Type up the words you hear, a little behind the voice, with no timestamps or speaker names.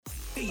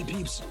Hey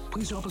peeps,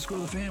 please help us grow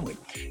the family.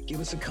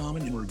 Give us a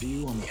comment and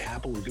review on the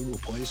Apple or Google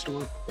Play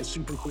Store. It's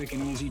super quick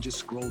and easy. Just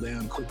scroll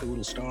down, click the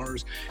little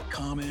stars,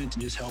 comment,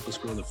 and just help us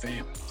grow the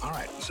family. All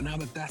right, so now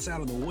that that's out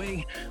of the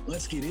way,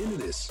 let's get into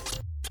this.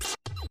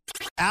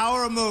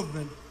 Our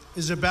movement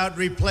is about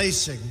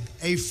replacing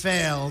a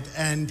failed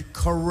and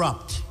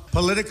corrupt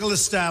political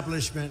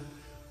establishment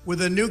with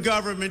a new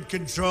government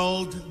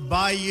controlled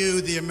by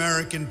you, the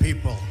American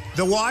people.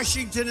 The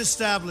Washington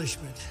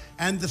establishment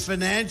and the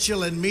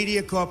financial and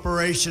media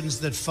corporations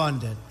that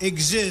fund it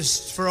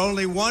exist for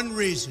only one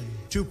reason: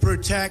 to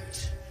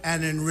protect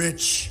and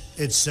enrich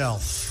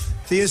itself.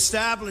 The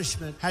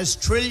establishment has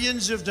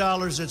trillions of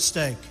dollars at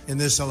stake in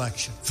this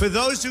election. For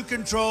those who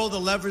control the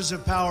levers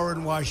of power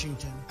in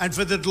Washington and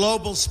for the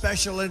global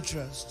special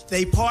interest,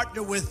 they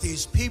partner with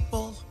these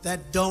people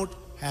that don't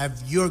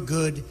have your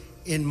good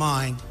in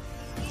mind.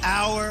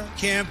 Our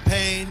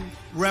campaign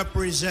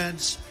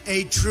represents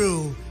a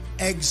true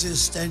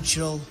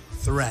existential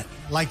threat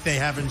like they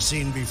haven't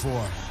seen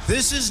before.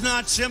 This is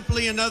not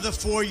simply another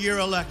four-year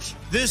election.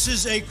 This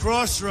is a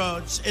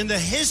crossroads in the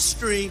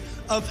history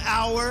of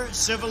our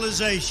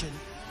civilization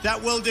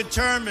that will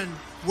determine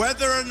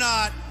whether or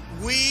not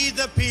we,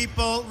 the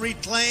people,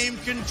 reclaim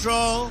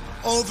control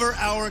over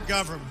our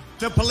government.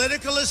 The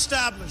political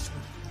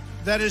establishment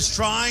that is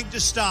trying to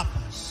stop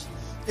us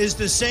is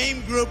the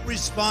same group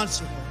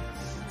responsible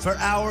for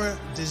our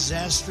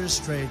disastrous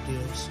trade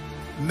deals,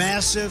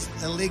 massive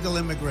illegal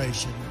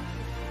immigration,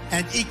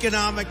 and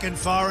economic and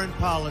foreign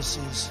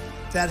policies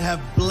that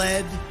have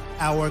bled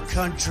our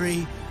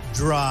country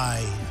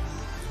dry.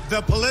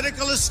 The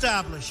political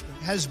establishment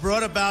has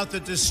brought about the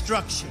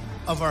destruction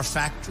of our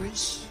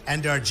factories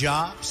and our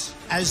jobs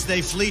as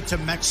they flee to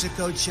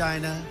Mexico,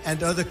 China,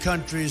 and other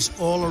countries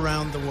all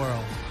around the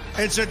world.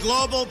 It's a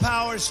global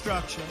power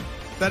structure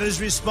that is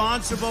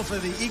responsible for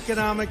the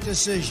economic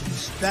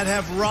decisions that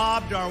have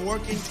robbed our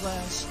working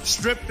class,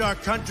 stripped our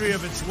country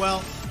of its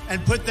wealth,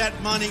 and put that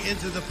money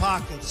into the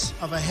pockets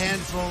of a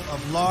handful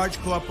of large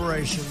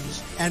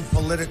corporations and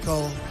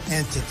political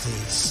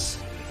entities.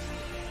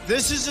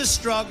 This is a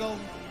struggle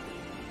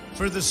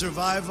for the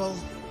survival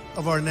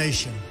of our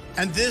nation,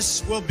 and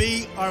this will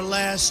be our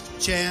last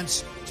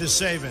chance to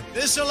save it.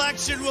 This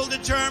election will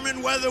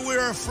determine whether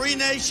we're a free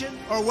nation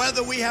or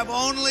whether we have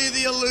only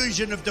the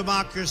illusion of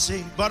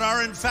democracy, but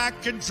are in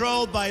fact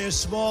controlled by a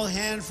small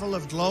handful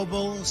of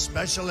global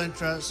special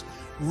interests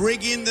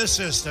rigging the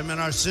system, and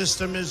our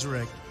system is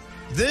rigged.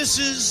 This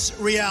is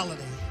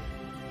reality.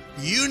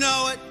 You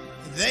know it,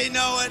 they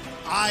know it,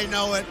 I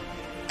know it,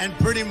 and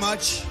pretty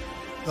much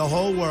the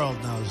whole world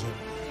knows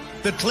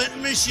it. The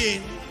Clinton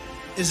machine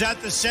is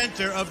at the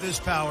center of this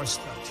power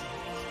structure.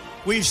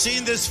 We've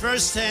seen this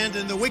firsthand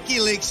in the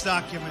WikiLeaks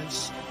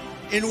documents,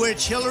 in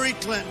which Hillary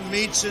Clinton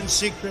meets in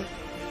secret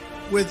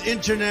with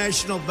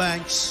international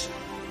banks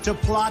to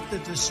plot the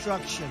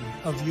destruction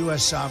of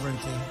U.S.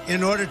 sovereignty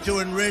in order to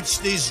enrich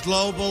these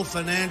global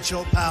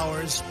financial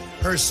powers,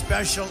 her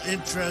special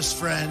interest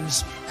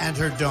friends, and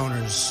her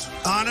donors.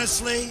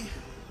 Honestly,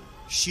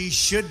 she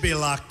should be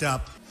locked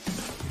up.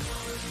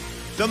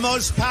 The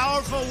most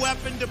powerful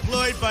weapon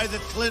deployed by the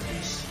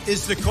Clintons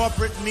is the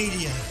corporate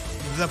media,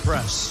 the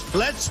press.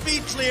 Let's be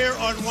clear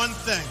on one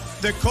thing.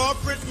 The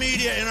corporate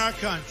media in our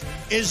country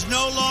is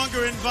no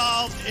longer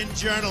involved in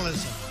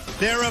journalism.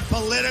 They're a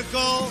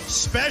political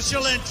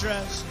special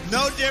interest,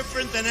 no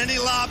different than any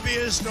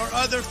lobbyist or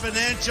other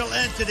financial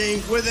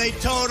entity with a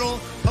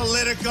total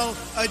political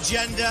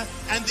agenda,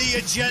 and the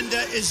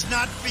agenda is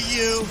not for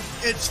you,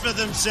 it's for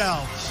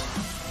themselves.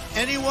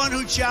 Anyone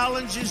who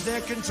challenges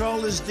their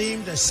control is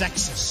deemed a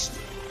sexist,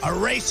 a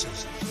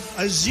racist,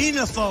 a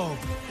xenophobe.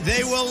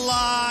 They will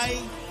lie,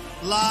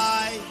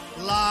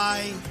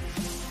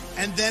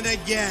 and then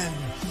again,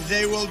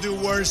 they will do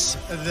worse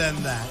than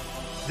that.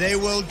 They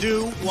will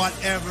do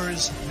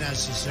whatever's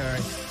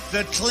necessary.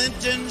 The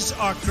Clintons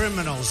are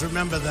criminals,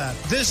 remember that.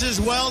 This is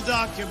well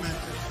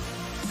documented,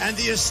 and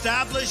the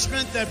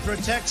establishment that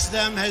protects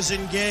them has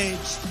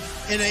engaged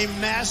in a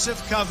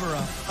massive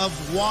cover-up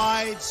of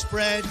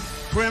widespread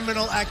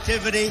criminal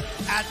activity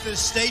at the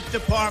State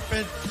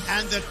Department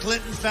and the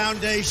Clinton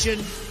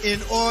Foundation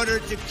in order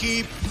to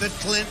keep the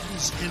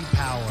Clintons in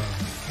power.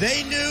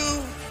 They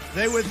knew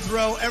they would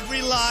throw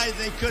every lie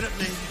they could at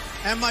me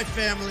and my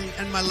family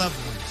and my loved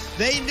ones.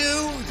 They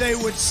knew they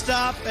would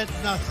stop at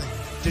nothing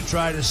to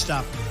try to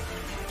stop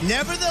me.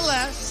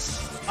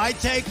 Nevertheless, I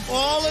take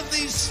all of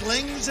these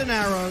slings and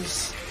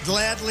arrows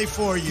gladly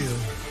for you.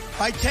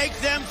 I take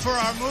them for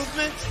our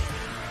movement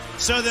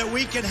so that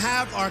we can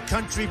have our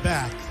country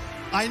back.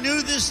 I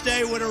knew this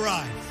day would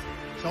arrive.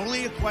 It's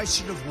only a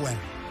question of when.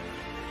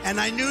 And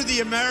I knew the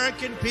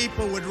American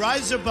people would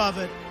rise above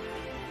it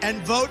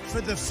and vote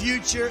for the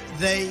future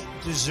they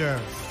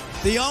deserve.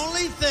 The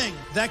only thing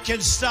that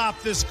can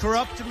stop this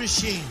corrupt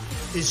machine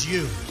is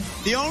you.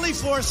 The only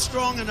force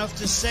strong enough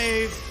to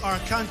save our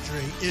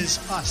country is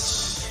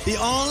us. The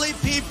only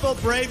people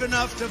brave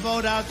enough to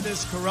vote out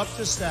this corrupt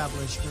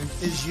establishment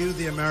is you,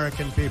 the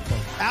American people.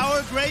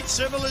 Our great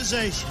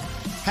civilization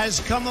has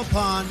come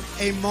upon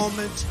a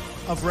moment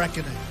of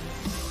reckoning.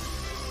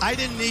 I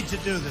didn't need to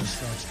do this,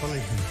 folks,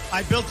 believe me.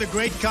 I built a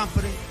great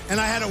company, and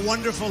I had a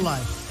wonderful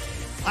life.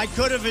 I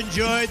could have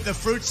enjoyed the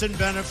fruits and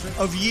benefits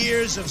of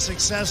years of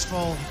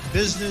successful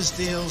business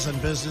deals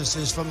and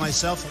businesses for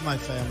myself and my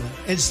family,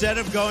 instead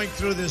of going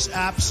through this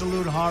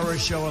absolute horror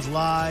show of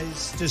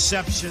lies,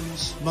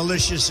 deceptions,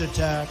 malicious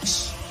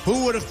attacks.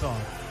 Who would have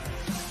thought?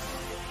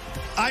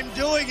 I'm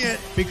doing it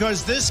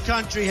because this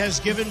country has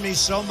given me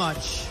so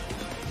much,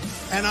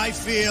 and I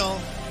feel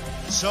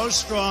so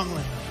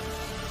strongly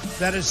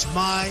that it's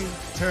my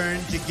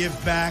turn to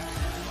give back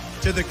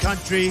to the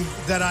country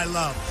that I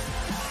love.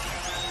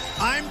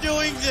 I'm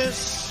doing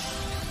this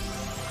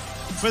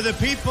for the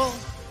people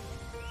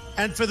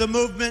and for the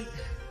movement,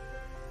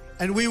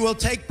 and we will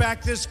take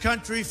back this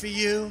country for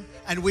you,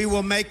 and we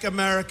will make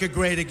America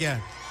great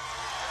again.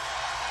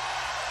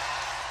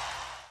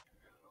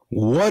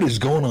 What is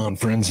going on,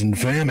 friends and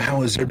fam?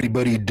 How is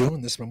everybody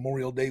doing this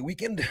Memorial Day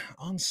weekend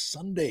on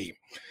Sunday?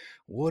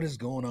 What is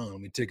going on?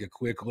 Let me take a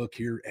quick look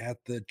here at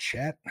the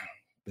chat.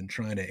 Been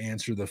trying to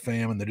answer the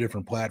fam and the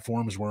different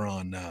platforms. We're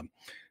on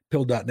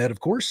Pill.net, of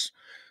course,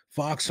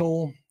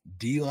 Foxhole,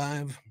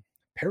 DLive,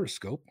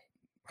 Periscope.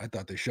 I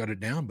thought they shut it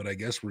down, but I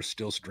guess we're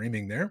still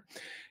streaming there.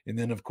 And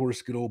then, of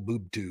course, good old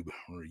BoobTube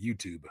or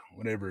YouTube,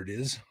 whatever it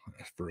is,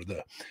 for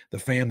the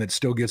fam that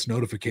still gets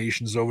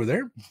notifications over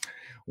there.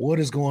 What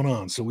is going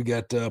on? So we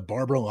got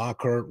Barbara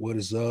Lockhart, what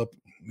is up?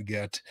 We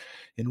got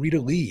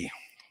Enrita Lee.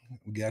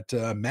 We got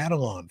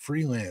Madelon,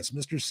 Freelance,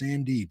 Mr.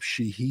 Sandeep,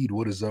 Shahid,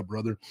 what is up,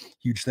 brother?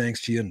 Huge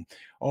thanks to you and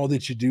all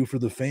that you do for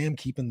the fam,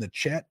 keeping the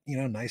chat,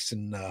 nice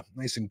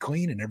and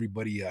clean, and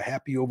everybody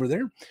happy over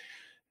there.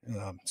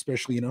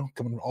 Especially,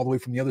 coming all the way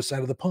from the other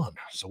side of the pond.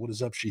 So what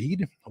is up,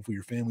 Shahid? Hopefully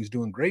your family's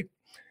doing great.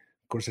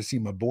 Of course, I see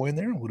my boy in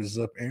there. What is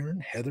up, Aaron,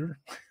 Heather?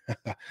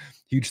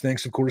 Huge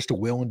thanks, of course, to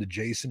Will and to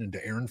Jason and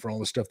to Aaron for all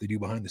the stuff they do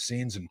behind the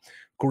scenes. And,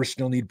 of course,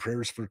 still need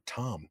prayers for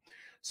Tom.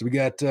 So we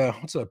got,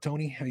 what's up,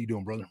 Tony? How you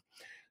doing, brother?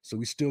 So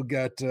we still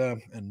got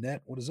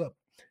Annette. What is up?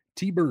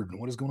 T-Bird.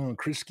 What is going on?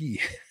 Chris Key.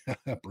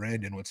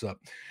 Brandon, what's up?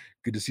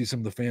 Good to see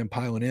some of the fam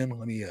piling in.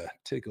 Let me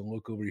take a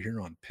look over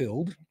here on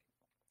Pilled.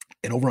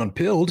 And over on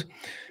Pilled,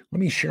 let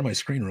me share my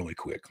screen really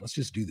quick. Let's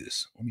just do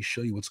this. Let me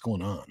show you what's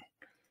going on.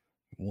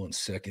 1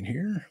 second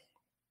here.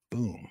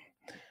 Boom.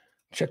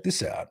 Check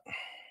this out.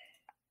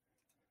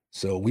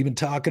 So we've been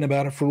talking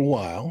about it for a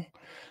while,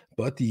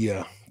 but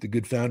the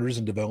good founders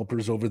and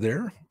developers over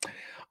there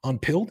on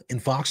Pilled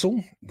and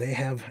Foxhole, they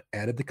have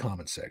added the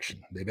comment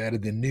section. They've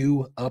added the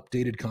new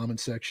updated comment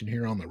section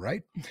here on the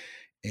right.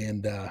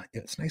 And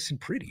it's nice and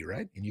pretty,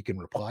 right? And you can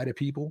reply to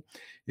people.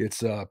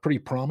 It's pretty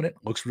prominent.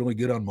 Looks really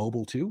good on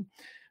mobile too.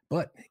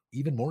 But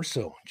even more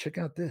so, check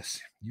out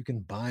this. You can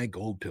buy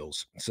gold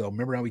pills. So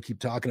remember how we keep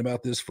talking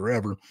about this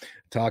forever,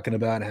 talking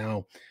about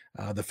how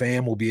the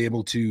fam will be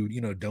able to,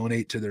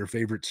 donate to their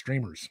favorite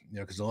streamers,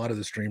 because a lot of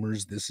the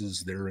streamers, this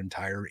is their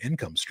entire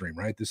income stream,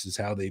 right? This is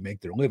how they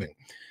make their living.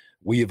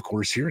 We, of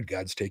course, here at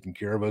God's taking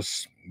care of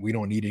us. We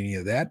don't need any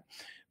of that.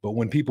 But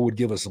when people would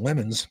give us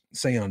lemons,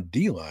 say on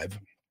DLive,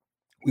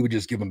 we would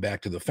just give them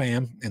back to the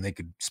fam and they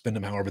could spend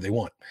them however they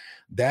want.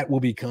 That will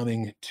be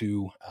coming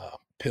to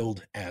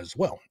Pilled as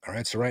well. All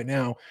right. So right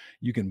now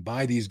you can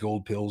buy these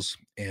gold pills,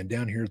 and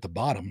down here at the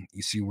bottom,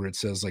 you see where it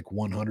says like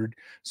 100.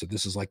 So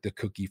this is like the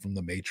cookie from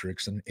the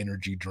Matrix and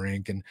energy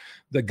drink and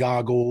the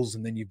goggles.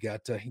 And then you've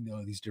got,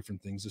 these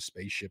different things, a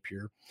spaceship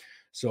here.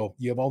 So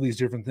you have all these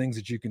different things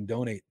that you can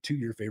donate to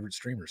your favorite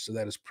streamers. So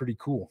that is pretty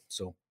cool.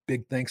 So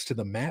big thanks to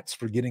the Mats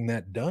for getting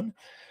that done.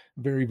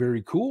 Very,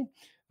 very cool.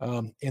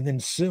 And then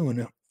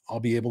soon I'll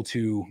be able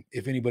to,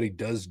 if anybody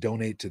does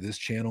donate to this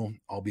channel,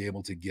 I'll be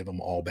able to give them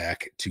all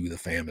back to the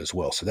fam as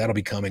well. So that'll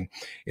be coming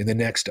in the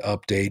next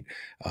update.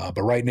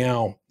 But right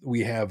now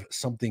we have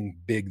something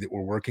big that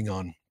we're working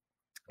on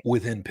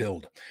within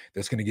Pilled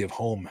that's going to give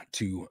home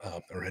to,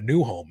 or a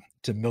new home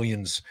to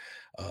millions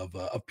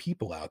of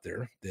people out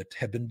there that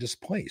have been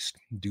displaced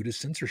due to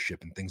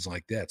censorship and things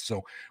like that.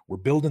 So we're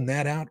building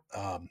that out.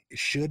 It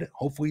should,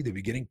 hopefully, the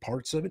beginning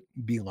parts of it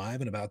be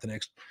live in about the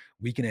next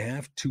week and a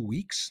half, 2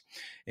 weeks.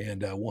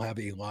 And we'll have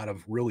a lot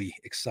of really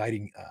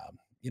exciting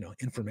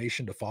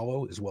information to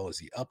follow, as well as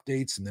the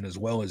updates, and then as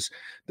well as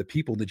the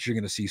people that you're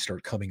going to see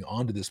start coming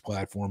onto this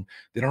platform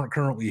that aren't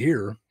currently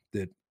here,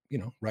 that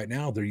right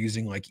now they're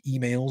using like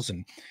emails.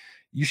 And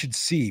you should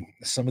see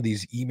some of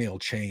these email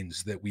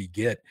chains that we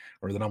get,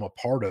 or that I'm a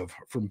part of,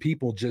 from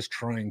people just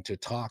trying to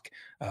talk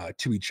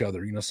to each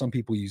other. Some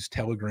people use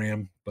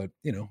Telegram, but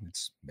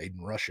it's made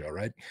in Russia,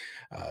 right?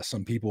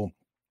 Some people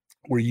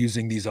were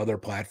using these other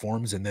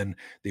platforms, and then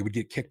they would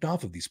get kicked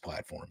off of these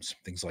platforms,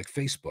 things like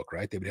Facebook,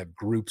 right? They would have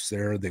groups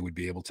there. They would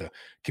be able to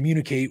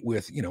communicate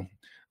with,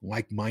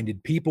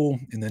 like-minded people.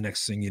 And the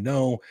next thing you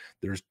know,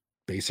 there's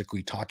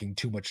basically talking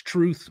too much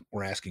truth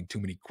or asking too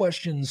many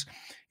questions,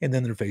 and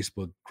then their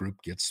Facebook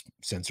group gets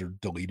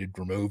censored, deleted,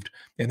 removed,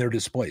 and they're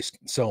displaced.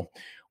 So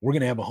we're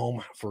going to have a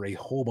home for a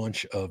whole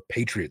bunch of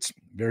patriots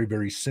very,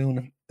 very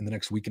soon. In the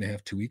next week and a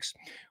half, 2 weeks,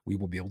 we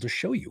will be able to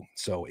show you.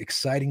 So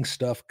exciting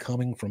stuff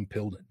coming from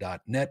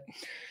Pilled.net.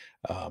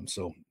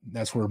 So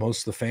that's where most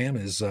of the fam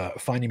is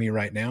finding me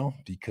right now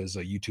because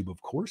YouTube,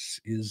 of course,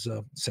 is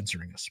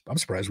censoring us. I'm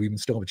surprised we even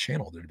still have a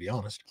channel there, to be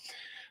honest.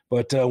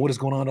 But what is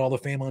going on to all the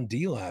fam on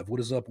DLive? What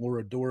is up,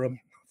 Laura Dora,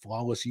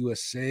 Flawless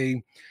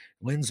USA,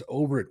 Lynn's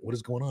Over It? What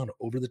is going on?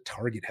 Over the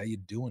Target, how you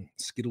doing?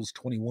 Skittles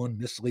 21,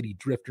 Miss Lady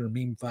Drifter,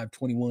 Meme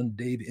 521,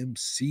 Dave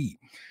MC.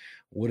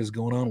 What is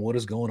going on? What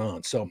is going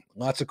on? So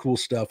lots of cool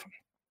stuff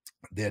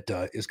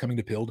that is coming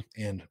to Pilled,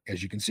 and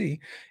as you can see,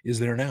 is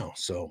there now.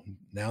 So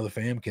now the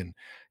fam can,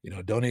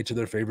 donate to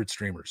their favorite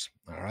streamers.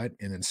 All right,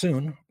 and then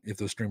soon, if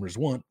those streamers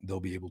want, they'll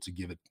be able to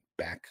give it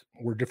back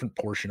or a different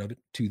portion of it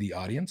to the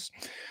audience.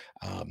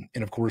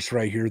 And of course,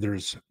 right here,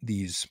 there's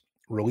these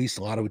release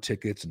lotto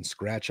tickets and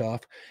scratch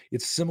off.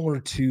 It's similar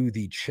to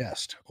the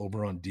chest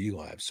over on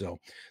DLive. So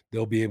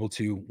they'll be able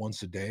to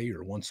once a day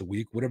or once a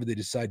week, whatever they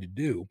decide to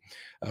do,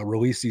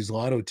 release these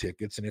lotto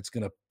tickets, and it's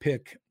going to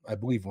pick, I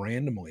believe,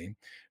 randomly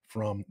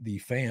from the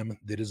fam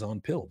that is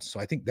on Pilled. So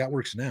I think that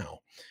works now.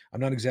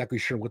 I'm not exactly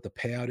sure what the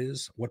payout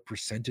is, what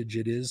percentage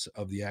it is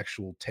of the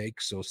actual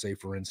take. So say,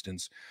 for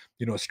instance,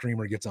 a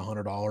streamer gets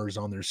 $100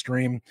 on their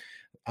stream.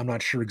 I'm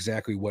not sure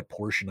exactly what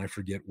portion, I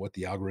forget what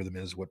the algorithm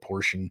is, what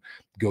portion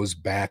goes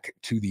back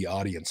to the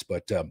audience,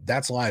 but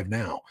that's live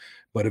now.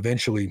 But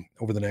eventually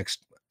over the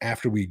next,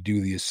 after we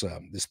do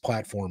this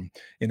platform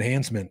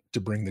enhancement to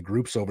bring the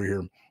groups over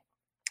here,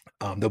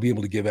 they'll be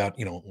able to give out,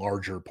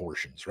 larger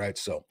portions, right?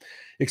 So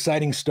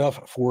exciting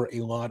stuff for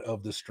a lot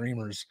of the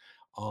streamers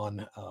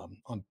on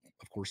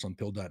of course, on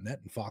Pilled.net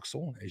and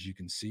Foxhole, as you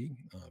can see.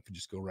 If you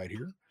just go right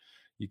here,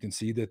 you can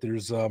see that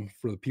there's,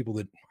 for the people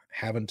that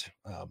haven't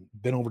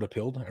been over to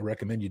Pilled, I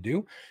recommend you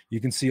do. You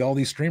can see all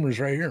these streamers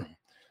right here.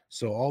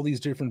 So all these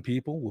different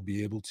people will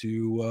be able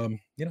to,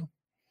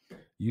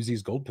 use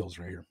these gold pills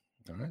right here.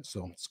 All right,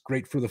 so it's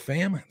great for the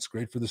fam. It's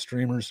great for the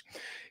streamers.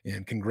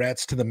 And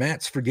congrats to the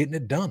Mats for getting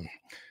it done.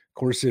 Of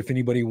course, if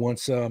anybody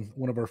wants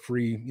one of our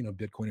free,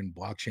 Bitcoin and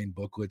blockchain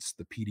booklets,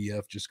 the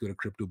PDF, just go to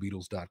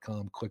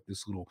cryptobeatles.com, click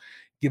this little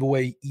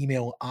giveaway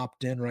email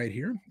opt-in right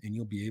here, and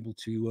you'll be able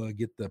to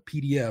get the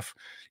PDF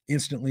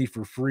instantly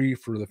for free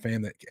for the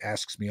fan that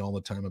asks me all the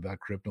time about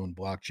crypto and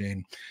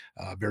blockchain.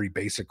 Very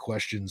basic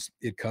questions.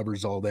 It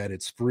covers all that.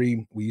 It's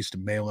free. We used to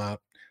mail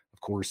out,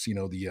 of course,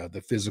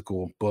 the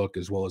physical book,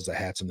 as well as the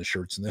hats and the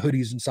shirts and the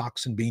hoodies and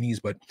socks and beanies.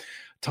 But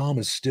Tom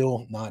is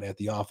still not at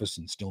the office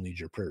and still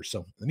needs your prayers. So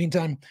in the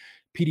meantime,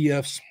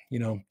 PDFs,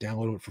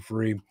 download it for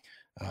free.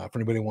 If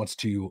anybody wants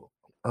to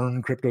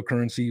earn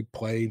cryptocurrency,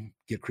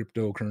 get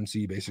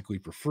cryptocurrency basically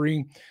for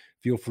free,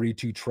 feel free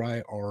to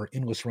try our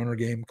endless runner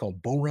game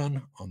called Bull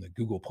Run on the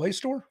Google Play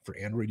Store for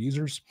Android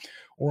users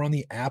or on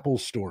the Apple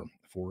Store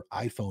for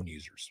iPhone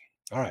users.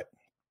 All right,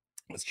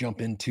 let's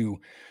jump into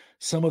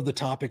some of the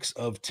topics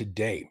of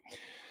today.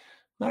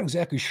 Not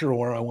exactly sure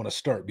where I want to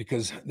start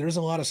because there's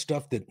a lot of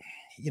stuff that,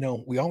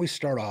 we always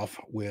start off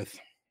with,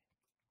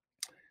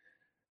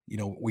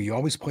 we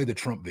always play the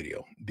Trump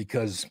video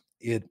because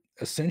it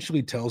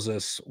essentially tells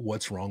us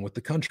what's wrong with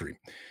the country.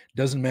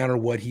 Doesn't matter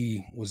what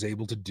he was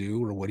able to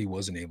do or what he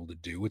wasn't able to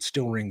do. It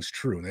still rings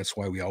true. And that's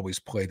why we always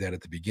play that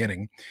at the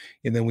beginning.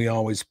 And then we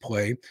always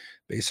play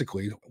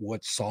basically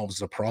what solves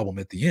the problem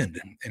at the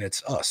end. And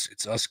it's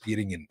us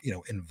getting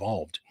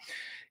involved.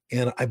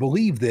 And I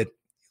believe that,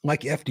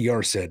 like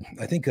FDR said,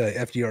 I think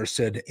FDR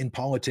said, in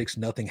politics,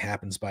 nothing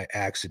happens by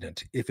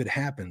accident. If it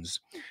happens,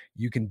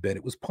 you can bet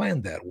it was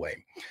planned that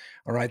way.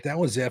 All right, that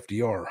was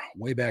FDR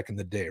way back in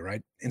the day,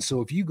 right? And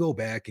so if you go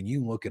back and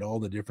you look at all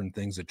the different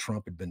things that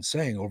Trump had been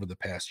saying over the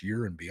past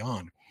year and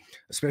beyond,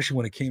 especially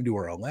when it came to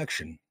our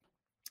election,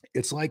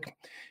 it's like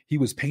he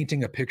was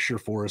painting a picture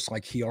for us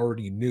like he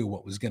already knew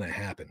what was going to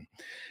happen.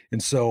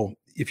 And so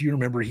if you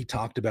remember, he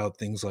talked about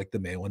things like the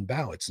mail-in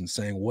ballots and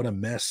saying what a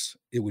mess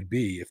it would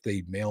be if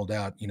they mailed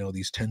out,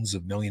 these tens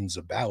of millions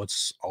of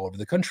ballots all over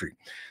the country,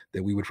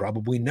 that we would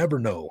probably never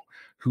know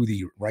who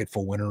the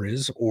rightful winner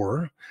is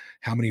or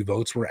how many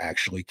votes were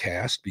actually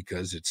cast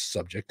because it's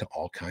subject to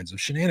all kinds of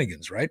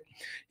shenanigans, right?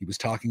 He was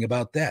talking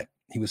about that.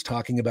 He was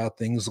talking about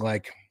things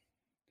like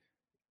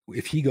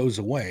if he goes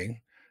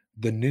away,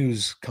 the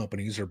news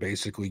companies are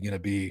basically going to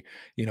be,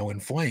 in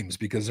flames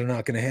because they're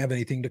not going to have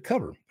anything to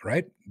cover,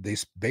 right? They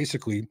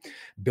basically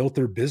built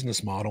their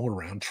business model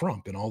around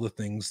Trump and all the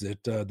things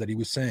that he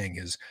was saying,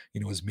 his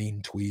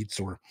mean tweets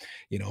or,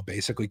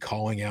 basically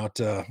calling out,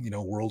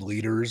 world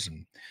leaders.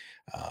 And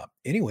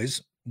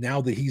anyways,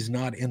 now that he's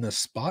not in the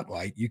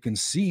spotlight, you can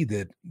see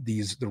that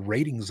the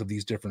ratings of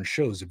these different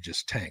shows have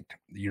just tanked.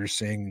 You're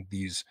seeing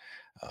these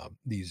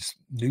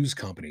news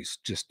companies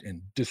just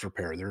in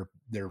disrepair.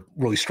 They're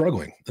really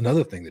struggling.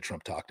 Another thing that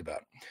Trump talked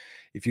about,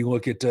 if you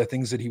look at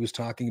things that he was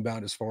talking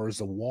about as far as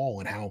the wall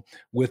and how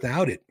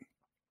without it,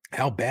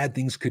 how bad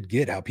things could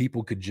get, how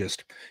people could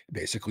just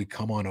basically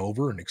come on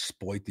over and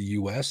exploit the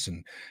U.S.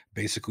 and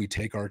basically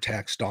take our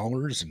tax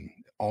dollars and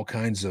all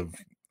kinds of,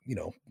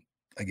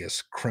 I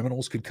guess,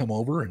 criminals could come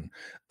over and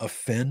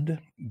offend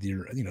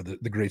the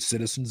great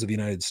citizens of the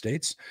United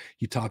States.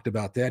 He talked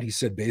about that. He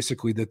said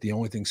basically that the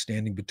only thing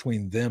standing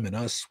between them and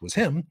us was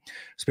him,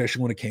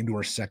 especially when it came to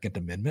our Second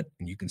Amendment.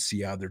 And you can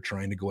see how they're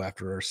trying to go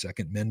after our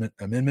Second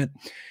Amendment.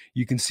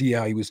 You can see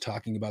how he was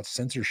talking about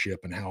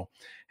censorship and how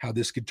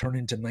this could turn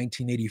into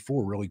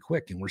 1984 really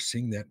quick. And we're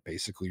seeing that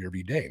basically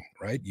every day,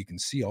 right? You can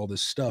see all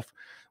this stuff,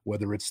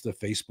 whether it's the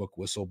Facebook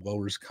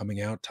whistleblowers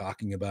coming out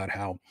talking about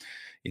how,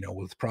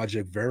 with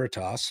Project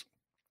Veritas,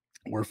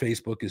 where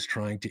Facebook is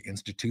trying to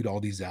institute all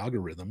these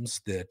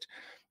algorithms that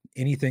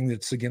anything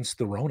that's against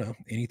the Rona,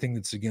 anything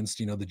that's against,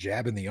 the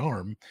jab in the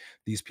arm,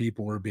 these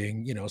people are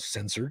being,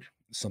 censored.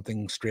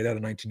 Something straight out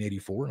of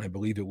 1984. And I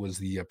believe it was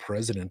the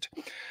president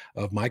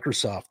of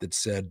Microsoft that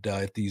said,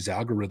 if these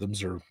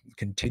algorithms are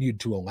continued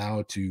to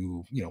allow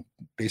to,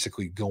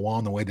 basically go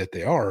on the way that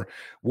they are,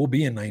 we'll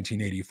be in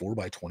 1984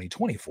 by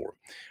 2024.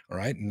 All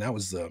right. And that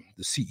was the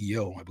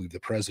CEO, I believe the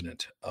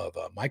president of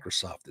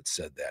Microsoft that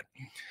said that.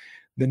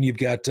 Then you've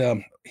got,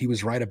 he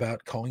was right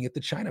about calling it the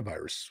China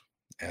virus,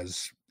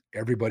 as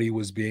everybody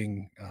was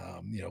being,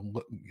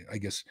 I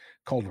guess,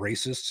 called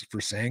racists for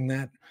saying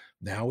that.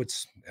 Now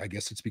I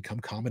guess it's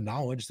become common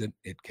knowledge that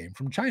it came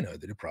from China,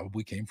 that it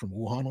probably came from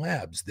Wuhan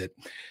labs, that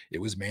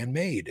it was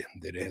man-made,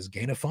 that it has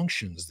gain of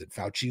functions, that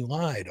Fauci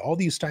lied, all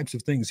these types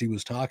of things he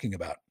was talking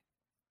about.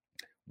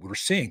 We're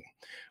seeing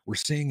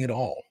it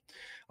all.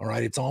 All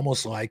right. It's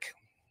almost like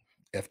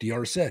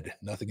FDR said,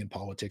 nothing in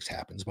politics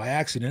happens by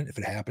accident. If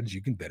it happens,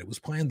 you can bet it was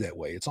planned that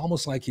way. It's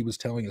almost like he was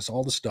telling us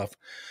all the stuff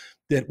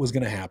that was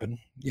going to happen,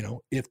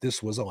 if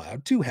this was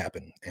allowed to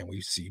happen. And we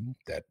see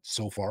that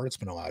so far it's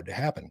been allowed to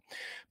happen.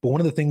 But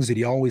one of the things that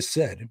he always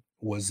said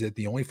was that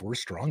the only force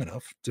strong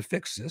enough to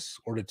fix this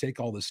or to take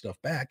all this stuff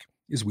back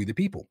is we the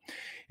people.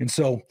 And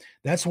so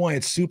that's why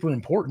it's super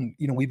important.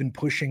 We've been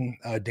pushing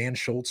Dan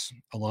Schultz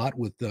a lot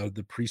with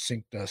the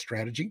precinct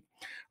strategy.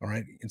 All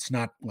right. It's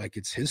not like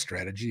it's his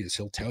strategy, as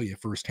he'll tell you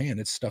firsthand.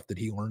 It's stuff that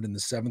he learned in the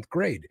 7th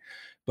grade.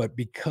 But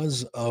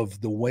because of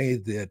the way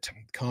that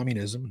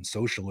communism and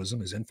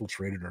socialism has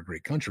infiltrated our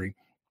great country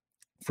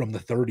from the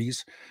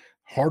 30s,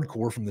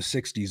 hardcore from the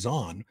 60s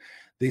on,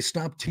 they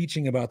stopped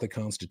teaching about the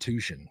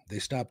Constitution. They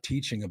stopped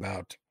teaching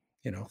about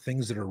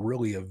things that are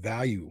really of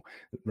value.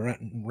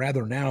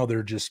 Rather now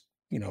they're just,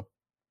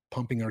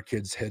 pumping our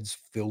kids' heads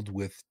filled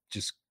with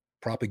just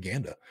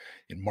propaganda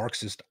and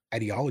Marxist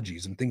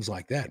ideologies and things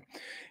like that.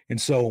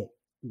 And so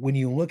when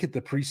you look at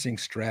the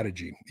precinct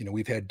strategy,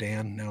 we've had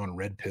Dan now on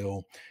Red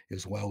Pill,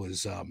 as well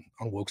as on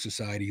Woke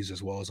Societies,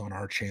 as well as on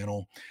our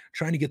channel,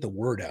 trying to get the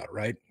word out,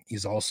 right?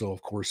 He's also,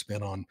 of course,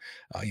 been on,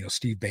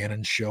 Steve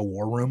Bannon's show,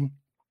 War Room.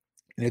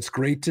 And it's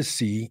great to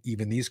see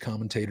even these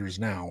commentators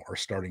now are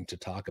starting to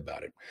talk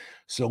about it.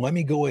 So let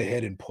me go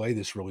ahead and play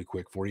this really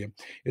quick for you.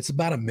 It's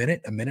about a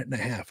minute and a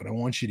half, and I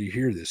want you to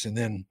hear this, and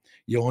then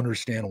you'll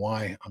understand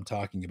why I'm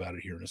talking about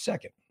it here in a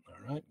second.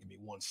 All right, give me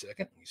 1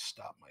 second. Let me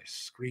stop my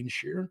screen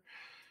share.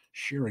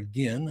 Share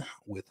again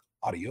with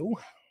audio.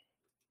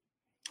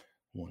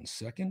 1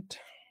 second.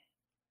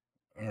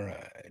 All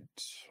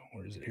right,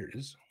 where is it? Here it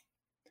is.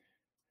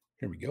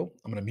 Here we go.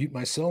 I'm going to mute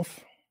myself.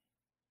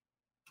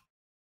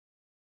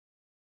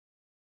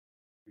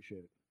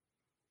 Appreciate it.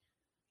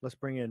 Let's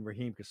bring in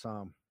Raheem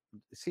Kassam.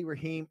 See,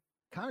 Raheem,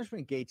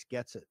 Congressman Gates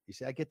gets it. You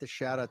see, I get the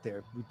shout out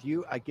there. With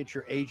you, I get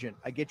your agent.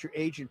 I get your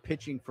agent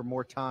pitching for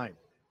more time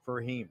for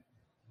Raheem.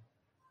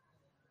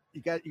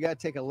 You got to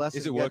take a lesson.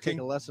 Is it you working?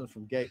 Take a lesson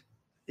from Gates.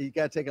 You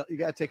got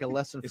to take a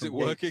lesson. Is from it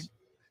working?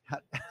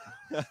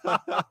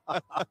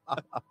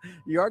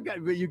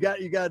 You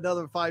got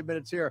another 5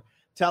 minutes here.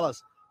 Tell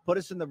us. Put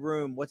us in the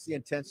room. What's the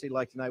intensity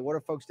like tonight? What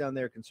are folks down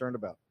there concerned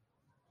about?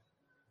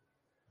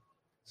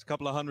 It's a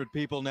couple of hundred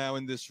people now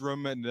in this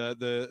room, and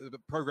the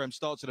program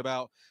starts at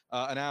about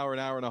an hour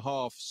and a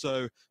half.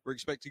 So we're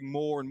expecting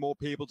more and more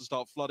people to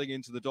start flooding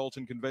into the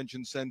Dalton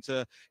Convention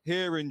Center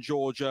here in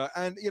Georgia.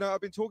 And,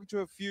 I've been talking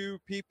to a few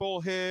people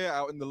here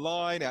out in the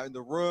line, out in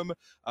the room,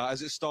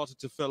 as it started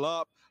to fill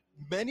up.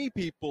 Many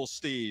people,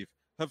 Steve,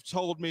 have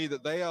told me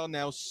that they are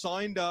now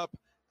signed up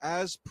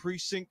as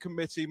precinct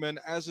committeemen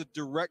as a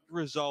direct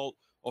result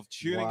of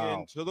tuning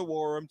in to the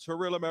War Room, to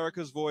Real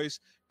America's Voice,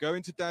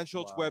 going to Dan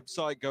Schultz's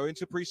website, going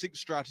to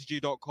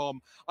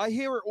precinctstrategy.com. I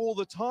hear it all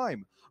the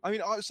time. I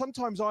mean,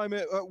 sometimes I'm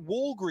at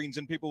Walgreens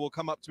and people will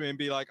come up to me and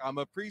be like, I'm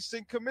a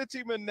precinct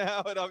committeeman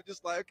now. And I'm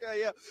just like,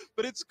 okay, yeah.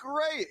 But it's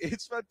great.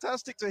 It's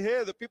fantastic to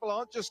hear that people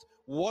aren't just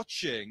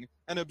watching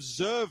and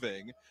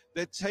observing.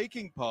 They're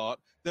taking part.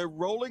 They're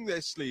rolling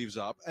their sleeves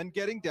up and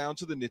getting down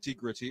to the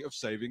nitty-gritty of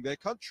saving their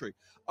country.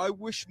 I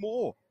wish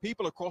more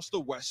people across the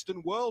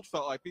Western world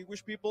felt like me.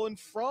 Wish people in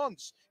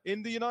France,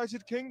 in the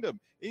United Kingdom,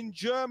 in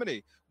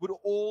Germany would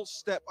all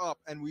step up.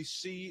 And we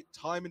see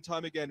time and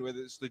time again, whether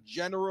it's the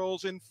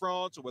generals in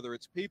France or whether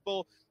it's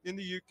people in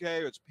the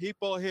UK or it's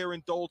people here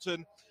in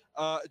Dalton,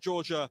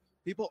 Georgia,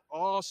 people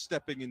are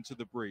stepping into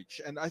the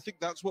breach. And I think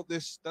that's what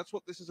this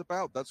is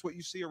about. That's what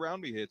you see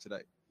around me here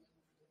today.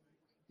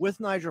 With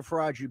Nigel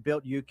Farage, you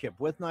built UKIP.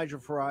 With Nigel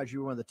Farage, you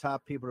were one of the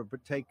top people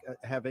to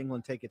have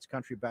England take its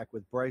country back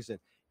with Brexit.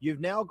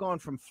 You've now gone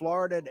from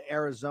Florida to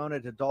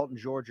Arizona to Dalton,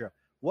 Georgia.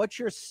 What's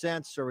your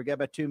sense, or we got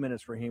about 2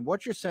 minutes, Raheem,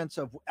 what's your sense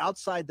of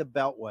outside the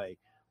Beltway?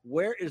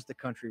 Where is the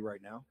country right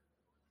now?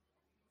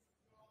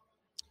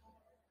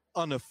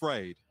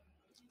 Unafraid.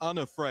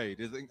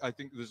 I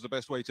think this is the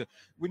best way to,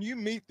 when you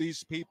meet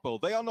these people,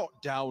 they are not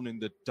down in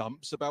the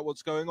dumps about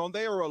what's going on.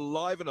 They are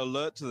alive and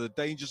alert to the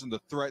dangers and the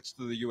threats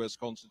to the US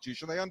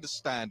Constitution. They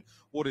understand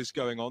what is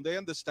going on. They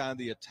understand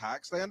the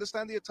attacks. They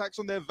understand the attacks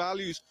on their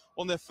values,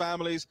 on their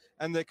families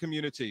and their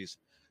communities.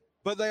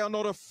 But they are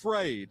not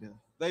afraid.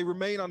 They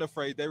remain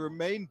unafraid. They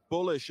remain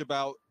bullish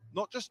about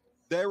not just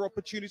their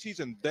opportunities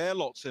and their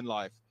lots in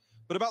life,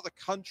 but about the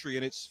country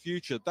and its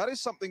future. That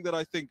is something that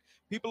I think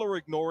people are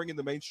ignoring in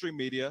the mainstream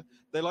media.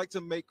 They like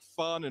to make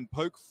fun and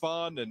poke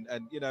fun and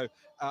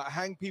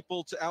hang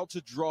people out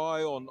to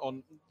dry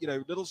on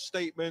little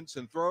statements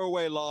and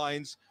throwaway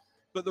lines.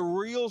 But the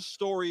real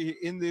story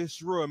in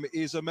this room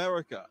is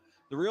America.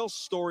 The real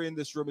story in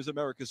this room is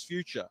America's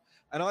future.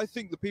 And I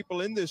think the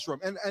people in this room,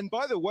 and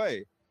by the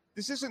way,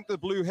 this isn't the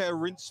Blue Hair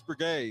Rinse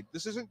Brigade.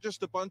 This isn't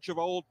just a bunch of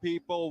old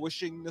people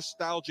wishing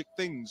nostalgic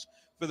things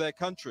for their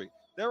country.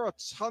 There are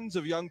tons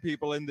of young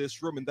people in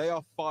this room, and they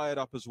are fired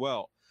up as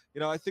well.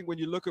 I think when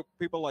you look at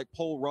people like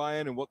Paul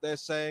Ryan and what they're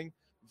saying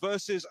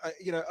versus,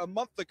 a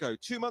month ago,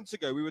 2 months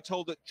ago, we were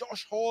told that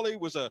Josh Hawley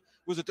was a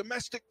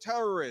domestic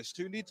terrorist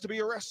who needs to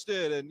be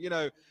arrested and,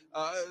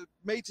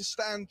 made to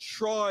stand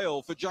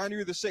trial for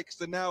January the 6th.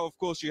 And now, of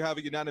course, you have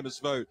a unanimous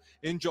vote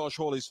in Josh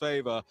Hawley's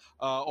favor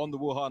on the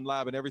Wuhan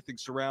lab and everything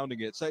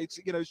surrounding it. So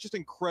it's just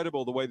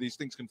incredible the way these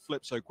things can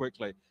flip so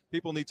quickly.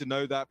 People need to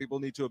know that. People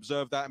need to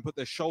observe that and put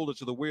their shoulder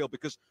to the wheel,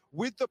 because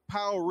with the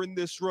power in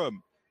this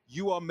room,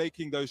 you are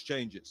making those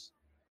changes.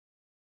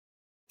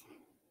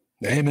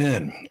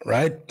 Amen.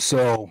 Right.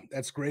 So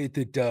that's great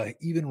that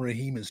even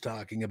Raheem is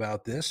talking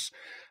about this.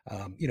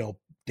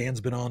 Dan's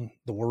been on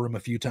the War Room a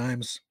few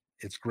times.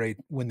 It's great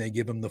when they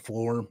give him the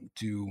floor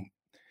to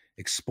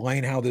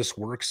explain how this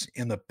works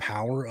and the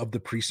power of the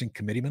precinct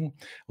committeeman.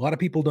 A lot of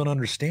people don't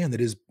understand that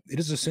it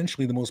is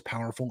essentially the most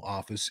powerful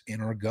office in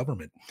our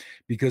government,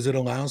 because it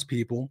allows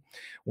people,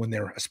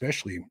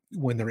 especially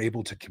when they're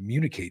able to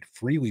communicate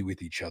freely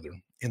with each other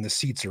and the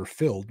seats are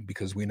filled,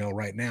 because we know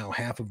right now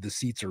half of the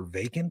seats are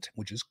vacant,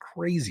 which is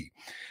crazy.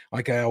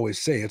 Like I always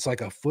say, it's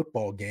like a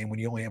football game when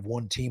you only have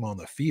one team on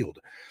the field.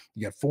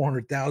 You got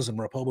 400,000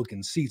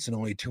 Republican seats and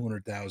only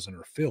 200,000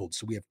 are filled.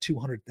 So we have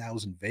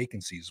 200,000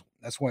 vacancies.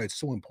 That's why it's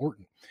so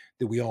important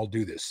that we all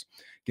do this.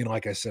 Again,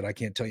 like I said, I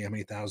can't tell you how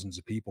many thousands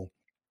of people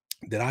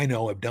that I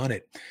know have done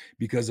it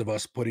because of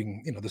us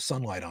putting, the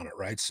sunlight on it,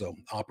 right? So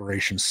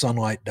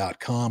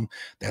operationsunlight.com,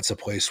 that's a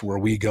place where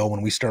we go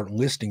and we start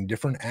listing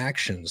different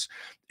actions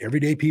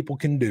everyday people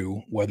can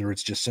do, whether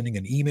it's just sending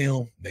an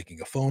email,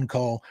 making a phone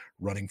call,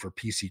 running for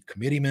PC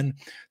committeeman.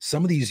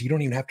 Some of these, you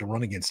don't even have to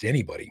run against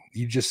anybody.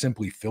 You just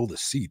simply fill the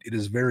seat. It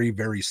is very,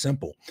 very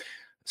simple.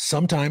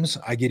 Sometimes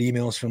I get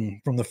emails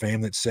from the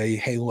fam that say,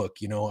 hey, look,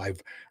 I've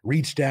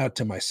reached out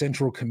to my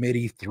central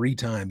committee 3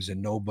 times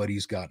and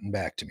nobody's gotten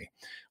back to me.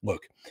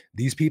 Look,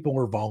 these people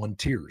are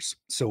volunteers.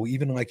 So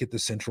even like at the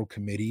central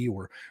committee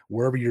or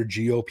wherever your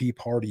GOP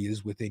party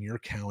is within your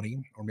county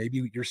or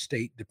maybe your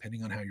state,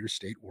 depending on how your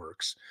state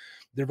works,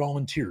 they're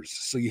volunteers.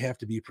 So you have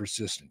to be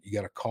persistent. You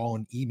got to call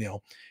and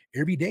email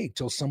every day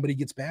till somebody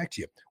gets back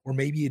to you. Or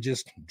maybe you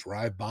just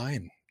drive by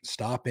and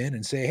stop in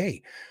and say,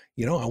 hey,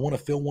 I want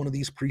to fill one of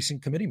these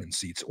precinct committeeman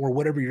seats, or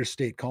whatever your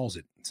state calls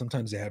it.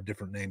 Sometimes they have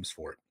different names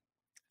for it.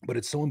 But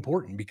it's so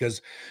important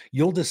because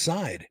you'll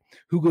decide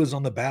who goes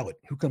on the ballot,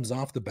 who comes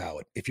off the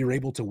ballot. If you're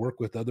able to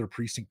work with other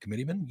precinct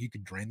committeemen, you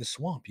could drain the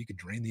swamp. You could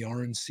drain the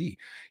RNC.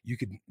 You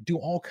could do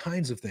all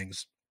kinds of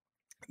things,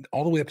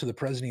 all the way up to the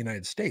president of the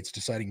United States,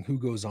 deciding who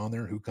goes on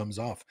there, who comes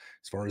off,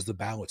 as far as the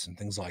ballots and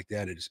things like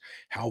that. It is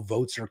how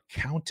votes are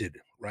counted,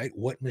 right?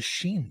 What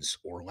machines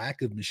or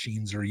lack of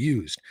machines are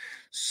used.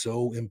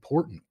 So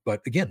important.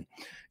 But again,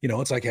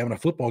 it's like having a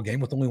football game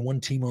with only one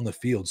team on the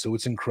field. So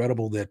it's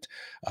incredible that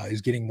is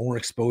getting more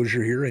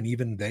exposure here. And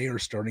even they are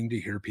starting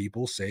to hear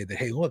people say that,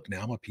 hey, look,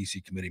 now I'm a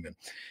PC committeeman.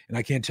 And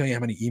I can't tell you how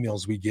many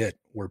emails we get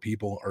where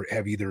people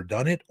have either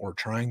done it or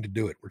trying to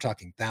do it. We're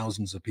talking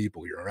thousands of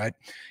people here, all right?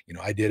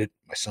 I did it.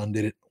 My son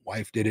did it.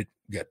 Wife did it.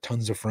 We got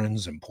tons of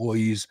friends,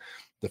 employees,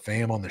 the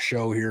fam on the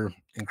show here.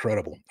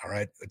 Incredible. All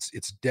right.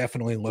 It's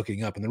definitely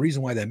looking up. And the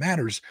reason why that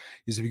matters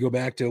is if you go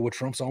back to what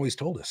Trump's always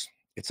told us,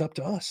 it's up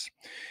to us.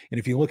 And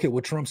if you look at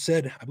what Trump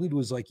said, I believe it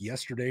was like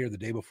yesterday or the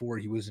day before,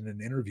 he was in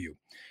an interview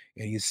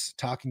and he's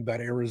talking about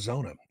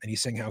Arizona and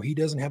he's saying how he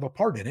doesn't have a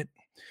part in it,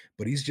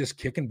 but he's just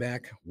kicking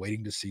back,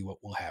 waiting to see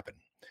what will happen.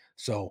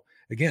 So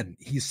again,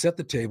 he's set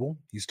the table.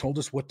 He's told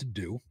us what to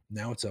do.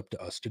 Now it's up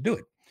to us to do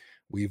it.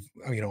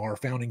 Our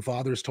founding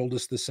fathers told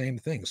us the same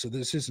thing. So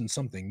this isn't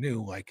something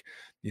new, like,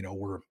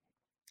 we're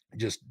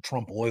just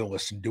Trump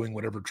loyalists and doing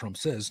whatever Trump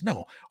says.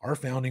 No, our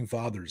founding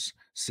fathers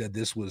said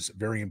this was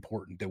very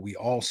important, that we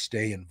all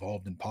stay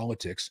involved in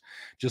politics.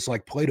 Just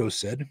like Plato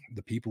said,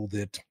 the people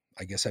that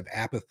I guess, have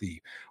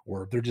apathy,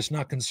 or they're just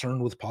not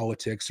concerned with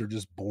politics. They're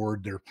just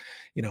bored. They're,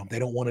 they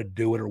don't want to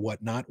do it or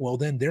whatnot. Well,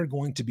 then they're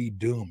going to be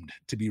doomed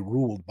to be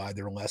ruled by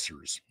their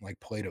lessers, like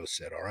Plato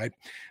said. All right.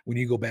 When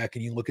you go back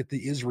and you look at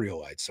the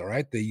Israelites, all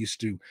right, they used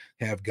to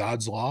have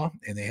God's law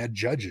and they had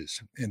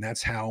judges, and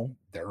that's how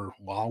their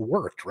law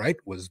worked, right?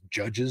 Was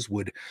judges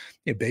would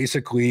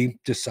basically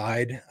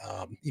decide,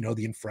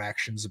 the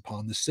infractions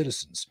upon the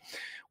citizens.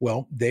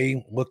 Well,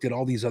 they looked at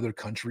all these other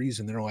countries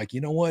and they're like,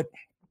 you know what?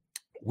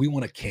 We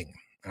want a king.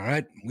 All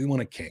right. We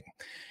want a king.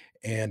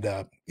 And,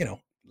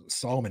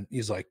 Solomon,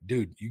 he's like,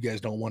 dude, you guys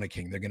don't want a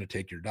king. They're going to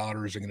take your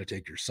daughters. They're going to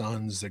take your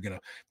sons. They're going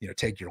to,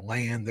 take your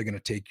land. They're going to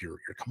take your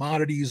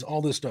commodities,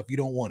 all this stuff. You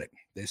don't want it.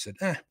 They said,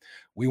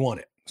 we want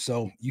it.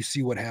 So you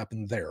see what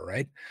happened there,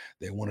 right?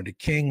 They wanted a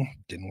king.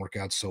 Didn't work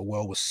out so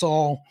well with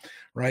Saul,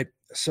 right?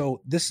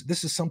 So this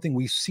is something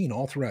we've seen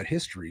all throughout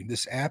history,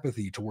 this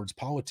apathy towards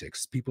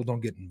politics. People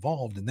don't get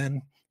involved. And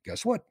then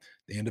guess what?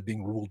 They end up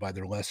being ruled by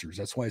their lessers.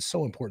 That's why it's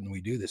so important that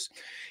we do this.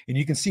 And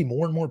you can see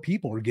more and more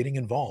people are getting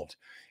involved.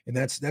 And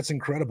that's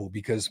incredible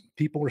because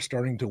people are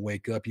starting to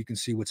wake up. You can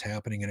see what's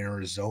happening in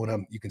Arizona.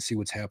 You can see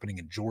what's happening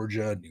in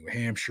Georgia, New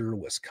Hampshire,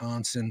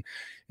 Wisconsin,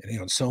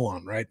 and so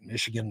on, right?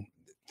 Michigan.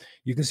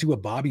 You can see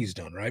what Bobby's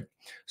done, right?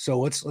 So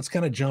let's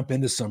kind of jump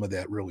into some of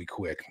that really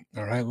quick.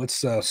 All right,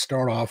 let's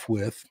start off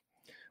with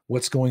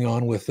what's going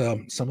on with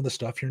some of the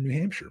stuff here in New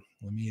Hampshire.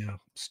 Let me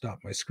stop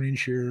my screen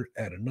share,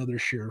 add another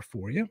share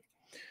for you.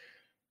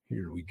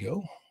 Here we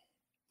go.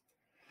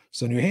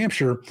 So New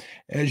Hampshire,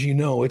 as you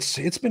know,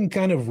 it's been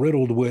kind of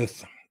riddled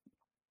with,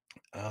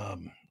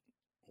 1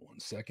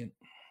 second.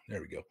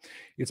 There we go.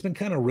 It's been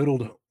kind of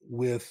riddled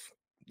with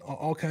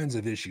all kinds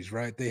of issues,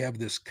 right? They have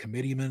this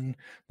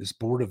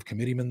board of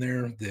committeemen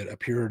there that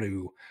appear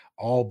to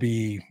all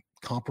be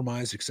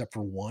compromised except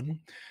for one.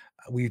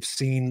 We've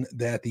seen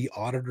that the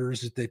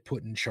auditors that they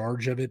put in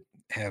charge of it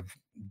have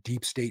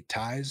deep state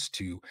ties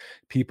to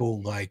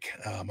people like,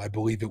 I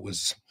believe it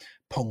was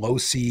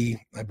Pelosi,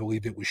 I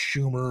believe it was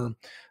Schumer,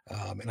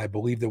 and I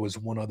believe there was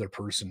one other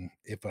person,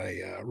 if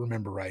I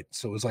remember right.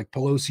 So it was like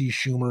Pelosi,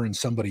 Schumer, and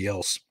somebody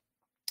else.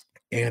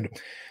 And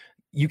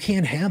you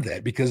can't have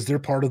that because they're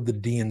part of the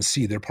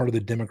DNC. They're part of the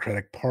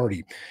Democratic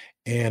Party.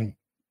 And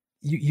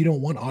you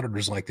don't want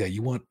auditors like that.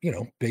 You want,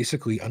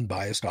 basically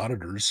unbiased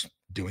auditors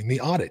doing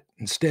the audit.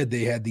 Instead,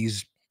 they had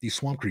these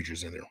swamp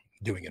creatures in there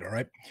doing it. All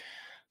right.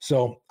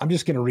 So I'm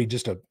just going to read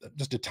just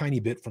a tiny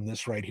bit from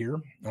this right here.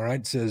 All right.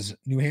 It says,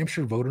 New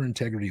Hampshire voter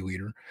integrity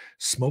leader,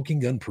 smoking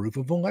gun proof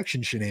of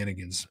election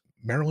shenanigans.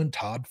 Marilyn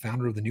Todd,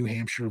 founder of the New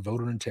Hampshire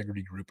Voter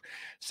Integrity Group,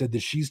 said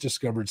that she's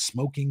discovered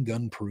smoking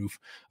gun proof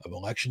of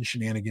election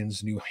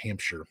shenanigans, New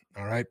Hampshire.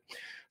 All right.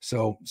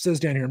 So it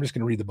says down here, I'm just going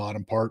to read the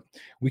bottom part.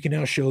 We can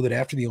now show that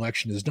after the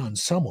election is done,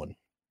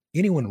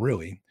 anyone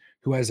really,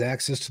 who has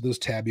access to those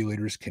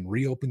tabulators can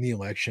reopen the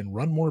election,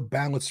 run more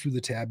ballots through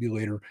the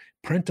tabulator,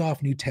 print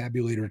off new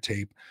tabulator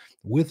tape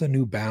with a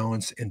new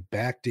balance, and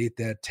backdate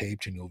that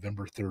tape to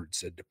November 3rd,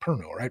 said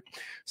DePerno, right?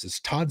 Says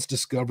Todd's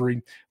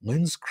discovery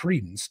lends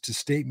credence to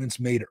statements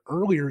made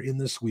earlier in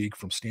this week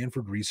from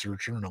Stanford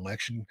researcher and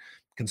election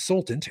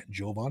consultant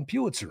Jovan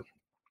Pulitzer.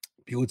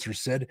 Pulitzer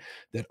said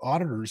that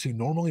auditors who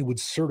normally would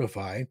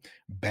certify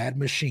bad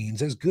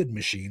machines as good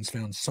machines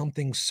found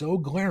something so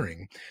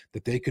glaring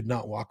that they could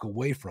not walk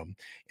away from.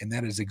 And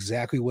that is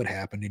exactly what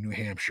happened in New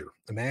Hampshire.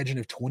 Imagine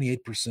if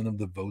 28% of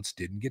the votes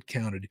didn't get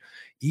counted,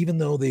 even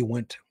though they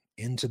went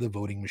into the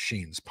voting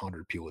machines,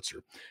 pondered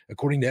Pulitzer.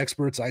 According to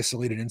experts,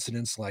 isolated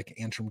incidents like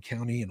Antrim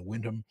County and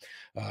Windham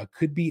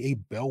could be a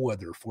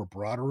bellwether for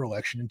broader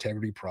election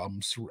integrity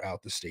problems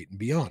throughout the state and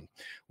beyond.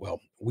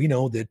 Well, we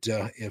know that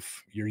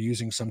if you're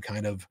using some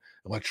kind of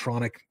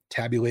electronic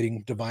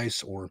tabulating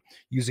device or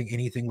using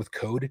anything with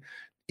code,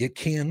 it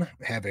can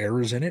have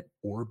errors in it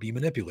or be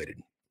manipulated.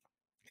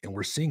 And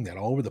we're seeing that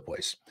all over the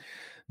place.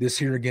 This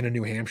here again in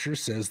New Hampshire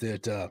says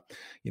that,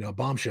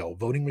 bombshell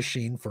voting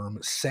machine firm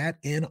sat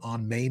in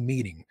on May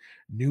meeting.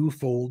 New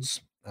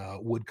folds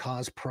would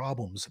cause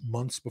problems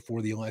months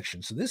before the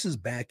election. So this is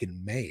back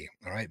in May,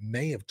 all right,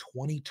 May of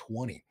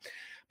 2020.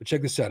 But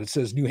check this out. It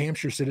says New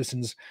Hampshire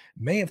citizens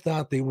may have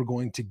thought they were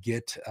going to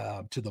get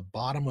to the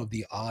bottom of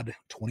the odd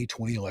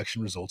 2020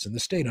 election results in the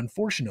state.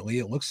 Unfortunately,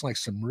 it looks like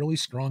some really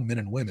strong men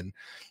and women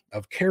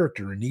of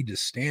character need to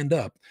stand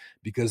up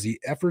because the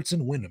efforts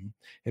in Windham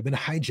have been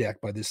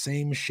hijacked by the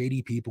same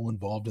shady people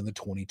involved in the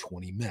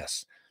 2020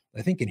 mess.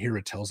 I think in here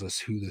it tells us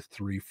who the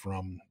three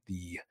from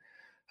the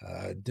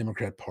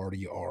Democrat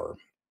Party are.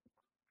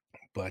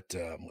 But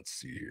let's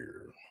see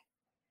here.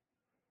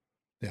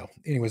 Yeah.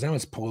 Anyways, now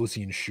it's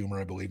Pelosi and Schumer,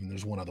 I believe, and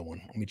there's one other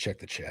one. Let me check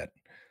the chat.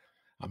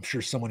 I'm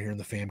sure someone here in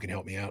the fam can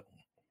help me out.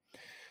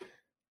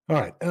 All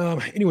right.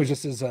 Anyways,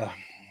 this is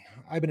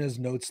Ibanez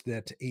notes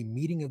that a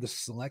meeting of the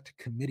select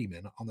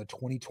committeemen on the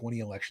 2020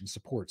 election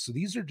support. So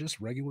these are just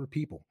regular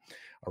people,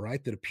 all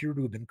right, that appear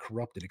to have been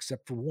corrupted,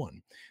 except for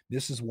one.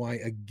 This is why,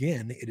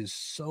 again, it is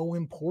so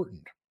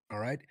important. All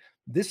right.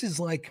 This is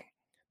like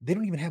they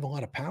don't even have a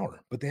lot of power,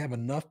 but they have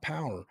enough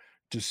power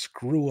to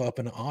screw up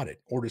an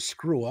audit or to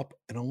screw up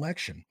an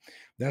election.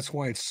 That's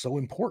why it's so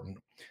important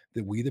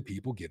that we, the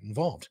people, get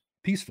involved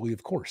peacefully,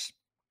 of course.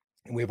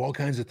 And we have all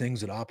kinds of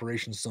things at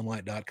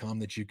operationsunlight.com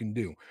that you can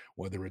do,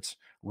 whether it's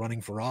running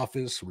for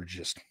office or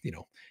just,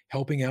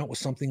 helping out with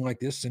something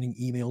like this, sending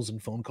emails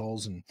and phone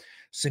calls and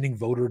sending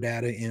voter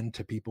data in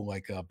to people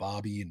like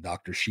Bobby and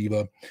Dr.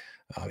 Shiva.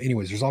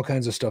 Anyways, there's all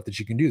kinds of stuff that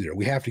you can do there.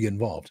 We have to get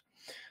involved.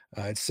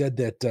 It said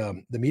that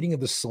the meeting of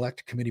the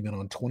Select Committeeman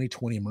on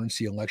 2020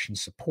 Emergency Election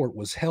Support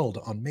was held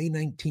on May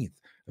 19th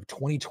of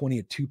 2020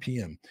 at 2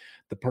 p.m.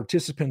 The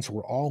participants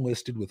were all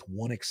listed with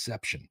one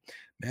exception.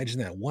 Imagine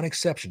that, one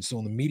exception. So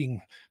in the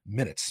meeting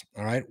minutes,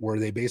 all right, where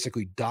they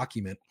basically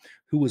document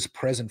who was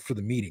present for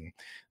the meeting,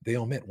 they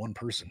omit one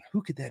person.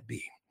 Who could that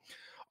be?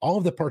 All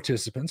of the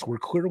participants were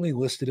clearly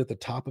listed at the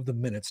top of the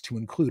minutes to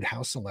include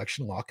House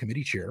Election Law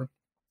Committee Chair,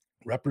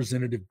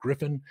 Representative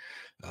Griffin,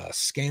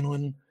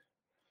 Scanlon,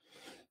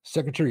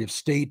 Secretary of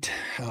State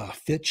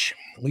Fitch,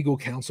 legal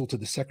counsel to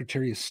the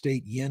Secretary of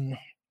State Yin,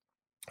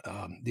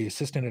 the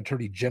Assistant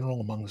Attorney General,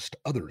 amongst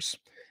others,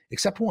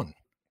 except one.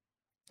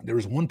 There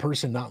was one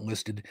person not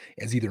listed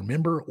as either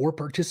member or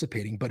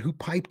participating, but who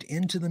piped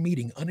into the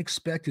meeting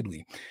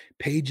unexpectedly,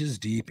 pages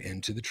deep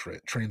into the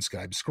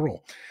transcribed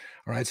scroll.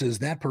 All right, it says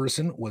that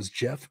person was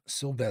Jeff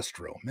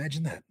Silvestro.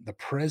 Imagine that, the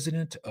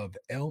president of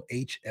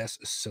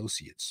LHS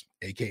Associates,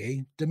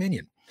 aka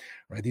Dominion.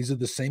 All right, these are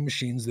the same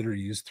machines that are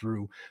used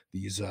through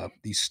these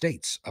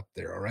states up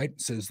there. All right, it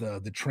says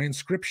the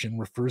transcription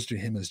refers to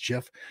him as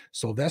Jeff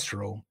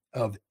Silvestro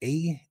of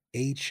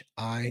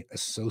AHI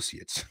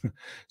Associates.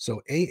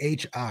 So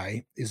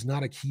AHI is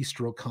not a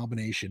keystroke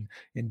combination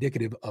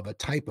indicative of a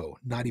typo,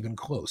 not even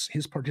close.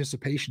 His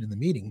participation in the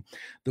meeting,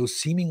 though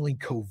seemingly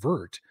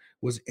covert,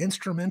 was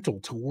instrumental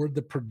toward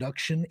the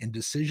production and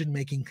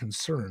decision-making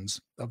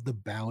concerns of the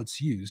ballots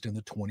used in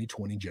the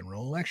 2020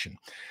 general election.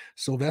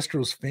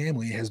 Silvestro's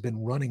family has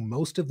been running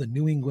most of the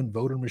New England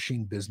voter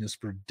machine business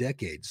for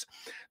decades.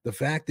 The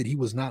fact that he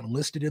was not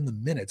listed in the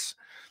minutes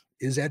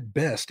is at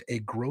best a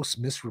gross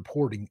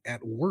misreporting.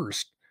 At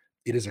worst,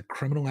 it is a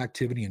criminal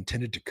activity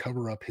intended to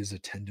cover up his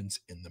attendance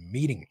in the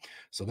meeting.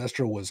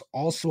 Silvestro was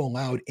also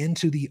allowed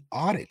into the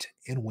audit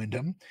in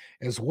Windham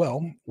as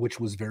well, which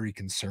was very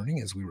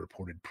concerning, as we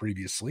reported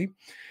previously.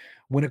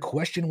 When a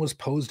question was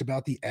posed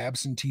about the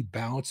absentee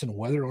ballots and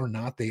whether or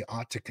not they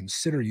ought to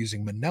consider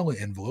using manila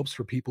envelopes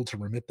for people to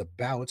remit the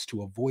ballots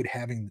to avoid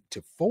having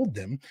to fold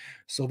them,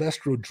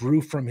 Silvestro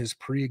drew from his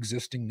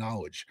pre-existing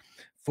knowledge.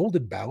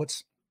 Folded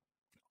ballots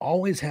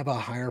always have a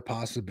higher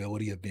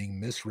possibility of being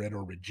misread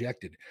or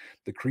rejected.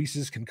 The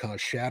creases can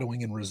cause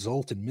shadowing and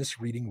result in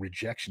misreading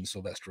rejection,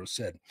 Silvestro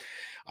said.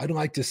 I'd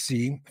like to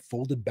see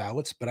folded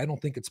ballots, but I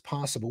don't think it's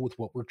possible with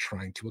what we're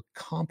trying to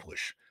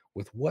accomplish.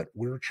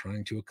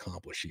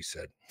 He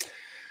said.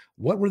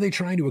 What were they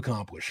trying to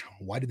accomplish?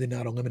 Why did they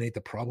not eliminate the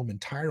problem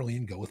entirely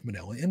and go with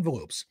manila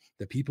envelopes?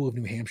 The people of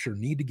New Hampshire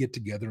need to get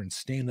together and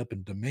stand up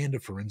and demand a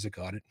forensic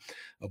audit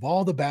of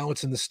all the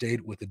ballots in the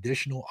state with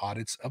additional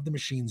audits of the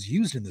machines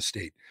used in the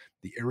state.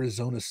 The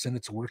Arizona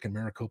Senate's work in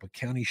Maricopa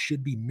County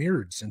should be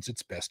mirrored since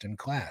it's best in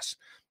class.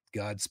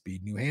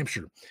 Godspeed, New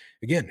Hampshire.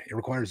 Again, it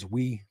requires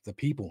we, the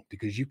people,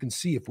 because you can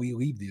see if we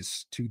leave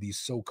this to these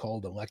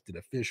so-called elected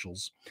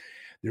officials,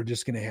 they're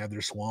just going to have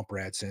their swamp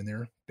rats in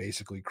there,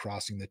 basically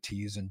crossing the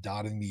T's and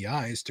dotting the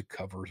I's to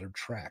cover their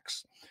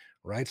tracks,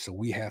 right? So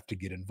we have to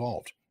get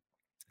involved.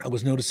 I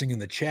was noticing in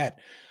the chat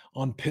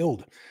on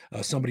Pilled,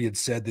 somebody had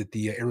said that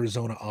the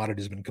Arizona audit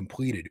has been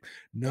completed.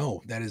 No,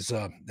 that is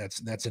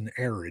that's an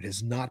error. It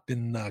has not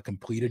been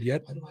completed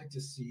yet. I'd like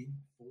to see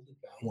folded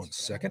ballots. 1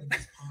 second.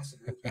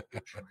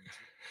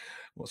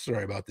 Well,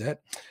 sorry about that.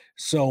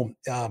 So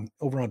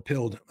over on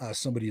Pilled,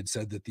 somebody had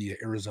said that the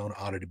Arizona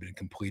audit had been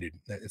completed.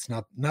 It's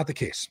not the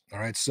case. All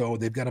right. So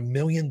they've got 1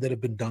 million that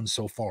have been done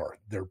so far.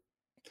 They're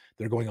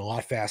going a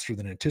lot faster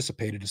than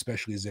anticipated,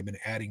 especially as they've been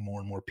adding more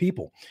and more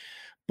people.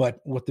 But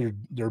what they're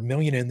 1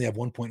 million in, they have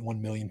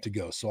 1.1 million to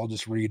go. So I'll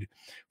just read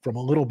from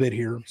a little bit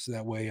here so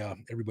that way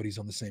everybody's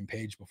on the same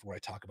page before I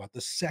talk about the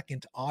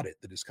second audit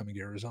that is coming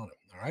to Arizona.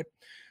 All right.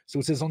 So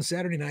it says on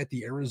Saturday night,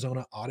 the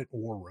Arizona Audit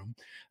War Room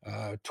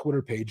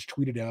Twitter page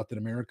tweeted out that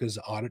America's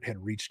audit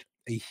had reached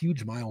a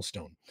huge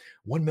milestone.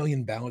 1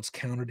 million ballots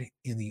counted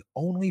in the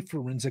only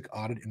forensic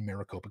audit in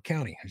Maricopa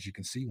County. As you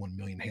can see, 1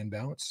 million hand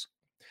ballots,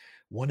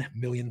 1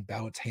 million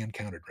ballots hand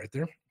counted right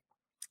there.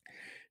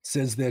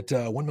 Says that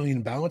 1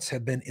 million ballots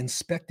have been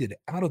inspected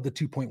out of the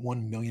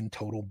 2.1 million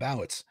total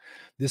ballots.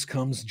 This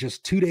comes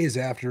just 2 days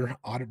after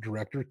Audit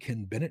Director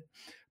Ken Bennett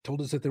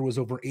told us that there was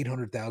over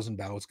 800,000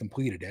 ballots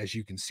completed. As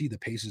you can see, the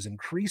pace is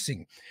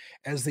increasing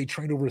as they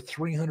trained over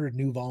 300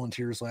 new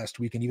volunteers last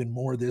week and even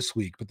more this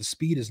week. But the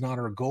speed is not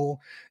our goal.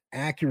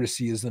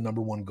 accuracy is the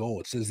number one goal.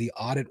 It says the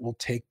audit will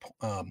take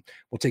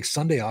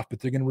Sunday off, but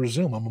they're going to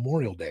resume on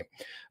Memorial Day.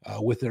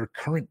 With their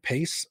current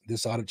pace,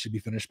 this audit should be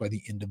finished by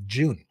the end of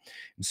June.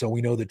 And so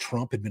we know that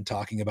Trump had been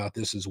talking about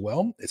this as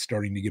well. It's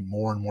starting to get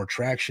more and more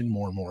traction,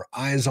 more and more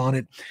eyes on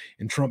it.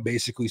 And Trump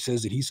basically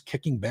says that he's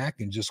kicking back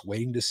and just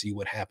waiting to see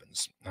what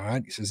happens. All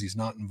right. He says he's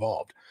not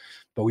involved.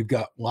 But we've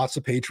got lots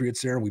of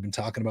patriots there. We've been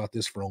talking about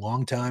this for a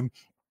long time.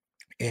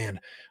 And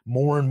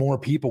more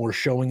people are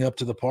showing up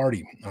to the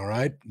party. All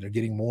right. They're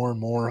getting more and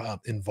more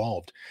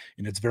involved.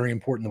 And it's very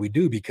important that we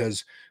do,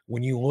 because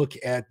when you look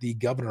at the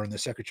governor and the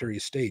secretary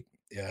of state,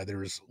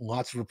 there's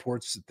lots of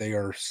reports that they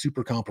are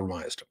super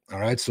compromised. All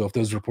right. So if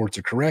those reports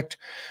are correct,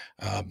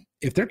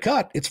 if they're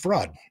cut, it's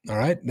fraud. All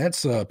right.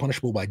 That's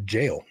punishable by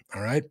jail.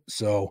 All right.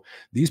 So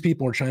these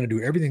people are trying to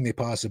do everything they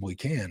possibly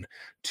can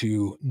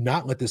to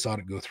not let this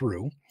audit go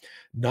through,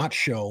 not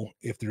show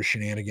if there's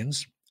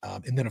shenanigans.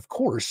 And then, of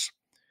course,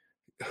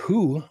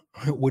 who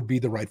would be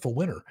the rightful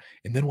winner,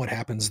 and then what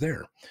happens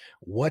there?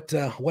 What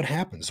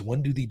happens?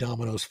 When do the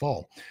dominoes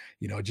fall?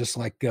 Just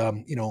like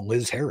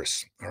Liz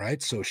Harris. All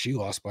right, so she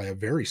lost by a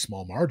very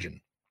small margin.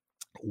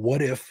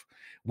 What if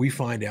we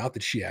find out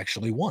that she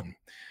actually won?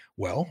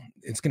 Well,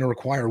 it's going to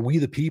require we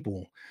the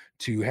people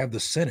to have the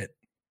Senate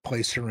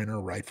place her in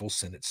her rightful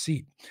Senate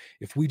seat.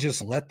 If we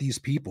just let these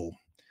people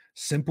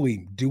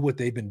simply do what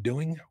they've been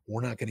doing,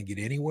 we're not going to get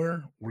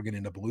anywhere. We're going to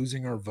end up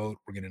losing our vote.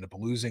 We're going to end up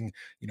losing,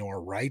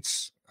 our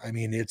rights. I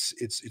mean, it's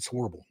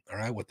horrible. All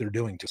right, what they're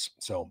doing to us.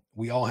 So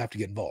we all have to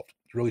get involved.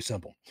 It's really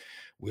simple.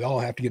 We all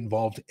have to get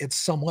involved at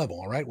some level.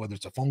 All right, whether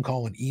it's a phone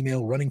call, an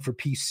email, running for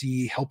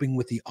PC, helping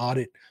with the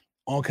audit,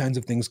 all kinds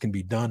of things can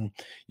be done.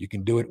 You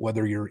can do it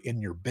whether you're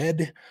in your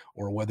bed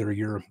or whether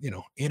you're,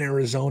 in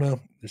Arizona.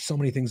 There's so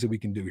many things that we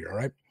can do here. All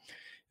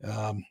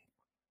right.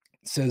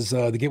 Says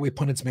the Gateway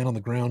Pundit's man on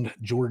the ground,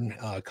 Jordan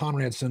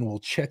Conradson, will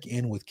check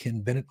in with Ken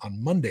Bennett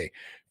on Monday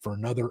for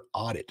another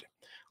audit.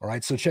 All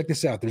right, so check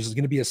this out. There's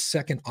going to be a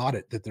second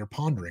audit that they're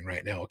pondering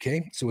right now,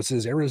 okay? So it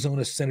says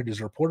Arizona Senate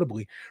is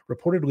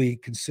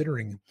reportedly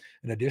considering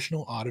an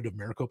additional audit of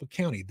Maricopa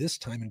County, this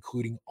time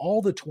including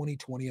all the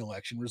 2020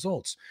 election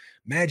results.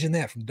 Imagine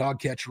that, from dog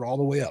catcher all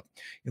the way up.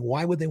 And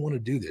why would they want to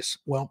do this?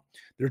 Well,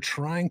 they're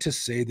trying to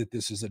say that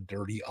this is a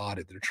dirty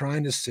audit. They're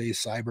trying to say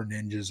cyber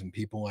ninjas and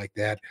people like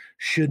that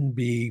shouldn't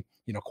be,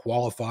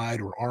 qualified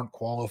or aren't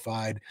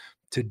qualified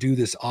to do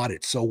this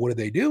audit. So what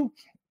do?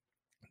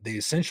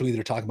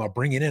 They're talking about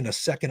bringing in a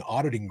second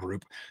auditing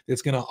group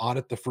that's going to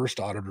audit the first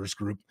auditors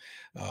group,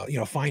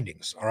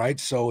 findings. All right.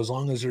 So as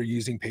long as they're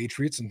using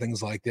patriots and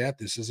things like that,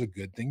 this is a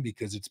good thing,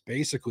 because it's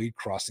basically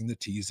crossing the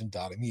T's and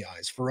dotting the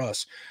I's for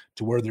us,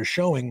 to where they're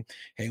showing,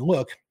 hey,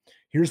 look,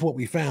 here's what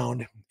we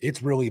found.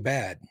 It's really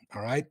bad.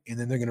 All right. And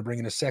then they're going to bring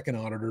in a second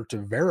auditor to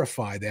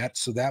verify that.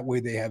 So that way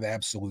they have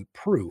absolute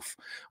proof.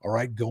 All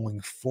right. Going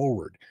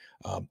forward.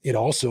 It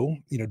also,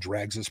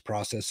 drags this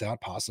process out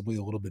possibly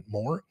a little bit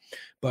more.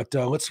 But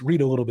let's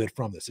read a little bit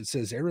from this. It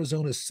says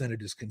Arizona's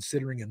Senate is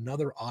considering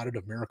another audit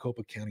of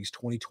Maricopa County's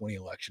 2020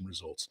 election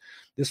results.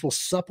 This will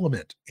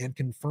supplement and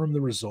confirm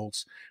the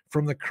results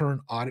from the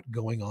current audit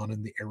going on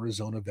in the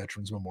Arizona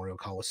Veterans Memorial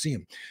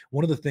Coliseum.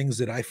 One of the things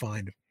that I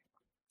find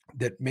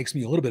that makes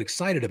me a little bit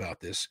excited about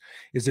this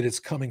is that it's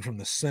coming from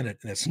the Senate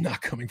and it's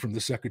not coming from the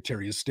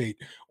Secretary of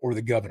State or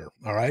the governor.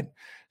 All right.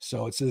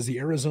 So it says the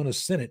Arizona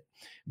Senate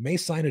may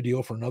sign a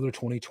deal for another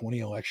 2020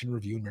 election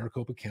review in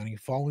Maricopa County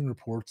following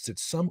reports that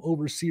some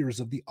overseers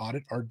of the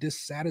audit are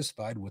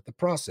dissatisfied with the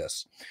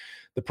process.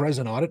 The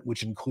present audit,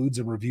 which includes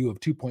a review of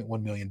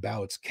 2.1 million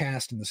ballots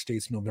cast in the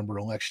state's November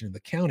election in the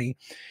county,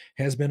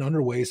 has been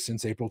underway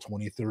since April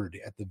 23rd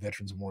at the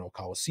Veterans Memorial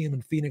Coliseum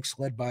in Phoenix,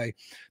 led by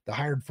the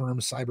hired firm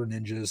Cyber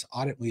Ninjas.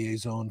 Audit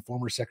liaison,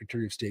 former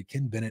Secretary of State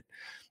Ken Bennett,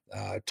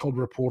 told a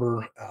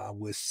reporter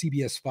with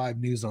CBS 5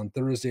 News on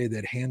Thursday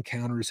that hand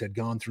counters had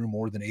gone through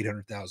more than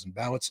 800,000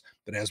 ballots.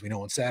 But as we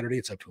know, on Saturday,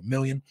 it's up to 1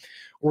 million.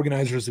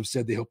 Organizers have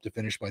said they hope to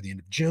finish by the end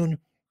of June.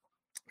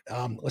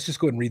 Let's just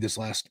go ahead and read this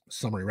last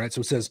summary, right? So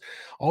it says,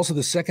 also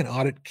the second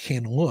audit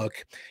can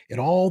look at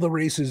all the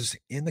races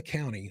in the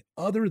county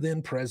other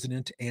than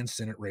president and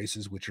Senate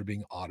races, which are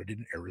being audited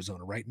in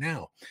Arizona right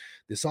now.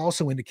 This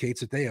also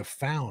indicates that they have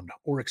found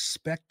or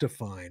expect to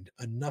find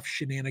enough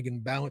shenanigan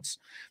ballots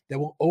that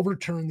will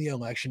overturn the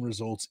election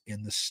results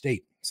in the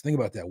state. So think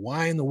about that.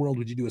 Why in the world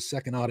would you do a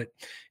second audit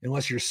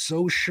unless you're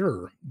so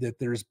sure that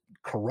there's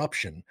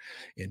corruption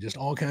and just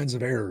all kinds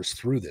of errors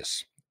through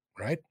this,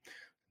 right?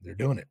 They're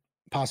doing it.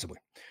 Possibly,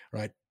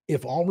 right?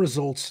 If all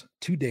results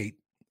to date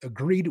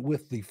agreed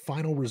with the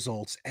final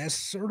results as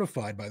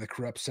certified by the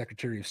corrupt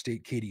Secretary of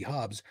State Katie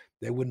Hobbs,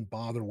 they wouldn't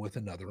bother with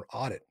another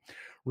audit.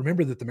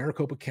 Remember that the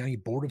Maricopa County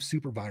Board of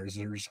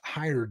Supervisors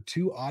hired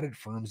 2 audit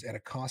firms at a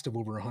cost of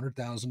over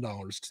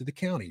 $100,000 to the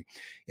county,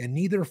 and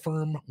neither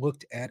firm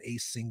looked at a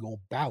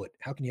single ballot.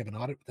 How can you have an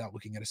audit without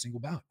looking at a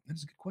single ballot?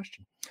 That's a good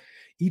question.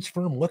 Each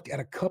firm looked at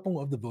a couple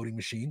of the voting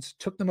machines,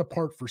 took them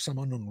apart for some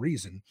unknown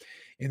reason,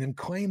 and then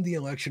claimed the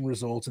election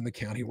results in the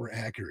county were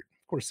accurate.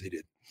 Of course they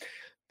did.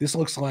 This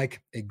looks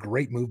like a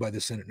great move by the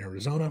Senate in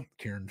Arizona.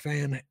 Karen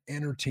Fann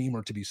and her team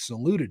are to be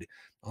saluted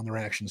on their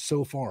actions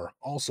so far.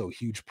 Also,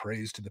 huge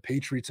praise to the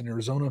Patriots in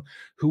Arizona,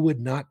 who would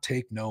not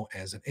take no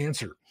as an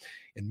answer.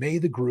 And may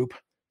the group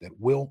that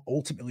will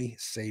ultimately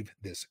save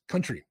this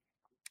country.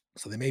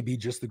 So they may be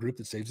just the group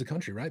that saves the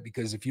country, right?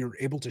 Because if you're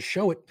able to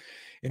show it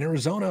in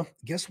Arizona,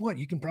 guess what?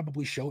 You can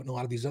probably show it in a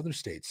lot of these other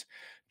states,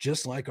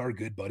 just like our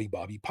good buddy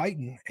Bobby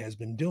Piton has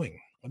been doing.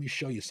 Let me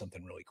show you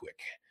something really quick.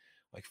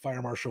 Like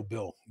Fire Marshal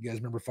Bill. You guys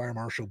remember Fire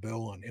Marshal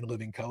Bill on In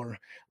Living Color?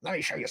 Let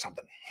me show you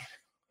something.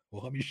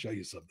 Well, let me show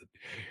you something.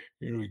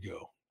 Here we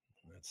go.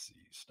 Let's see.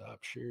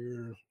 Stop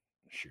share.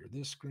 Share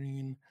this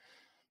screen.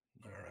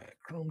 All right.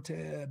 Chrome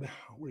tab.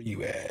 Where are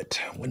you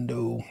at?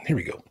 Window. Here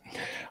we go.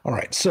 All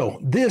right. So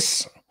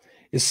this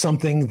is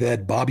something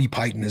that Bobby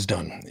Piton has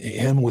done.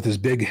 Him with his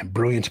big,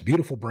 brilliant,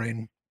 beautiful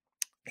brain.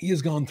 He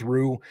has gone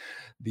through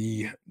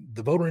the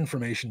voter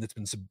information that's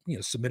been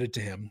submitted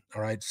to him.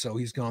 All right. So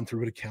he's gone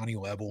through at a county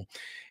level,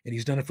 and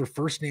he's done it for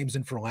first names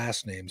and for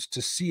last names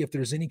to see if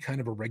there's any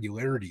kind of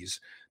irregularities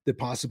that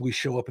possibly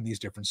show up in these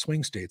different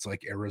swing states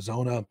like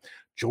Arizona,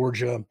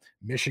 Georgia,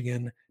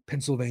 Michigan,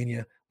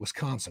 Pennsylvania,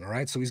 Wisconsin. All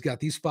right. So he's got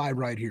these 5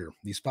 right here,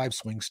 these 5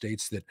 swing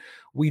states that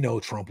we know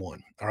Trump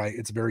won. All right.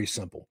 It's very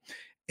simple.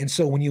 And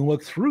so when you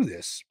look through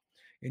this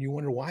and you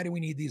wonder, why do we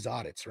need these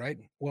audits, right?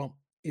 Well,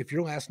 if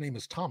your last name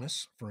is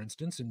Thomas, for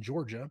instance, in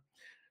Georgia,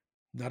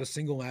 not a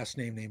single last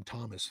name named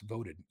Thomas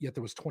voted, yet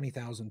there was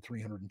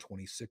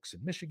 20,326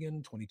 in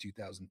Michigan,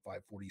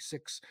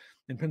 22,546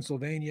 in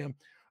Pennsylvania,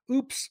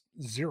 oops,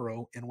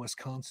 0 in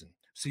Wisconsin.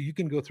 So you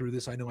can go through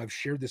this. I know I've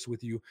shared this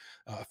with you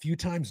a few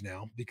times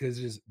now because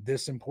it is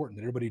this important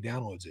that everybody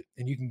downloads it,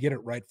 and you can get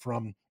it right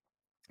from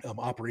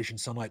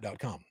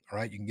OperationSunlight.com. All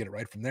right. You can get it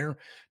right from there.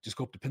 Just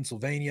go up to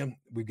Pennsylvania.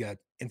 We've got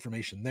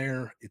information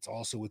there. It's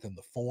also within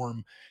the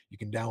form. You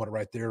can download it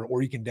right there,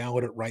 or you can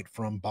download it right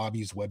from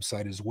Bobby's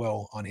website as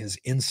well on his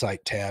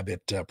Insight tab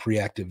at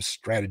Preactive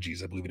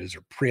Strategies, I believe it is,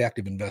 or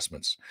Preactive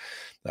Investments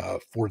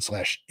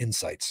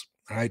 /insights.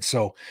 All right.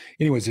 So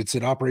anyways, it's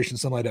at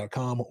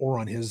OperationSunlight.com or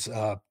on his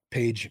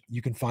page.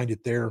 You can find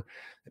it there,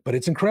 but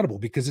it's incredible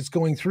because it's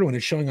going through and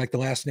it's showing like the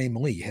last name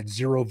Lee had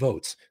 0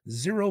 votes.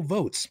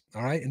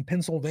 All right. In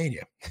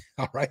Pennsylvania.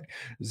 All right.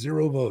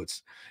 0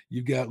 votes.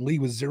 You've got Lee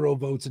with 0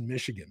 votes in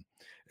Michigan.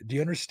 Do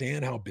you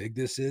understand how big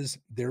this is?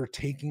 They're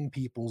taking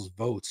people's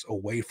votes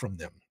away from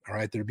them. All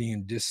right. They're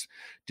being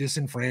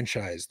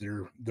disenfranchised.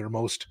 Their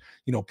most,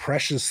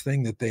 precious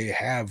thing that they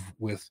have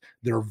with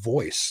their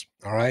voice,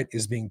 all right,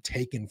 is being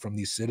taken from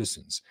these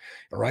citizens.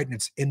 All right. And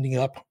it's ending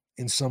up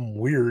in some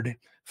weird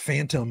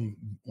phantom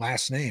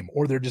last name,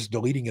 or they're just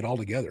deleting it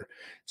altogether.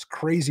 It's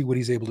crazy what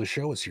he's able to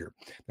show us here.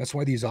 That's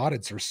why these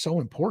audits are so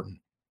important.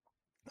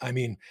 I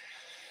mean,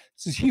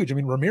 this is huge. I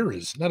mean,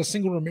 Ramirez, not a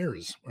single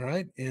Ramirez, all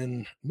right,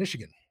 in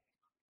Michigan.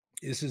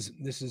 This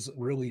is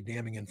really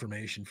damning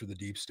information for the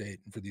deep state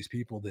and for these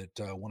people that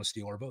want to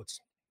steal our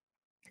votes.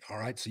 All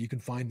right. So you can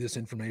find this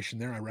information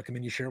there. I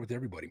recommend you share it with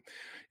everybody.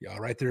 Yeah,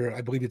 right there.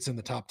 I believe it's in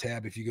the top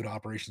tab. If you go to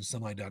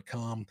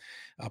operationsunlight.com,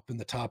 up in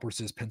the top where it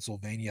says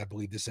Pennsylvania, I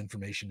believe this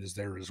information is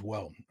there as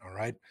well. All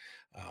right.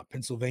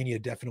 Pennsylvania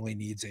definitely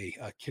needs a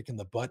kick in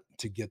the butt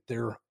to get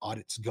their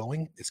audits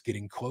going. It's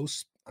getting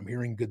close. I'm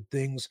hearing good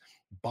things.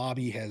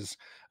 Bobby has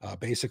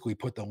basically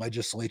put the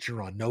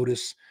legislature on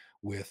notice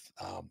with,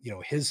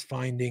 his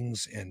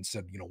findings and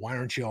said, why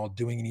aren't you all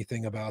doing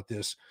anything about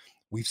this?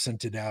 We've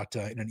sent it out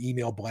in an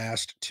email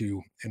blast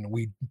and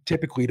we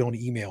typically don't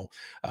email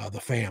the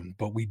fam,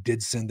 but we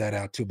did send that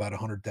out to about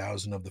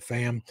 100,000 of the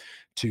fam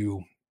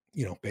to,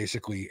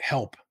 basically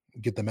help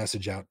get the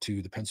message out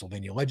to the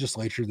Pennsylvania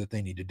legislature that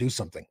they need to do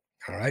something.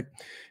 All right.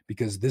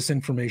 Because this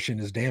information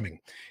is damning,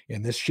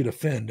 and this should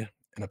offend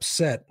and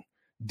upset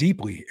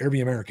deeply every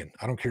American.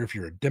 I don't care if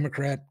you're a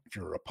Democrat, if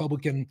you're a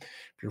Republican,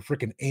 if you're a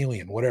freaking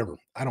alien, whatever.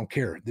 I don't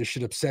care. This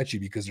should upset you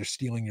because they're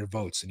stealing your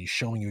votes, and he's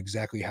showing you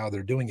exactly how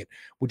they're doing it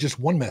with just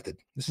one method.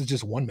 This is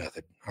just one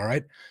method. All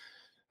right.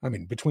 I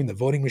mean, between the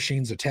voting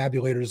machines, the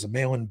tabulators, the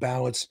mail-in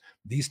ballots,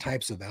 these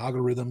types of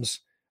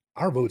algorithms,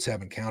 our votes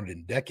haven't counted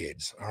in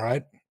decades. All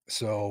right.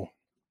 So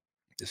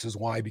this is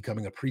why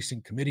becoming a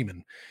precinct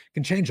committeeman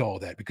can change all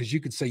of that, because you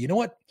could say, you know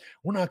what,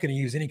 we're not going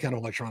to use any kind of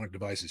electronic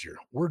devices here.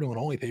 We're doing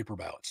only paper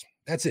ballots.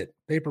 That's it.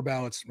 Paper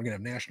ballots. We're going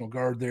to have National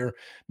Guard there,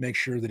 make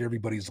sure that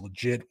everybody's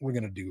legit. We're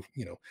going to do,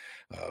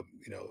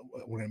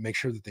 we're going to make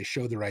sure that they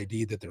show their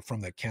ID, that they're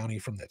from that county,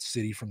 from that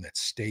city, from that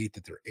state,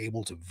 that they're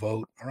able to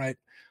vote. All right.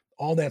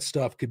 All that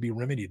stuff could be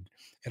remedied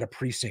at a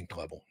precinct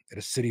level, at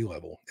a city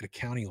level, at a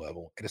county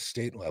level, at a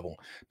state level,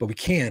 but we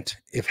can't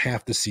if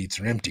half the seats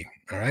are empty.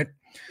 All right.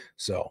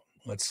 So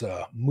let's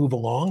move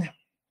along.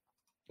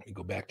 Let me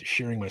go back to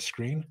sharing my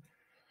screen,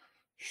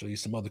 show you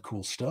some other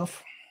cool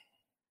stuff.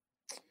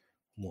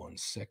 1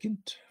 second,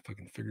 if I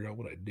can figure out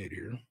what I did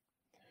here.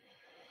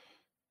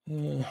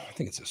 I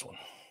think it's this one,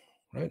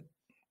 right?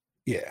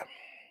 Yeah.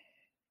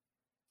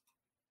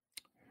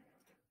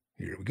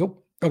 Here we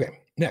go. Okay,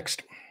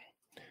 next.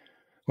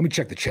 Let me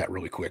check the chat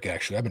really quick,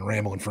 actually. I've been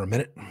rambling for a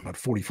minute, about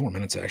 44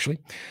 minutes, actually.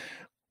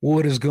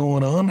 What is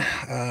going on?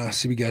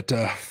 See, we got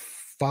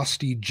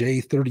Fosty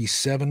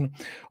J37.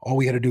 All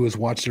we had to do is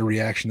watch their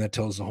reaction. That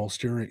tells the whole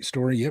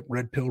story. Yep,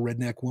 Red Pill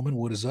Redneck Woman,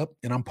 what is up?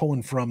 And I'm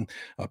pulling from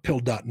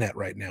pill.net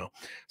right now.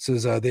 It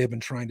says they have been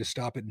trying to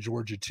stop it in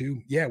Georgia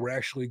too. Yeah, we're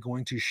actually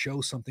going to show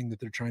something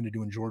that they're trying to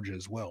do in Georgia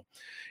as well.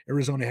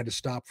 Arizona had to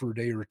stop for a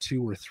day or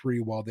two or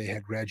three while they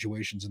had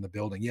graduations in the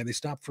building. Yeah, they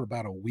stopped for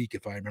about a week,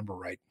 if I remember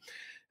right.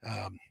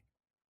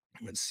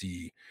 Let's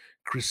see.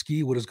 Chris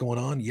Key, what is going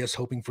on? Yes,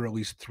 hoping for at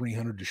least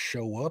 300 to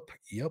show up.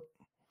 Yep.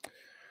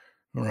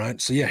 All right.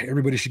 So, yeah,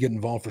 everybody should get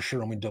involved for sure.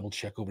 Let me double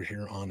check over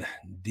here on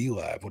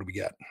DLive. What do we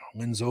got?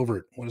 Lynn's over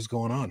it. What is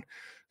going on?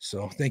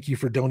 So, thank you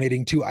for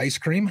donating to Ice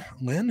Cream,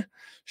 Lynn.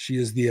 She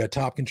is the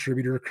top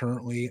contributor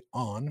currently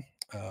on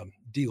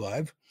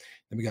DLive.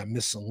 Then we got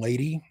Miss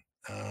Lady.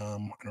 I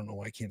don't know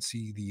why I can't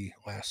see the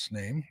last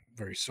name.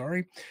 Very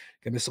sorry.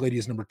 Got Miss Lady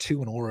as number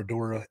 2 and Laura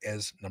Dora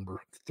as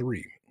number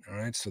 3. All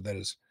right. So, that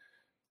is.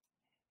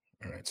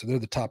 All right, so they're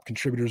the top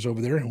contributors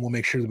over there, and we'll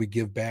make sure that we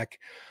give back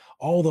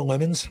all the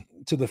lemons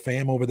to the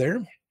fam over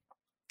there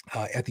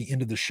at the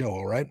end of the show,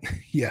 all right?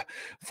 Yeah,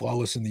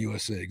 flawless in the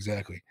USA,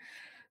 exactly.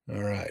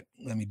 All right,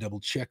 let me double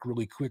check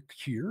really quick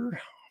here.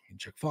 Let me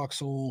check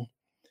Foxhole,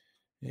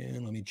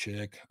 and let me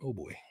check, oh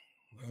boy,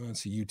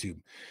 let's see YouTube.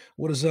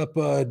 What is up,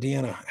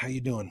 Deanna? How you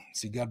doing?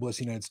 See, God bless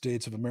the United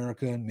States of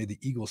America. May the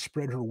eagle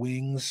spread her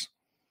wings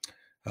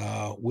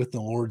with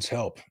the Lord's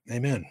help.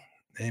 Amen,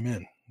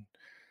 amen.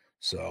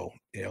 So,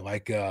 you know,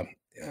 like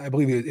I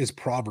believe it is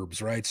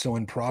Proverbs, right? So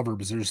in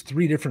Proverbs, there's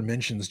 3 different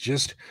mentions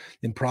just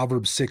in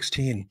Proverbs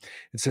 16.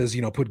 It says,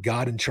 you know, put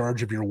God in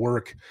charge of your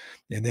work,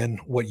 and then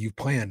what you've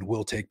planned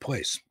will take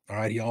place. All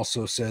right. He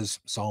also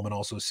says, Solomon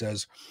also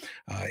says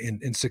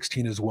in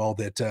 16 as well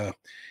that,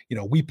 you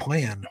know, we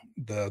plan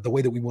the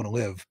way that we want to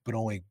live, but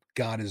only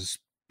God is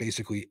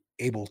basically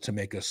able to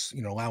make us,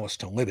 you know, allow us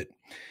to live it.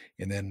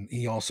 And then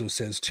he also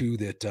says too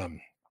that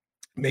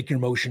make your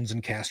motions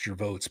and cast your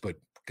votes, but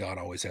God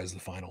always has the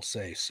final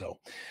say. So,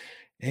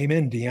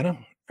 amen,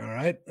 Deanna. All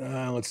right.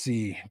 Let's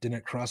see.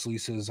 Danette Crossley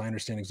says, I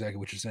understand exactly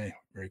what you're saying.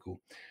 Very cool.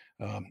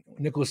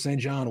 Nicholas St.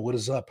 John, what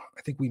is up?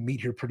 I think we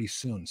meet here pretty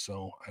soon.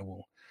 So I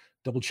will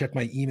double check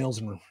my emails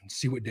and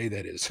see what day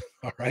that is.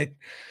 All right.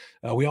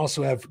 We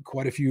also have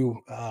quite a few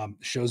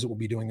shows that we'll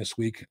be doing this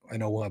week. I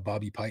know we'll have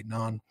Bobby Python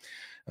on.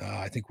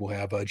 I think we'll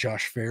have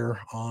Josh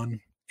Fair on.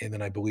 And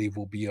then I believe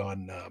we'll be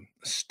on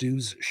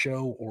Stu's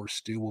show, or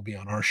Stu will be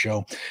on our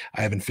show.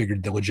 I haven't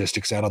figured the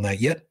logistics out on that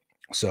yet.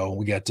 So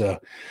we got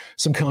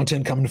some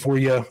content coming for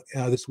you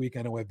this week.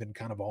 I know I've been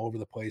kind of all over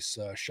the place,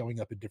 showing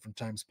up at different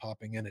times,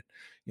 popping in at,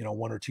 you know,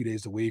 1 or 2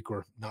 days a week,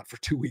 or not for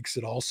 2 weeks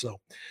at all.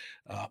 So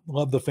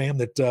love the fam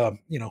that,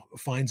 you know,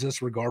 finds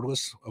us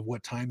regardless of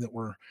what time that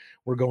we're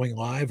going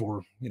live,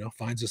 or, you know,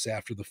 finds us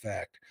after the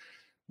fact.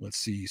 Let's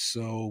see.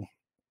 So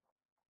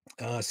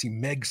see,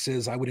 Meg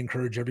says, I would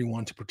encourage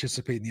everyone to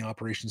participate in the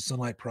Operation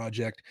Sunlight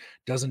project.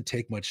 Doesn't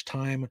take much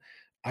time.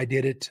 I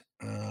did it.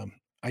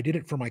 I did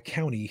it for my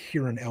county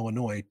here in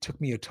Illinois. It took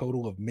me a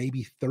total of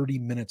maybe 30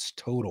 minutes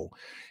total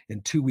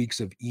in 2 weeks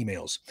of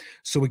emails.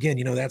 So again,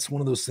 you know, that's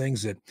one of those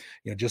things that,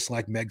 you know, just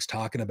like Meg's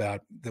talking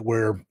about, that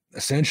where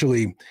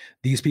essentially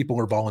these people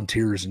are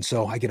volunteers. And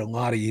so I get a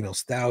lot of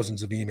emails,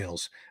 thousands of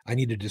emails. I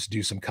need to just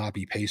do some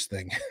copy paste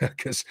thing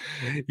because,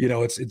 you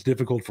know, it's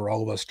difficult for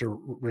all of us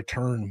to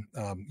return,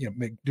 you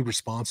know, do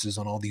responses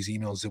on all these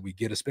emails that we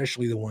get,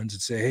 especially the ones that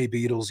say, hey,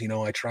 Beatles, you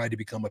know, I tried to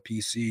become a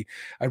PC.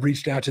 I've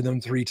reached out to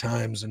them 3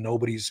 times and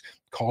nobody's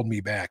called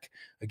me back.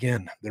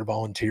 Again, they're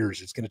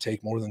volunteers. It's going to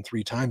take more than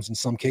 3 times in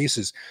some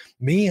cases.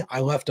 Me,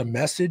 I left a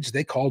message.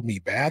 They called me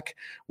back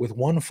with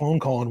 1 phone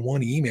call and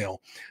 1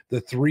 email.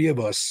 The 3 of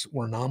us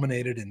were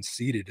nominated and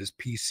seated as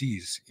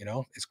PCs. You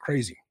know, it's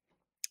crazy.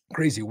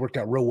 It worked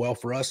out real well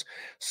for us.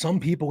 Some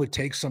people, it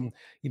takes some,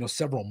 you know,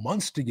 several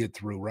months to get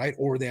through, right?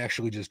 Or they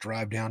actually just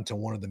drive down to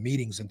one of the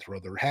meetings and throw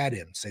their hat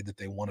in, say that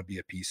they want to be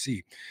a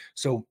PC.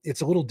 So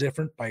it's a little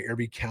different by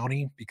every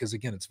county because,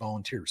 again, it's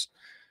volunteers.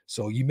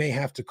 So you may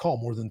have to call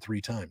more than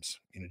 3 times,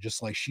 you know,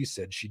 just like she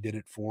said, she did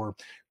it for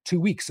 2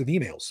 weeks of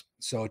emails.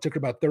 So it took her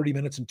about 30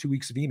 minutes and 2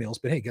 weeks of emails,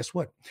 but hey, guess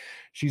what?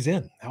 She's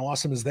in. How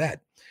awesome is that?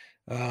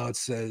 It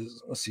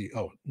says, let's see.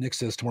 Oh, Nick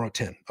says tomorrow at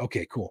 10.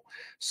 Okay, cool.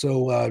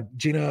 So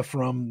Gina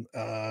from,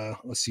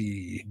 let's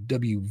see,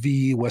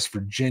 WV, West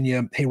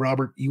Virginia. Hey,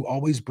 Robert, you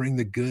always bring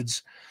the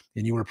goods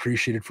and you are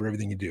appreciated for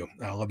everything you do.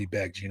 I love you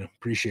back, Gina.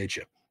 Appreciate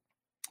you.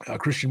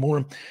 Christian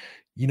Moore,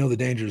 you know the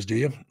dangers, do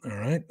you? All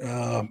right.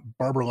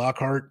 Barbara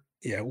Lockhart.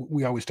 Yeah,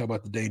 we always talk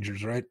about the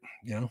dangers, right?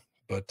 You know,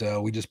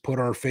 but we just put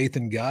our faith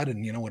in God,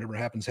 and, you know, whatever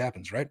happens,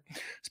 happens, right?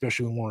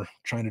 Especially when we're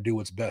trying to do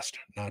what's best,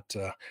 not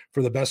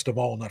for the best of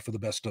all, not for the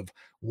best of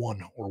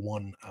one, or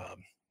one,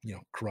 you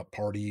know, corrupt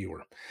party.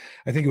 Or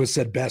I think it was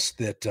said best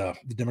that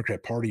the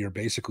Democrat Party are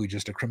basically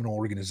just a criminal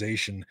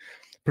organization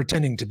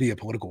pretending to be a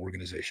political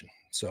organization.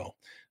 So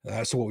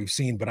that's what we've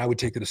seen. But I would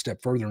take it a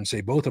step further and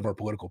say both of our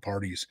political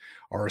parties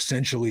are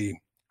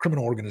essentially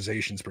criminal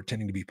organizations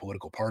pretending to be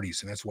political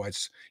parties. And that's why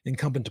it's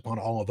incumbent upon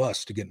all of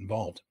us to get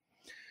involved.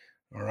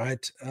 All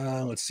right.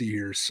 Let's see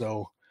here.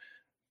 So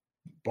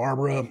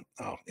Barbara,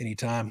 oh,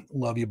 anytime.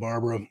 Love you,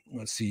 Barbara.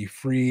 Let's see.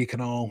 Free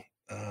can all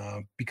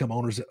become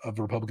owners of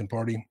the Republican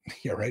Party.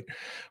 Yeah, right.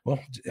 Well,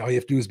 all you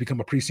have to do is become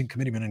a precinct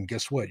committeeman, and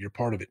guess what? You're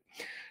part of it.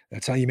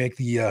 That's how you make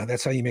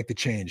the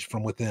change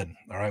from within.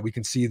 All right. We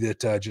can see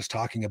that just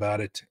talking about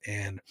it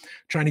and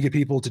trying to get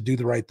people to do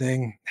the right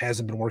thing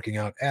hasn't been working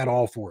out at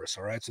all for us.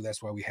 All right. So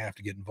that's why we have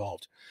to get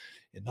involved.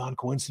 In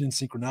non-coincidence,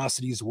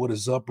 synchronicities, what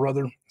is up,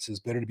 brother? It says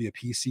better to be a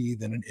PC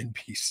than an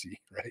NPC,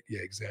 right?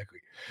 Yeah, exactly.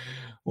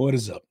 What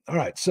is up? All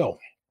right. So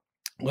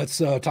let's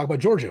talk about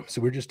Georgia.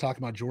 So we're just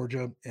talking about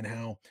Georgia and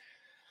how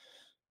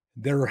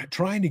they're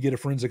trying to get a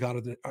forensic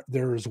audit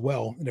there as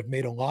well, and have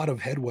made a lot of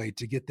headway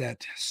to get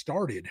that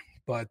started,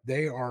 but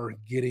they are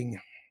getting,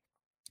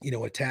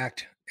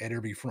 attacked at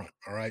every front.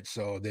 All right.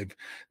 So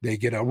they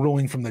get a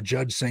ruling from the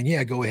judge saying,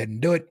 yeah, go ahead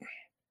and do it.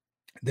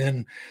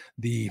 Then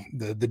the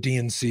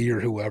DNC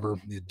or whoever,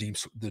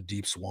 the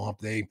deep swamp,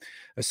 they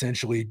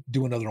essentially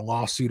do another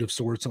lawsuit of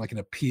sorts, like an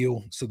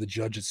appeal. So the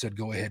judge had said,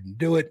 go ahead and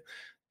do it,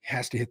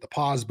 has to hit the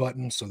pause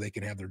button so they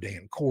can have their day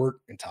in court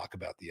and talk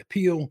about the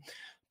appeal.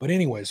 But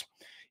anyways,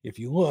 if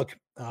you look,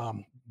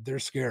 they're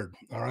scared.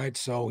 All right.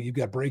 So you've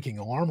got breaking.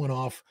 Alarm went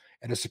off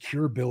at a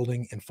secure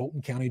building in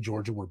Fulton County,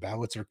 Georgia, where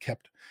ballots are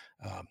kept,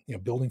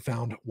 building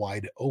found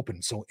wide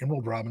open. So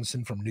Emerald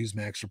Robinson from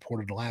Newsmax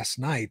reported last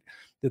night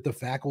that the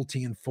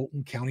faculty in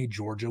Fulton County,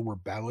 Georgia, where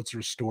ballots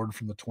are stored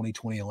from the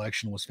 2020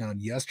 election, was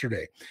found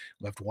yesterday,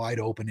 left wide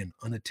open and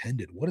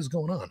unattended. What is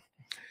going on?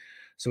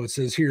 So it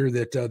says here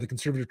that the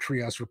conservative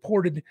trios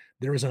reported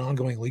there is an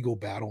ongoing legal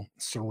battle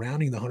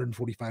surrounding the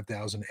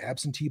 145,000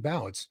 absentee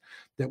ballots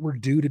that were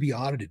due to be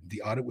audited.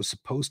 The audit was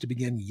supposed to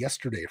begin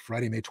yesterday,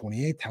 Friday, May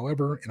 28th.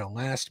 However, in a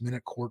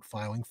last-minute court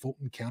filing,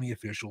 Fulton County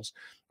officials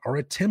are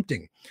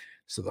attempting.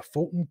 So the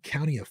Fulton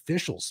County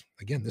officials,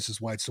 again, this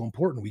is why it's so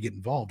important we get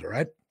involved, all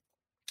right?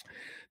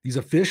 These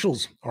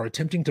officials are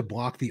attempting to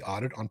block the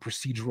audit on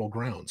procedural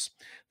grounds.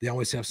 They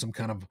always have some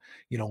kind of,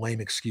 lame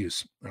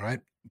excuse, all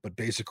right? But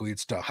basically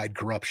it's to hide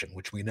corruption,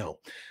 which we know.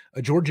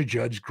 A Georgia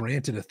judge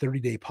granted a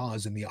 30-day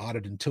pause in the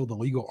audit until the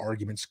legal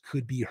arguments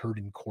could be heard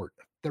in court.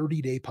 A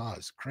 30-day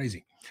pause,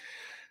 crazy.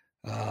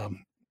 And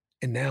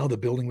now the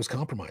building was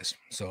compromised.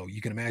 So you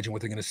can imagine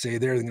what they're going to say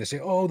there. They're going to say,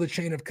 oh, the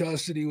chain of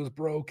custody was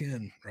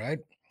broken, right?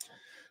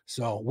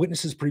 So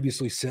witnesses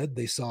previously said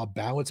they saw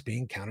ballots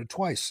being counted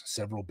twice,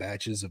 several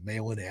batches of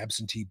mail-in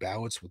absentee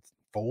ballots with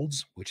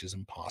folds, which is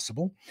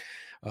impossible,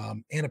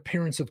 and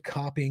appearance of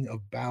copying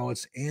of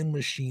ballots and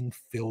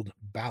machine-filled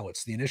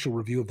ballots. The initial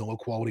review of the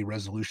low-quality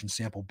resolution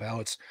sample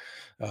ballots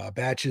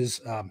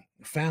batches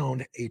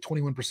found a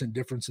 21%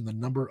 difference in the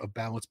number of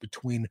ballots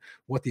between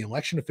what the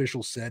election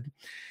officials said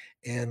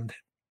and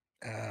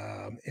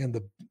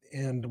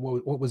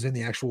what was in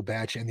the actual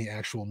batch and the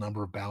actual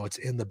number of ballots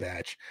in the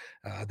batch.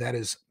 That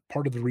is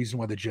part of the reason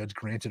why the judge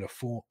granted a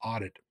full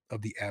audit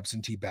of the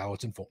absentee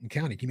ballots in Fulton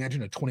County. Can you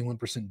imagine a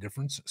 21%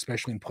 difference,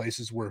 especially in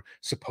places where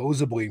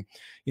supposedly,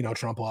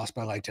 Trump lost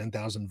by like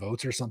 10,000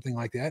 votes or something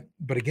like that?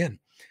 But again,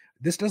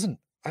 this doesn't,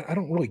 I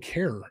don't really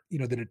care,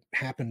 that it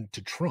happened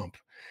to Trump.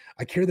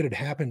 I care that it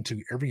happened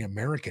to every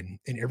American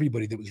and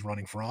everybody that was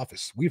running for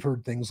office. We've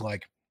heard things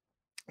like,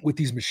 with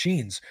these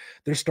machines,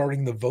 they're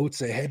starting the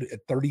votes ahead at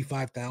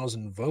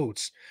 35,000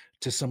 votes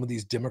to some of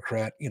these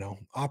Democrat,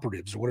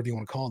 operatives or whatever you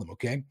want to call them.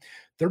 Okay.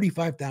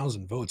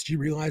 35,000 votes. Do you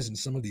realize in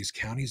some of these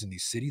counties and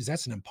these cities,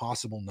 that's an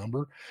impossible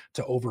number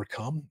to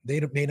overcome?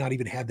 They may not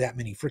even have that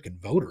many freaking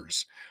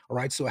voters. All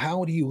right. So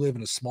how do you live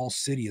in a small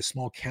city, a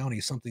small county,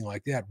 something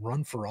like that,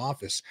 run for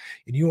office,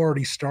 and you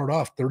already start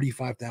off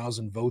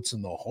 35,000 votes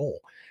in the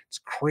hole? It's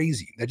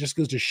crazy. That just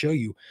goes to show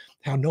you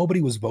how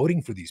nobody was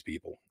voting for these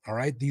people. All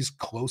right. These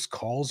close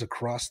calls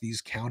across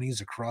these counties,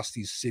 across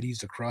these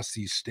cities, across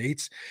these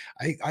states.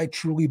 I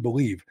truly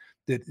believe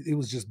that it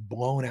was just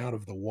blown out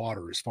of the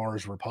water as far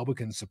as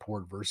Republican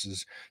support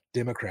versus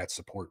Democrat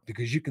support,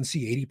 because you can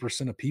see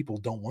 80% of people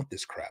don't want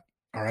this crap.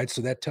 All right.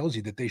 So that tells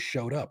you that they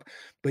showed up.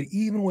 But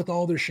even with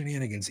all their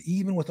shenanigans,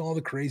 even with all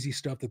the crazy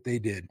stuff that they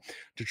did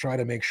to try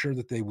to make sure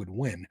that they would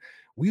win,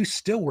 we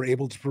still were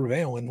able to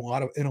prevail in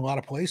a lot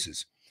of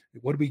places.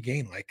 What did we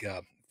gain? Like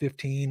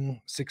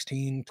 15,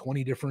 16,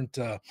 20 different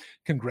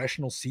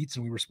congressional seats,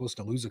 and we were supposed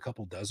to lose a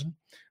couple dozen.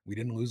 We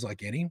didn't lose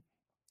like any.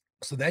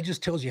 So that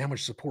just tells you how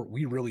much support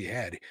we really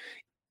had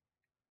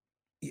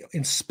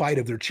in spite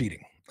of their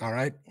cheating. All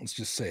right, let's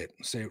just say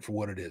it for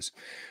what it is.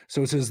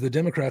 So it says the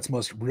Democrats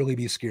must really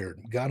be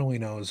scared. God only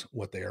knows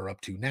what they are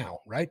up to now,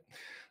 right?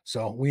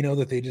 So we know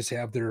that they just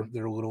have their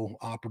little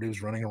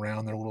operatives running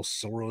around, their little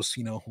Soros,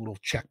 little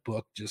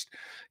checkbook, just,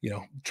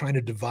 trying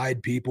to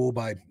divide people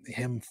by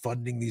him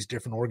funding these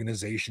different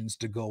organizations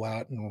to go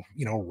out and,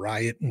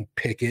 riot and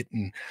picket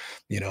and,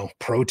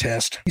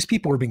 protest. These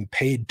people are being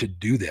paid to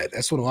do that.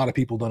 That's what a lot of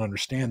people don't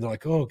understand. They're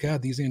like, oh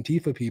God, these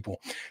Antifa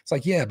people. It's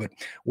like, yeah, but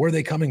where are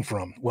they coming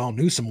from? Well,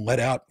 Newsom let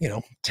out,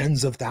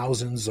 tens of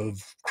thousands of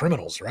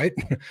criminals, right?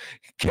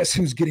 Guess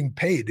who's getting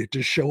paid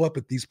to show up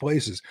at these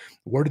places?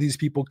 Where do these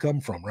people come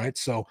from? from, right?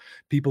 So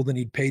people that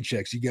need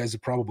paychecks, you guys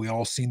have probably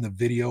all seen the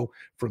video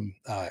from,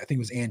 I think it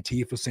was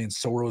Antifa saying,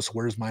 Soros,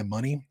 where's my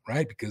money,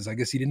 right? Because I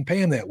guess he didn't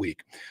pay him that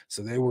week.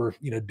 So they were,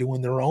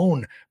 doing their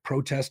own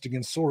protest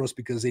against Soros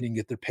because they didn't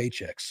get their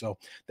paychecks. So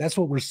that's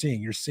what we're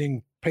seeing. You're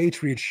seeing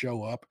patriots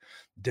show up,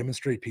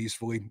 demonstrate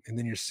peacefully, and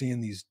then you're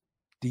seeing these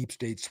deep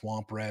state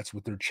swamp rats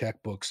with their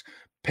checkbooks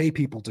pay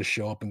people to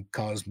show up and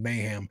cause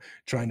mayhem,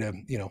 trying to,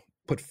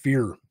 put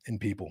fear in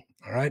people.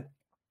 All right.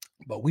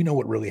 But we know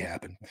what really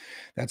happened.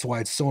 That's why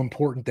it's so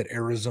important that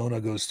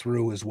Arizona goes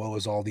through, as well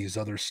as all these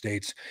other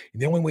states.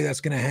 And the only way that's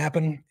going to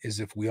happen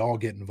is if we all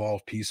get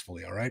involved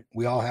peacefully. All right.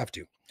 We all have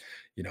to,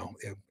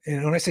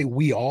 and when I say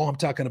we all, I'm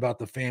talking about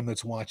the fam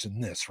that's watching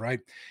this, right?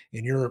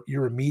 And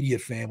your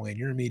immediate family and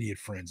your immediate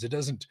friends. It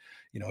doesn't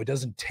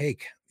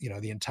take,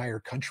 the entire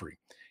country.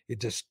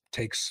 It just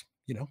takes,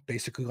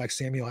 basically, like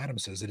Samuel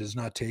Adams says, it does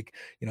not take,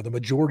 the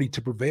majority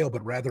to prevail,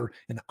 but rather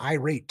an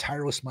irate,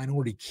 tireless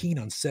minority keen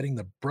on setting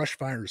the brush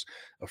fires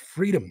of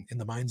freedom in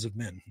the minds of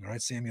men. All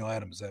right. Samuel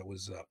Adams, that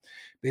was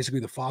basically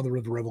the father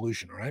of the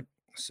revolution. All right.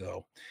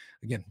 So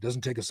again, it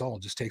doesn't take us all.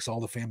 It just takes all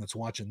the fam that's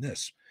watching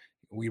this.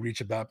 We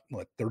reach about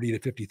 30 to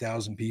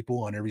 50,000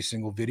 people on every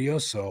single video.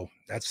 So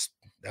that's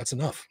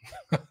enough.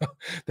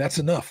 That's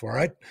enough. All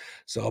right.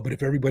 So, but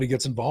if everybody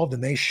gets involved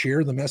and they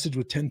share the message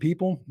with 10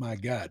 people, my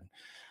God,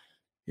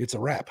 it's a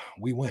wrap.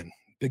 We win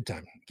big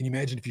time. Can you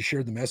imagine if you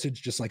shared the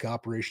message just like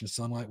Operation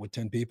Sunlight with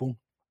 10 people,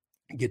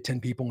 get 10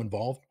 people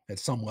involved at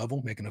some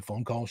level, making a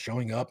phone call,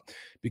 showing up,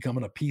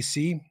 becoming a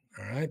PC.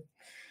 All right.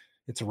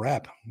 It's a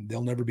wrap.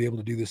 They'll never be able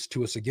to do this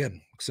to us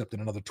again, except in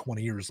another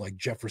 20 years, like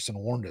Jefferson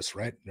warned us,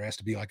 right? There has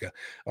to be like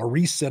a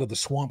reset of the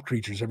swamp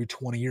creatures every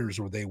 20 years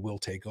or they will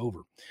take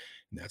over.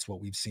 And that's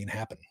what we've seen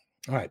happen.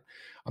 All right.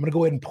 I'm going to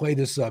go ahead and play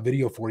this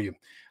video for you.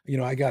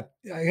 I got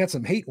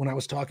some hate when I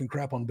was talking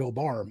crap on Bill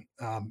Barr,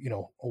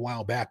 a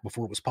while back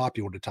before it was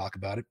popular to talk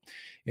about it.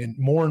 And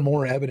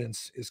more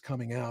evidence is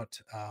coming out,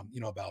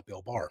 about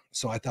Bill Barr.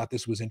 So I thought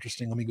this was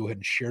interesting. Let me go ahead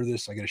and share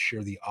this. I got to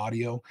share the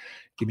audio.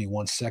 Give me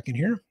 1 second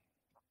here.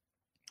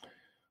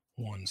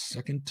 1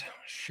 second.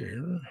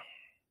 Share.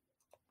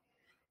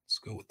 Let's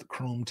go with the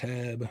Chrome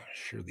tab.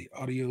 Share the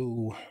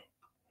audio.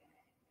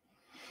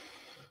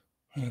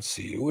 Let's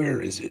see.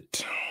 Where is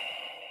it?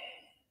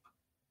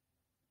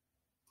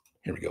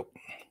 Here we go.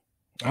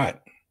 All right.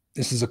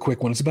 This is a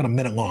quick one. It's about a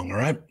minute long. All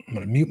right. I'm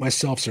going to mute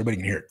myself so everybody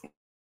can hear it.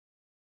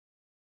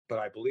 But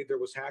I believe there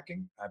was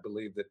hacking. I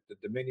believe that the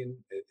Dominion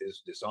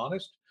is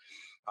dishonest.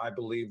 I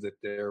believe that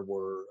there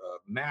were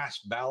mass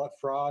ballot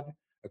fraud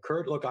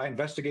occurred. Look, I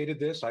investigated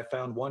this. I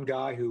found one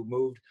guy who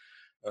moved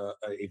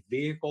a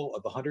vehicle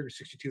of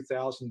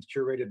 162,000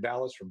 curated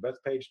ballots from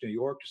Bethpage, New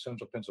York to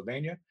Central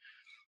Pennsylvania.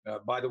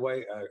 By the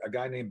way, a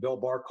guy named Bill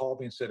Barr called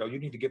me and said, "Oh, you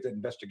need to get that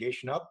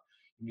investigation up.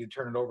 You need to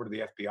turn it over to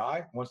the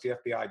FBI." Once the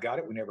FBI got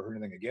it, we never heard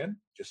anything again.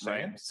 Just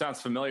saying. Right.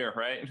 Sounds familiar,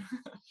 right?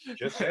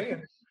 Just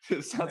saying.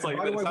 It sounds like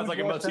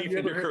a motif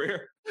in your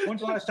career. When's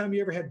the last time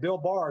you ever had Bill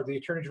Barr, the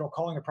Attorney General,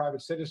 calling a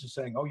private citizen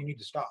saying, "Oh, you need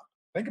to stop"?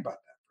 Think about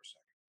that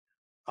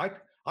for a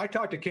second. I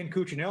talked to Ken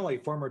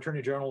Cuccinelli, former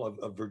Attorney General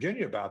of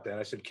Virginia, about that.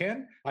 I said,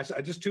 "Ken," I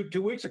said just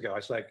two weeks ago, I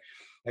was like,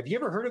 "Have you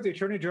ever heard of the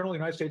Attorney General of the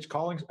United States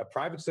calling a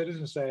private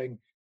citizen saying,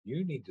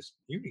 you need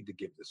to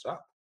give this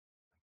up"?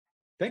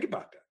 Think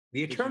about that.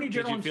 The Attorney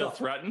General did you feel himself,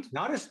 threatened?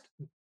 Not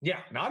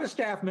a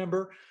staff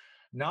member,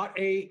 not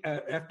a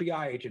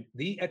FBI agent,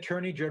 the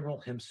Attorney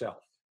General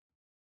himself.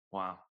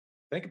 Wow.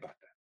 Think about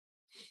that.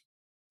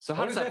 So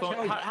how does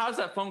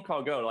that phone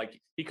call go? Like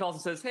he calls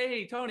and says,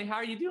 "Hey, Tony, how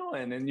are you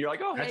doing?" And you're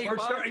like, "Oh, hey,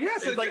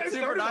 yes, it's like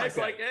super nice.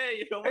 Like,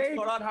 hey, what's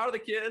going on? How are the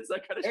kids?"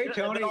 That kind of shit.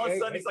 Tony, and then all of a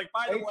sudden he's like,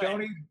 "By the way,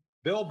 Tony,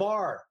 Bill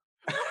Barr,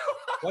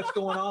 what's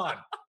going on?"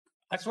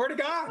 I swear to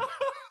God.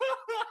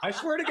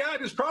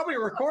 There's probably a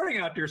recording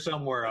out there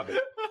somewhere of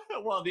it.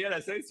 Well, the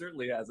NSA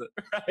certainly has it.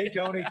 Right?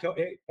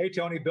 Hey,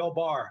 Tony, Bill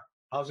Barr,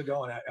 how's it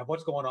going?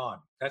 What's going on?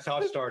 That's how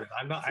it started.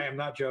 I am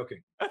not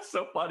joking. That's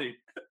so funny.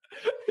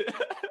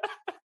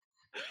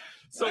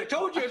 So I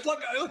told you, it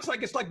looks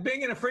like it's like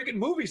being in a freaking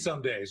movie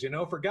some days,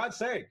 for God's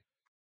sake.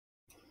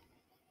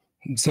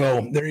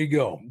 So there you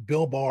go.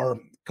 Bill Barr,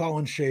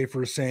 Colin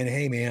Schaefer saying,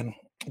 "Hey, man,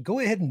 go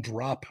ahead and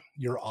drop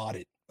your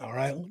audit. All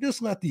right.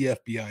 Just let the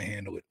FBI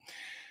handle it."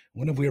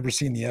 When have we ever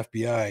seen the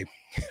FBI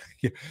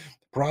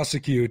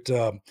prosecute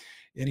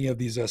any of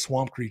these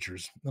swamp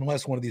creatures?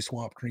 Unless one of these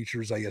swamp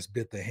creatures, I guess,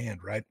 bit the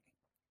hand, right?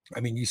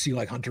 I mean, you see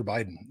like Hunter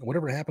Biden.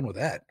 Whatever happened with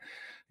that?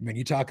 I mean,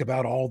 you talk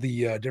about all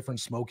the different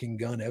smoking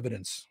gun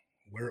evidence.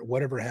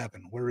 Whatever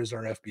happened? Where is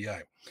our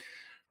FBI?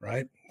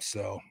 Right?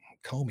 So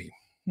Comey,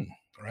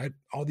 right?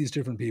 All these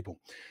different people.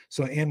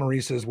 So Anne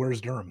Marie says,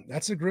 "Where's Durham?"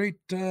 That's a great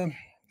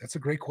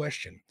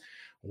question.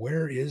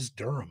 Where is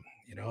Durham?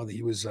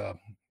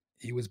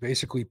 He was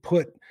basically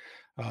put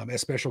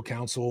as special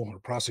counsel or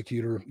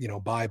prosecutor,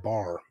 by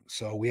Barr.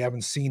 So we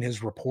haven't seen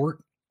his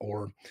report,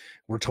 or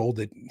we're told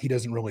that he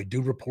doesn't really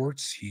do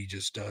reports. He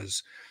just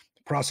does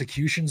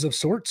prosecutions of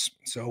sorts.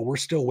 So we're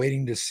still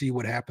waiting to see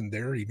what happened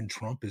there. Even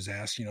Trump is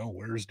asked,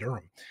 where's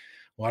Durham?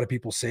 A lot of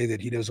people say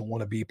that he doesn't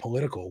want to be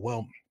political.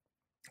 Well,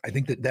 I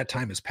think that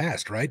time has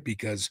passed, right?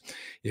 Because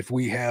if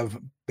we have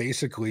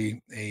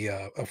basically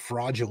a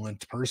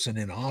fraudulent person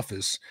in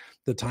office,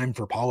 the time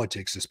for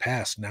politics is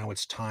past. Now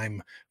it's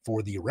time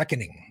for the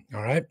reckoning.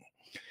 All right.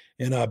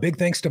 And big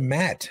thanks to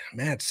Matt,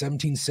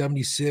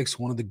 1776,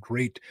 one of the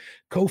great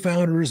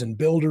co-founders and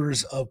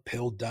builders of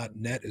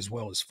Pill.net, as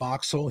well as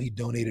Foxhole. He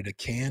donated a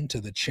can to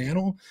the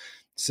channel.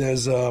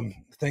 Says,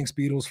 thanks,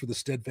 Beatles, for the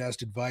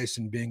steadfast advice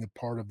and being a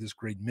part of this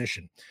great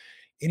mission.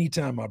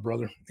 Anytime, my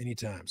brother,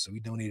 anytime. So he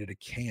donated a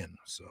can.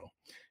 So,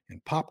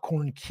 and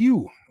Popcorn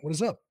Q, what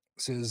is up?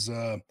 Says,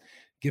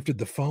 gifted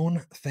the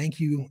phone.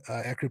 Thank you,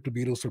 at Crypto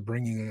Beatles, for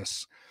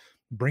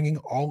bringing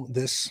all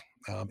this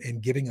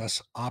and giving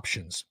us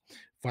options.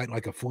 Fight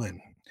like a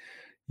Flynn.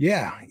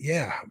 Yeah.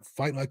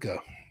 Fight like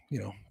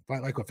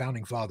a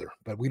founding father,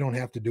 but we don't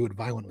have to do it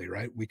violently,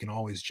 right? We can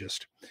always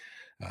just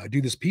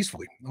do this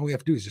peacefully. All we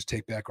have to do is just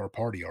take back our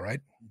party. All right.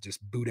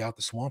 Just boot out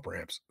the swamp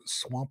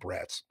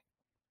rats.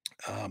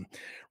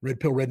 Red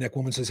Pill Redneck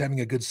Woman says, having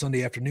a good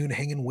Sunday afternoon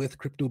hanging with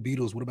Crypto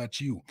Beatles. What about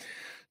you?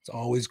 It's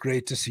always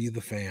great to see the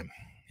fam.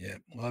 Yeah.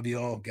 Love you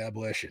all. God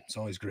bless you. It's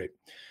always great.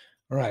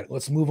 All right,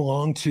 let's move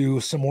along to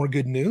some more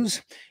good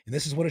news. And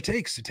this is what it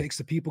takes. It takes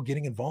the people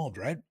getting involved,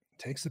 right? It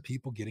takes the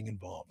people getting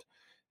involved.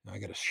 Now I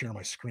got to share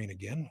my screen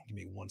again. Give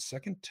me 1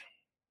 second.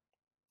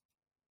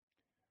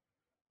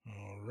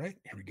 All right,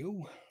 here we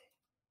go.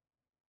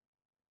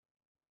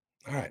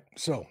 All right,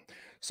 so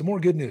some more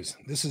good news.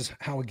 This is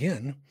how,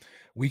 again,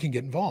 we can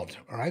get involved.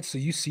 All right, so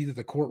you see that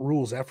the court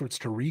rules efforts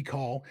to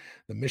recall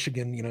the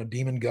Michigan,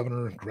 demon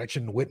governor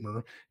Gretchen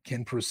Whitmer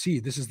can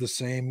proceed. This is the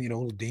same,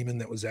 little demon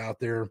that was out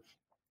there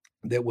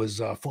that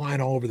was flying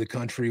all over the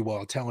country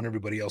while telling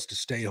everybody else to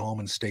stay home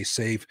and stay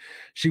safe.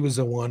 She was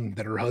the one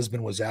that her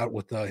husband was out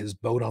with his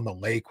boat on the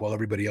lake while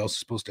everybody else is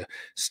supposed to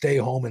stay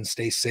home and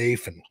stay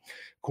safe. And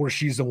of course,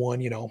 she's the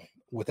one,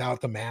 without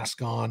the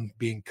mask on,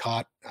 being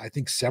caught, I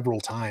think,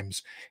 several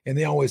times. And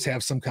they always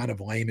have some kind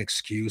of lame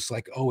excuse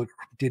like, oh, it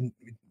didn't,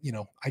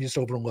 I just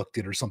overlooked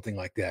it or something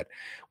like that.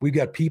 We've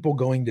got people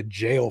going to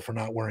jail for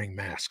not wearing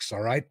masks.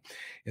 All right.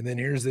 And then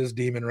here's this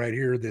demon right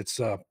here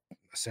that's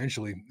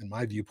essentially, in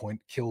my viewpoint,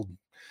 killed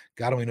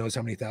God only knows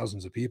how many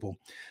thousands of people,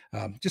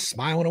 just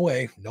smiling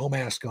away, no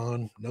mask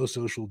on, no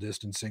social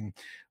distancing.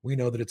 We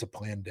know that it's a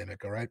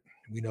pandemic, all right?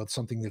 We know it's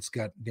something that's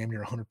got damn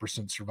near 100%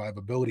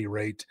 survivability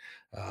rate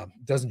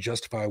doesn't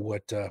justify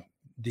what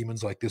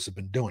demons like this have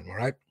been doing, all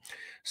right?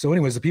 So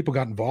anyways, the people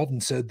got involved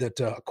and said that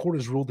a court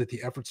has ruled that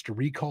the efforts to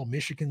recall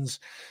Michigan's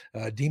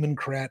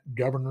Democrat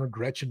Governor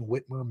Gretchen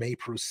Whitmer may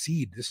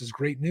proceed. This is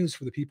great news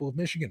for the people of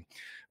Michigan.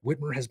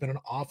 Whitmer has been an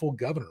awful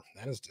governor.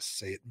 That is to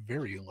say it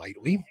very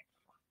lightly.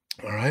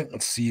 All right,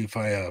 let's see if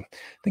I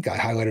think I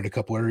highlighted a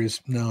couple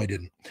areas. No, I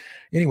didn't.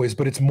 Anyways,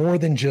 but it's more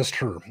than just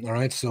her. All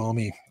right, so let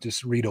me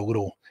just read a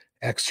little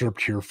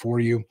excerpt here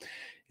for you.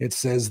 It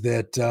says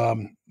that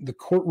the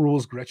court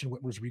rules Gretchen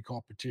Whitmer's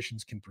recall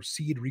petitions can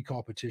proceed.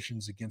 Recall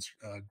petitions against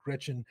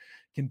Gretchen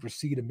can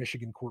proceed. A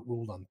Michigan court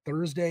ruled on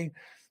Thursday.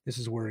 This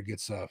is where it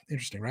gets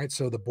interesting, right?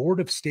 So the Board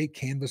of State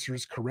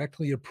Canvassers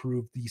correctly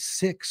approved the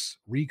 6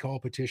 recall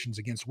petitions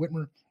against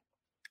Whitmer,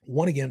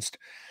 one against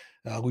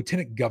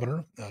Lieutenant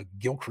Governor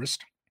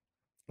Gilchrist,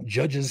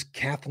 Judges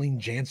Kathleen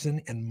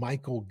Jansen and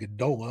Michael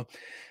Godola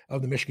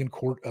of the Michigan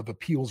Court of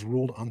Appeals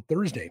ruled on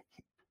Thursday,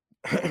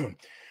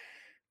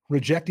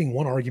 rejecting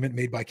one argument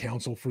made by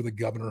counsel for the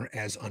governor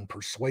as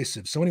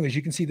unpersuasive. So anyways,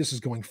 you can see this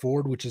is going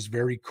forward, which is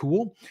very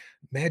cool.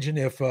 Imagine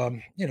if,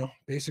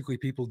 basically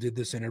people did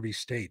this in every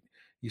state.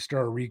 You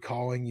start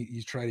recalling,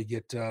 you try to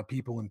get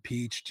people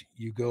impeached,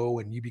 you go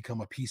and you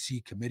become a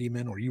PC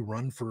committeeman, or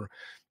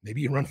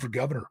maybe you run for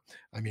governor.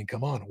 I mean,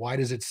 come on. Why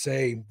does it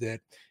say that,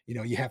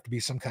 you have to be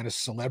some kind of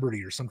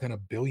celebrity or some kind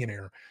of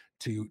billionaire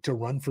to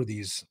run for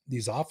these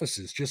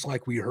offices? Just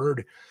like we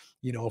heard,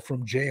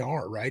 from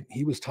JR, right?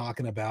 He was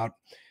talking about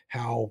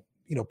how,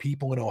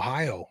 people in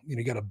Ohio,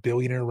 you got a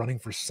billionaire running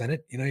for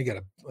Senate, you got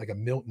a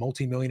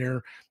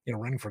multimillionaire,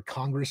 running for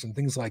Congress and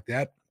things like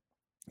that.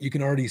 You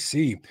can already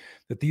see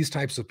that these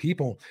types of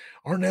people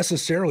aren't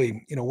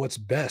necessarily, what's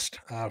best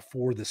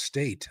for the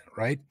state,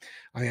 right?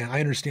 I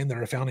understand that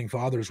our founding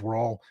fathers were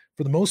all,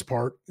 for the most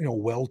part,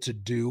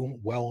 well-to-do,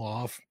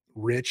 well-off,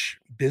 rich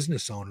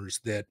business owners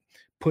that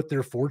put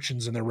their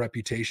fortunes and their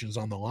reputations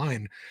on the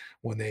line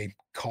when they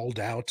called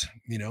out,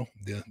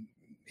 the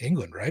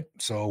England, right?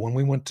 So when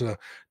we went to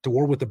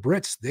war with the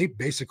Brits, they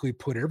basically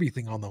put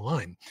everything on the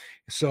line.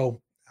 So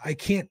I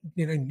can't,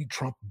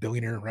 Trump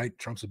billionaire, right?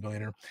 Trump's a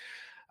billionaire.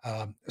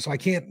 So I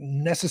can't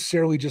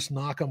necessarily just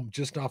knock them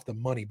just off the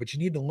money, but you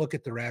need to look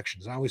at their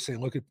actions. I always say,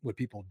 look at what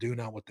people do,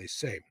 not what they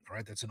say. All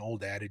right. That's an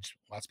old adage.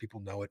 Lots of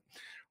people know it,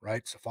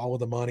 right? So follow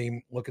the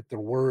money, look at their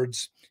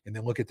words, and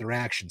then look at their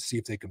actions, see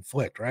if they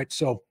conflict, right?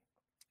 So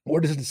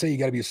where does it say you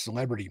got to be a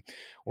celebrity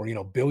or,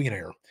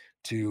 billionaire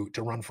to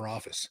run for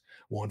office?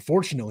 Well,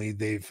 unfortunately,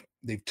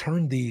 they've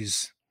turned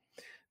these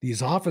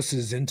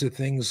offices into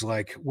things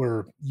like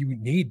where you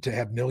need to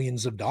have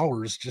millions of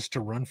dollars just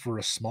to run for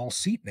a small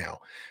seat now.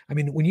 I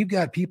mean, when you've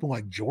got people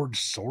like George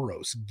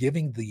Soros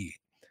giving the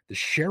the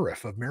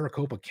sheriff of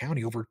Maricopa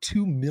County, over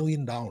 $2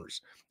 million,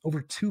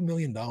 over $2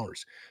 million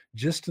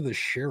just to the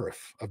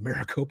sheriff of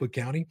Maricopa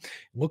County.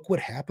 Look what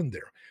happened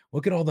there.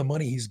 Look at all the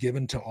money he's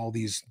given to all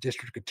these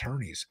district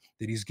attorneys,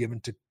 that he's given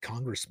to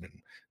congressmen,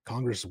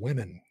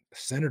 congresswomen,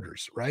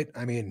 senators, right?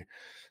 I mean,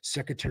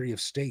 Secretary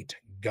of State,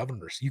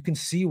 governors. You can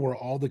see where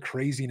all the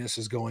craziness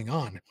is going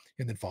on,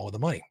 and then follow the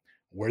money.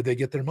 Where they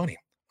get their money?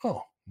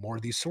 Oh, more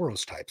of these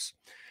Soros types.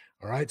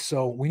 All right.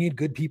 So we need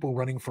good people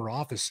running for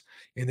office,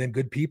 and then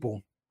good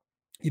people,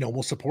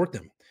 we'll support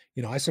them.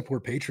 I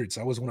support patriots.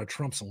 I was one of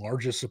Trump's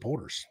largest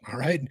supporters. All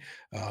right.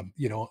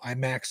 I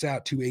max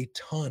out to a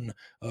ton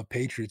of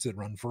patriots that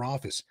run for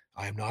office.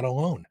 I am not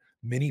alone.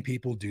 Many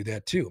people do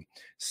that too.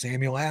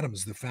 Samuel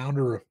Adams, the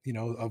founder,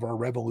 of our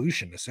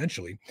revolution,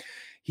 essentially,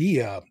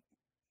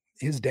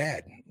 his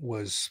dad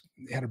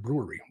had a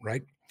brewery,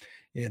 right,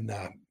 in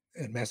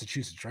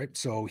Massachusetts, right?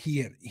 So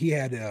he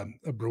had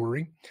a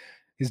brewery.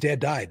 His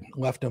dad died,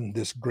 left him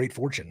this great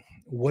fortune.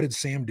 What did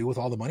Sam do with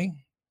all the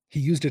money?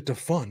 He used it to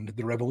fund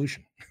the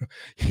revolution.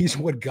 He's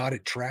what got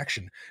it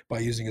traction by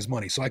using his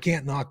money. So I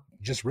can't knock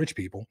just rich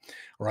people,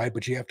 right?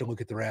 But you have to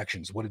look at their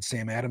actions. What did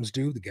Sam Adams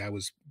do? The guy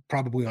was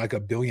probably like a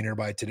billionaire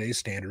by today's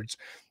standards,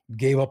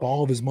 gave up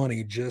all of his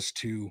money just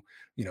to,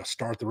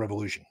 start the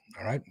revolution.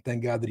 All right.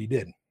 Thank God that he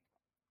did.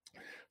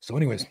 So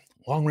anyways,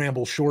 long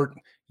ramble short,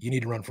 you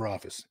need to run for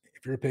office.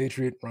 If you're a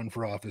patriot, run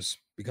for office,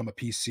 become a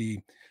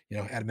PC,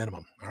 at a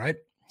minimum. All right.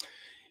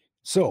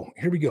 So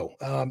here we go.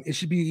 It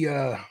should be,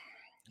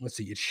 let's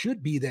see, it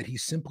should be that he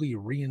simply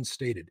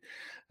reinstated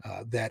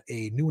that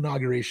a new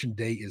inauguration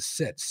day is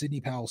set. Sidney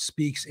Powell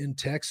speaks in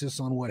Texas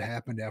on what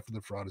happened after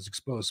the fraud is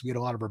exposed. We had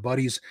a lot of our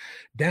buddies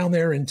down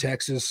there in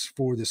Texas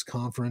for this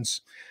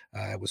conference.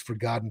 It was for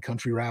God and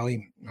Country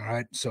Rally. All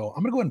right. So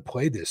I'm going to go ahead and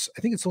play this.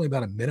 I think it's only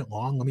about a minute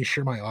long. Let me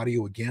share my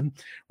audio again.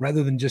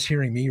 Rather than just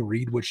hearing me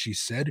read what she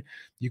said,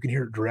 you can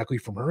hear it directly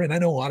from her. And I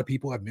know a lot of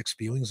people have mixed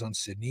feelings on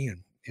Sidney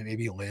and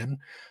maybe Lynn.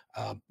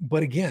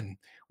 But again,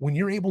 when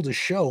you're able to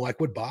show, like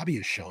what Bobby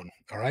has shown,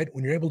 all right,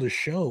 when you're able to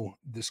show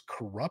this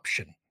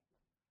corruption,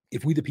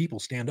 if we the people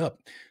stand up,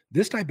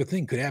 this type of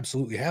thing could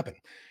absolutely happen.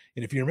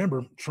 And if you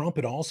remember, Trump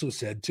had also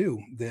said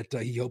too that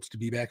he hopes to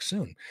be back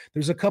soon.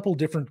 There's a couple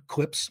different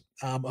clips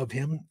of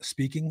him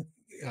speaking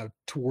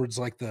towards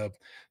like the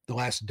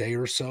last day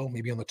or so,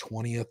 maybe on the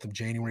 20th of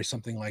January,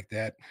 something like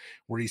that,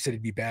 where he said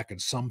he'd be back in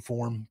some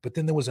form. But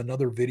then there was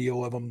another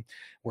video of him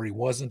where he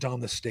wasn't on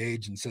the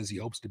stage and says he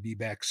hopes to be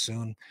back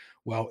soon.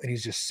 Well, and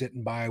he's just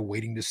sitting by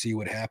waiting to see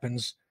what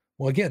happens.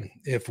 Well, again,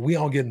 if we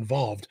all get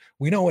involved,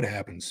 we know what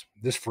happens.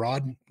 This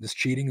fraud, this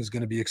cheating is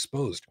going to be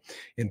exposed,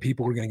 and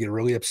people are going to get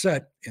really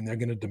upset, and they're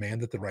going to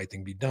demand that the right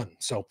thing be done.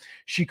 So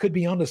she could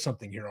be onto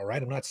something here, all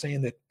right? I'm not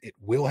saying that it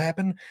will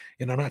happen,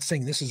 and I'm not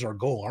saying this is our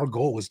goal. Our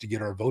goal is to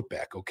get our vote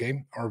back,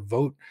 okay? Our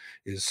vote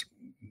is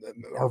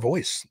our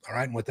voice, all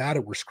right? And without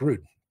it, we're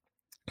screwed.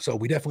 So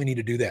we definitely need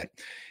to do that.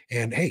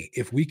 And hey,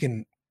 if we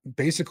can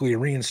basically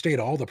reinstate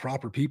all the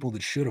proper people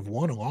that should have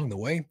won along the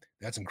way,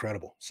 that's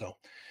incredible. So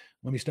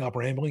let me stop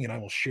rambling and I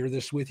will share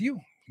this with you.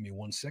 Give me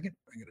 1 second.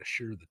 I got to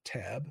share the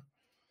tab.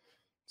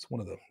 It's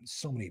one of the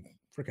so many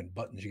freaking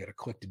buttons you got to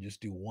click to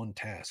just do one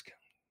task.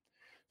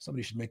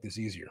 Somebody should make this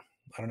easier.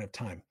 I don't have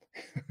time.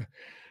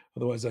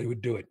 Otherwise, I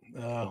would do it.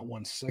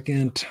 1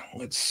 second.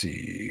 Let's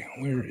see.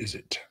 Where is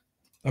it?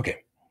 Okay.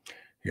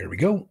 Here we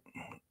go.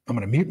 I'm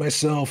going to mute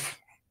myself.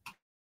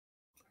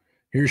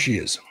 Here she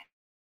is.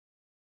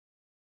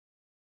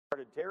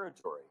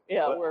 Territory.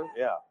 Yeah,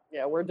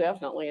 But, we're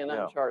definitely in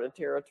uncharted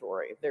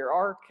territory. There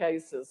are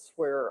cases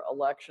where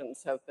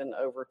elections have been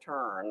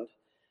overturned,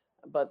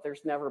 but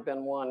there's never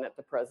been one at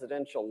the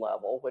presidential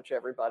level, which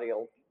everybody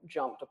will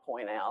jump to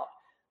point out.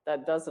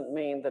 That doesn't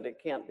mean that it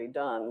can't be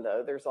done,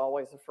 though. There's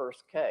always a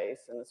first case,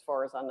 and as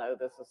far as I know,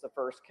 this is the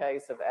first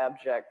case of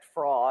abject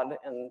fraud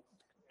and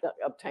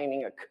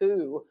obtaining a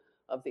coup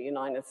of the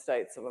United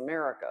States of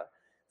America.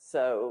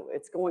 So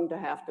it's going to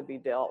have to be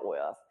dealt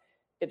with.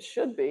 It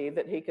should be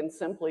that he can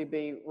simply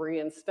be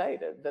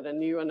reinstated, that a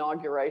new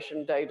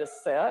inauguration date is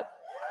set.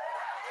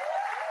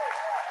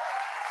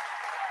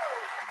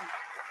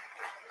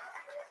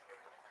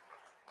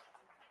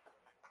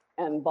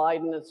 And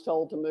Biden is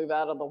told to move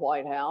out of the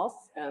White House,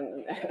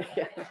 and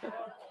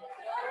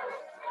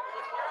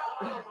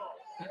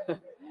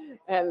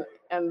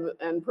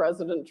and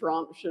President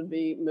Trump should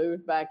be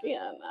moved back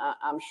in.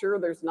 I'm sure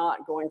there's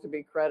not going to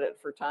be credit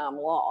for time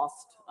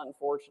lost,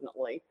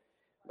 unfortunately,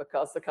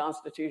 because the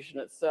Constitution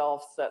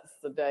itself sets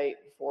the date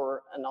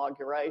for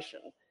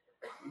inauguration.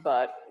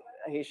 But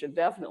he should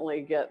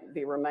definitely get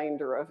the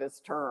remainder of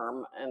his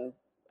term and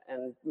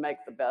make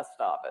the best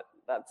of it.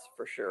 That's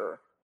for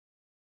sure.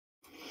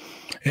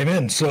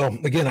 Amen. So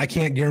again, I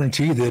can't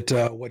guarantee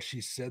that what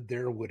she said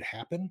there would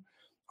happen.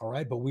 All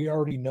right. But we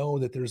already know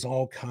that there's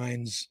all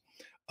kinds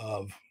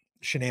of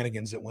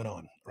shenanigans that went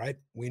on, right?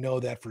 We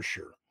know that for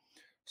sure.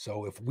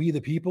 So if we,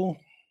 the people,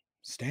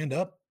 stand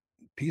up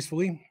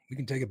peacefully, we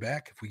can take it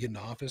back. If we get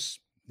into office,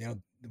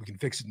 we can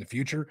fix it in the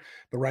future.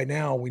 But right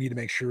now, we need to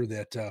make sure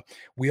that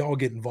we all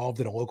get involved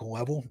at a local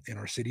level in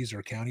our cities,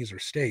 our counties, our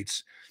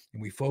states,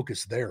 and we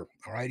focus there.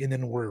 All right. And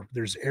then where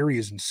there's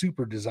areas in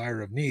super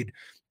desire of need,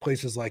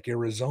 places like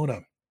Arizona,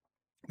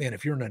 man,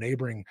 if you're in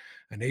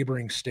a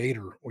neighboring state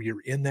or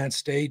you're in that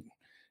state,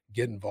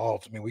 get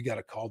involved. I mean, we got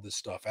to call this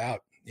stuff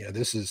out.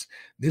 This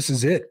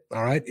is it.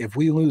 All right. If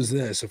we lose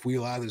this, if we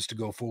allow this to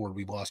go forward,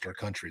 we've lost our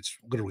country. It's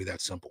literally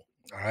that simple.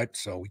 All right.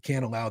 So we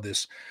can't allow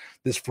this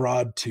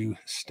fraud to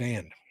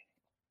stand.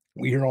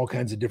 We hear all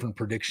kinds of different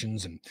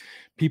predictions and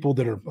people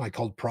that are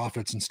called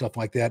prophets and stuff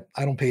like that.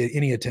 I don't pay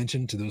any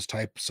attention to those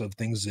types of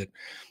things that,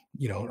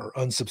 are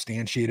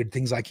unsubstantiated,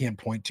 things I can't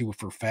point to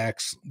for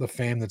facts. The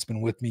fam that's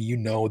been with me,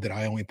 that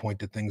I only point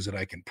to things that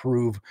I can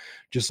prove,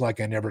 just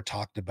like I never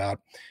talked about,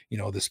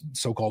 this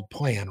so-called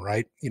plan,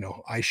 right?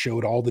 I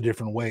showed all the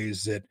different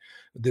ways that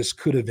this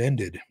could have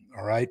ended,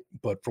 all right?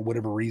 But for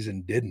whatever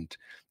reason, didn't.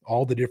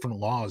 All the different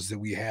laws that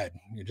we had,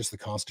 just the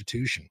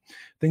Constitution,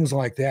 things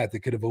like that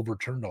could have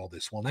overturned all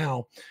this. Well,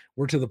 now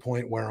we're to the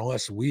point where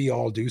unless we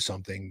all do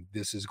something,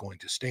 this is going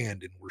to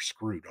stand and we're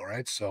screwed. All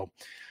right. So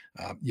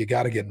you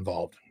got to get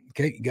involved.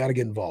 Okay. You got to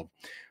get involved.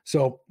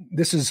 So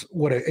this is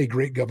what a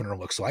great governor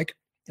looks like.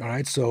 All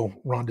right. So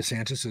Ron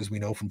DeSantis, as we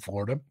know from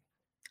Florida,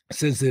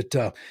 says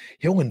that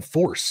he'll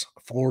enforce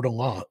Florida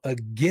law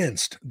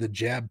against the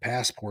jab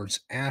passports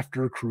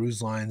after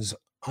cruise lines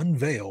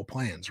unveil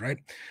plans, right?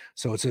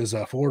 So it says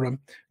Florida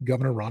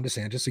Governor Ron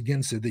DeSantis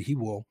again said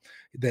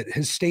that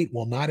his state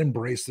will not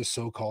embrace the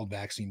so-called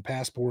vaccine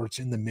passports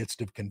in the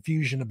midst of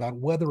confusion about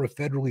whether a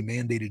federally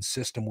mandated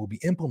system will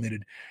be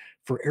implemented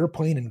for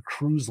airplane and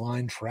cruise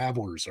line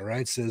travelers. All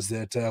right, says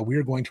that we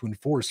are going to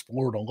enforce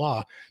Florida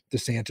law,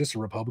 DeSantis, a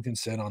Republican,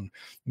 said on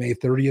May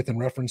 30th in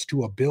reference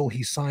to a bill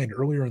he signed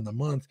earlier in the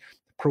month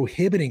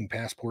prohibiting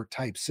passport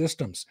type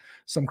systems.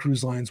 Some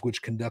cruise lines,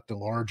 which conduct a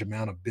large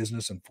amount of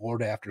business in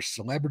Florida after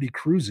Celebrity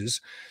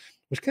Cruises,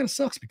 which kind of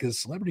sucks because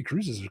Celebrity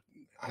Cruises,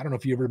 I don't know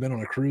if you've ever been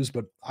on a cruise,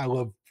 but I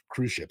love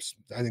cruise ships.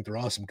 I think they're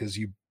awesome because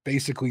you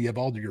basically have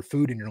all of your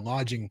food and your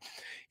lodging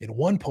in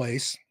one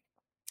place.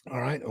 All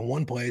right, in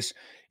one place.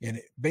 And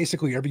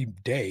basically every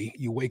day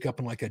you wake up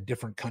in like a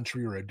different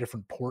country or a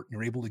different port and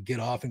you're able to get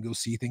off and go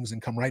see things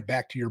and come right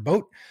back to your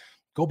boat.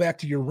 Go back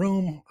to your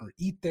room or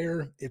eat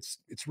there. It's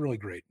really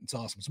great. It's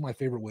awesome. It's one of my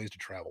favorite ways to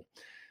travel.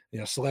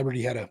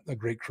 Celebrity had a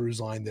great cruise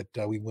line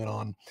that we went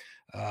on.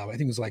 I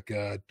think it was like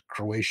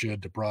Croatia,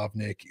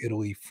 Dubrovnik,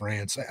 Italy,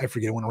 France. I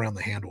forget. It went around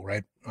the handle,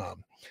 right?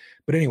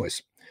 But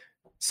anyways,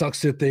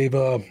 sucks that they've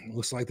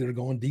looks like they're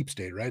going deep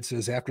state, right? It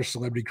says after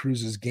Celebrity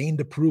Cruises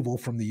gained approval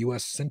from the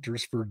U.S.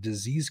 Centers for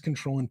Disease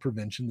Control and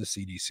Prevention, the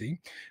CDC,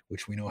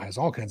 which we know has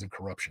all kinds of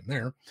corruption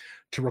there,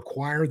 to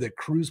require that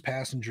cruise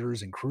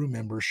passengers and crew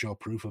members show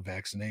proof of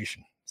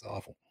vaccination. It's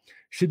awful.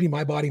 Should be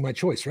my body, my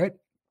choice, right?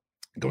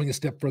 Going a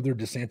step further,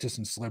 DeSantis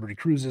and Celebrity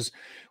Cruises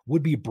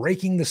would be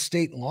breaking the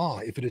state law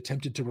if it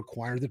attempted to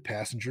require that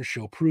passengers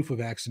show proof of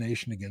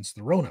vaccination against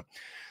the Rona.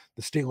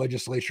 The state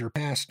legislature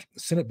passed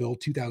Senate Bill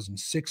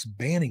 2006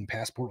 banning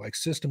passport-like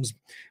systems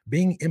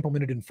being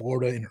implemented in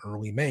Florida in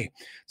early May. It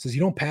says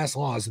you don't pass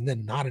laws and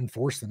then not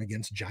enforce them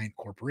against giant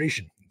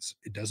corporations.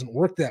 It doesn't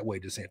work that way,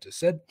 DeSantis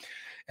said.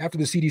 After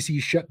the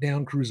CDC shut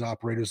down cruise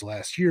operators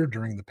last year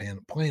during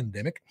the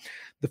pandemic,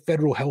 the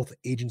federal health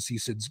agency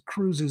said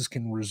cruises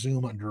can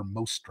resume under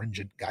most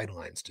stringent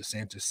guidelines.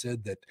 DeSantis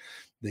said that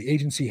the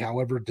agency,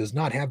 however, does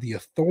not have the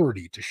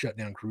authority to shut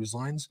down cruise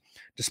lines,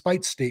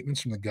 despite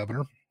statements from the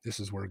governor. This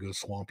is where it goes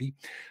swampy.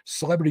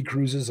 Celebrity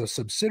Cruises, a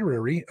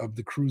subsidiary of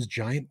the cruise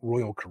giant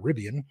Royal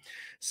Caribbean,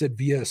 said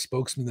via a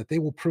spokesman that they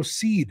will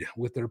proceed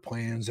with their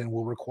plans and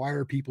will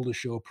require people to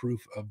show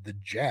proof of the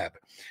jab.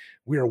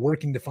 We are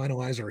working to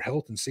finalize our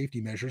health and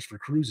safety measures for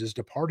cruises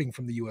departing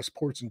from the U.S.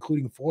 ports,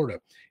 including Florida,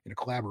 in a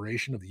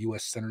collaboration of the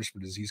U.S. Centers for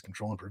Disease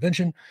Control and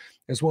Prevention,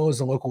 as well as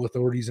the local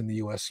authorities in the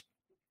U.S.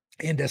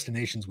 and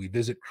destinations we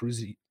visit.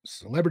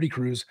 Celebrity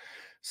Cruise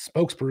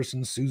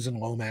spokesperson Susan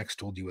Lomax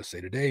told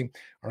USA Today,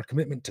 our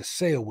commitment to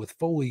sail with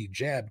fully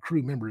jabbed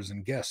crew members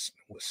and guests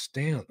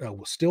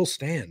still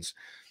stands,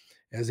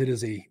 as it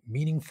is a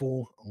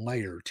meaningful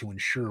layer to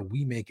ensure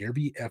we make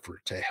every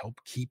effort to help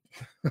keep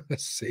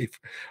safe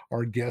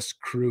our guests,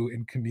 crew,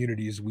 and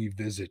communities we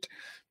visit,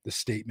 the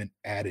statement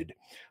added.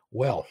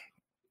 Well,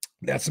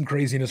 that's some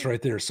craziness right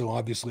there. So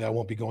obviously I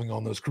won't be going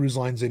on those cruise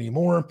lines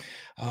anymore.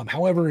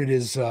 However,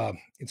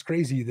 it's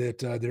crazy that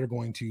they're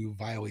going to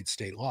violate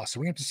state law. So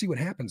we have to see what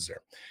happens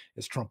there,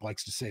 as Trump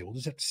likes to say. We'll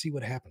just have to see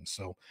what happens.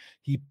 So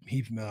he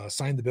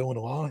signed the bill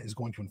into law, is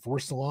going to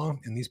enforce the law,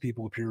 and these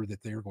people appear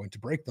that they are going to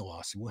break the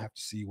law. So we'll have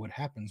to see what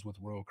happens with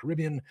Royal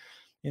Caribbean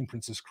and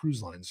Princess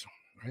Cruise Lines,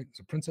 right?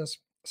 So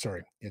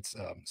it's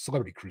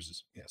Celebrity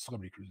Cruises. Yeah,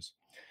 Celebrity Cruises.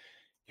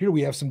 Here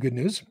we have some good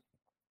news.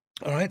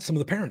 All right, some of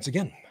the parents,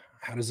 again,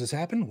 How does this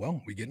happen? Well,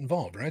 we get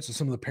involved, right? So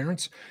some of the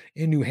parents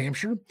in New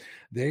Hampshire,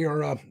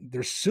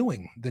 they're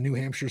suing the New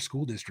Hampshire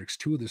school districts,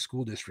 2 of the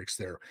school districts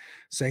there,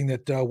 saying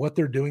that what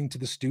they're doing to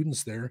the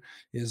students there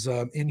is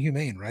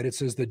inhumane, right? It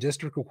says the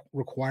district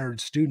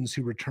required students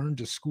who returned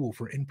to school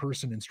for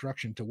in-person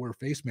instruction to wear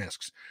face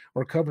masks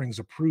or coverings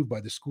approved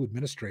by the school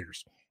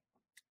administrators.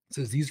 It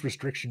says these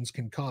restrictions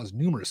can cause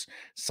numerous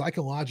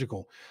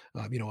psychological,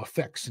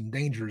 effects and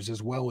dangers,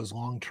 as well as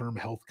long-term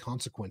health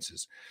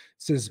consequences.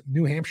 It says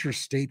New Hampshire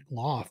state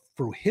law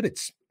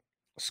prohibits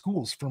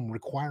schools from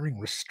requiring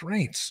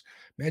restraints.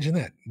 Imagine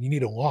that. You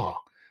need a law,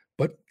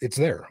 but it's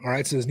there. All right.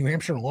 It says New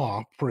Hampshire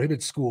law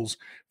prohibits schools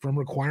from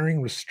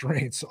requiring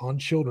restraints on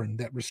children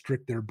that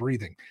restrict their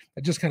breathing.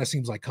 That just kind of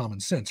seems like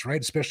common sense,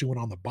 right? Especially when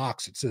on the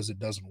box it says it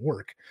doesn't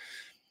work.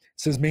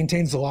 It says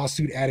maintains the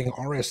lawsuit, adding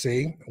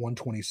RSA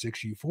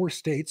 126U4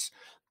 states,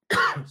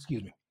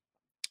 excuse me,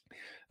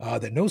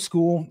 that no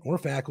school or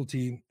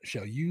faculty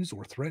shall use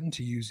or threaten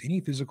to use any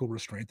physical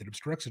restraint that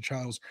obstructs a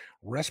child's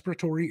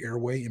respiratory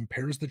airway,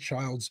 impairs the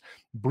child's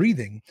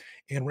breathing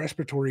and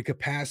respiratory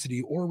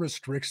capacity, or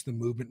restricts the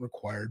movement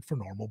required for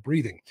normal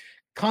breathing.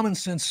 Common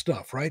sense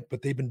stuff, right?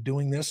 But they've been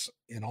doing this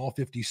in all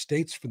 50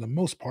 states for the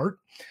most part.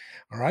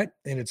 All right.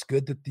 And it's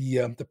good that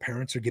the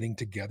parents are getting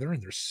together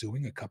and they're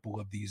suing a couple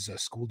of these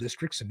school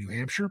districts in New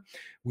Hampshire.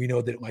 We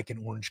know that, like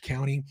in Orange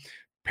County,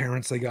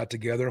 parents, they got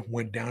together,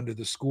 went down to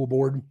the school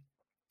board,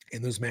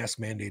 and those mask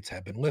mandates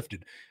have been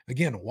lifted.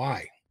 Again,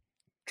 why?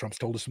 Trump's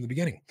told us from the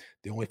beginning,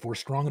 the only force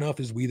strong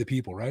enough is we the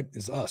people, right?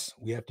 Is us.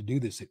 We have to do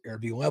this at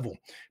every level,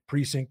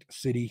 precinct,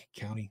 city,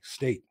 county,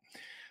 state.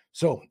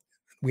 So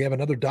we have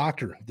another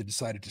doctor that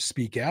decided to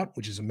speak out,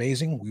 which is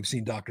amazing. We've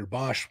seen Dr.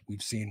 Bosch,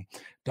 we've seen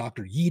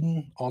Dr.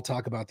 Yeadon all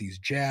talk about these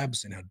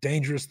jabs and how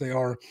dangerous they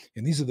are.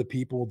 And these are the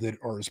people that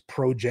are as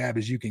pro-jab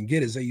as you can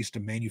get, as they used to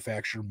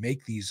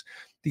make these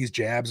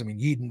jabs. I mean,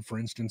 Yeadon, for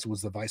instance,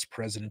 was the vice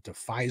president of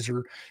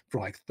Pfizer for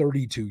like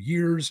 32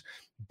 years.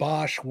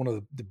 Bosch, one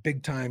of the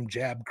big-time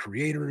jab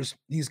creators.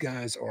 These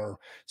guys are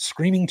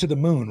screaming to the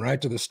moon,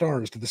 right? To the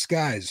stars, to the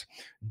skies.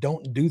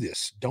 Don't do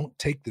this. Don't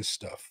take this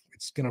stuff.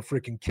 It's going to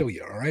freaking kill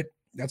you, all right?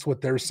 That's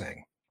what they're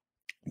saying.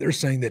 They're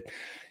saying that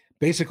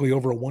basically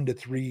over a 1 to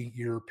 3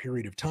 year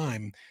period of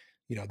time,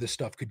 this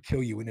stuff could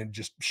kill you and then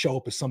just show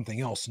up as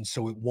something else. And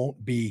so it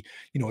won't be,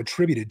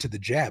 attributed to the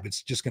jab.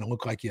 It's just going to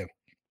look like you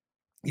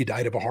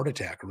died of a heart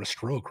attack or a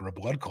stroke or a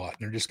blood clot.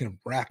 And they're just going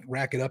to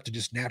rack it up to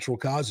just natural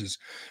causes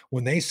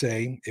when they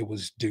say it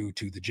was due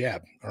to the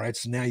jab. All right.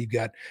 So now you've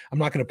got, I'm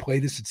not going to play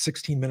this. It's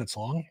 16 minutes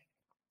long.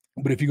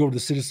 But if you go to the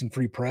Citizen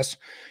Free Press,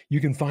 you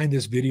can find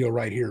this video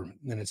right here.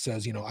 And it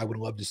says, I would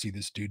love to see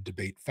this dude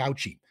debate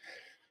Fauci.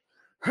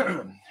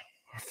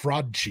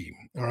 Fraudchi.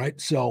 All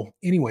right. So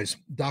anyways,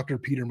 Dr.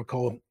 Peter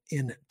McCullough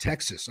in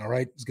Texas. All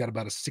right. He's got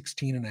about a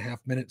 16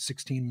 minutes,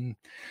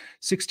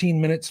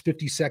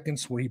 50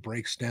 seconds where he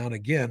breaks down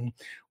again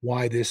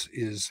why this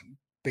is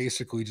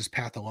basically just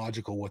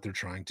pathological, what they're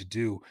trying to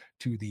do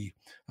to the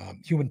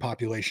human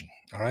population.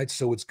 All right.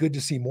 So it's good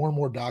to see more and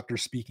more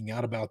doctors speaking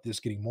out about this,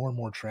 getting more and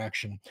more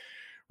traction,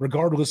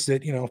 regardless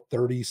that,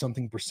 30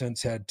 something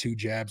percent's had 2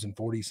 jabs and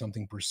 40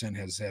 something percent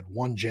has had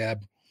 1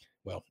 jab.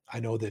 Well, I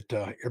know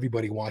that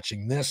everybody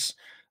watching this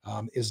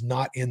is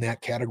not in that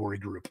category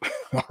group.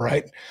 All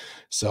right.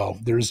 So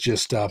there's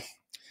just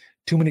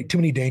too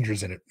many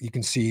dangers in it. You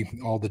can see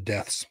all the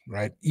deaths,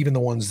 right? Even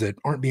the ones that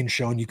aren't being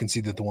shown, you can see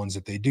that the ones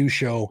that they do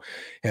show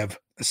have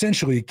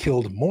essentially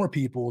killed more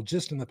people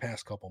just in the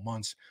past couple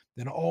months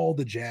than all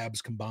the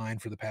jabs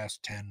combined for the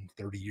past 10,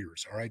 30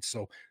 years. All right.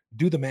 So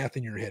do the math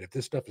in your head. If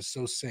this stuff is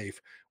so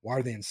safe, why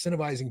are they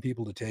incentivizing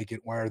people to take it?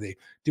 Why are they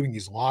doing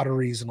these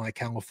lotteries in like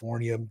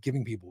California,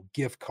 giving people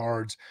gift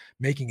cards,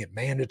 making it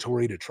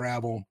mandatory to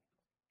travel?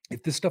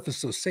 If this stuff is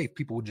so safe,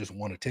 people would just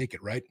want to take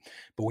it, right?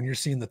 But when you're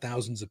seeing the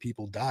thousands of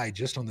people die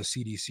just on the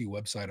CDC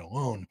website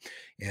alone,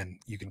 and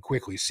you can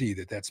quickly see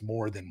that that's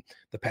more than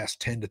the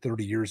past 10 to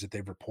 30 years that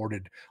they've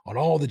reported on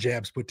all the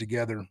jabs put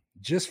together,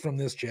 just from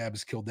this jab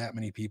has killed that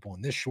many people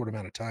in this short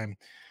amount of time.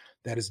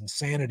 That is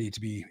insanity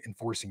to be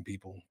enforcing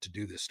people to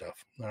do this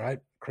stuff. All right.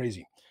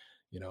 Crazy.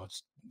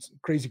 It's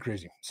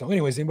crazy. So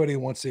anyways, anybody who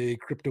wants a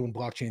crypto and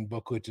blockchain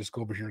booklet, just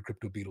go over here to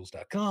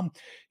cryptobeatles.com,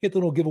 hit the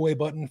little giveaway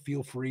button.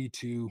 Feel free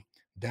to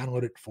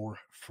download it for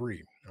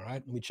free. All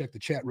right. Let me check the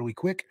chat really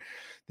quick.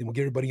 Then we'll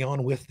get everybody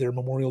on with their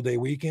Memorial Day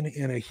weekend.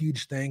 And a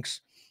huge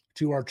thanks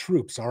to our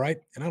troops. All right.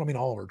 And I don't mean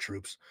all of our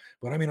troops,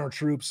 but I mean our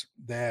troops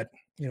that,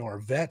 are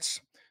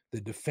vets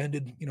that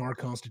defended, our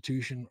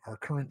Constitution, our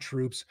current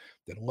troops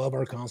that love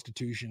our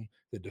Constitution,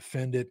 that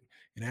defend it,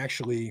 and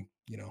actually,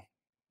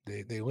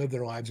 they live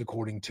their lives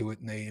according to it,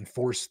 and they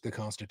enforce the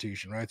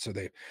Constitution, right? So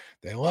they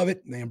love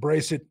it, and they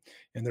embrace it,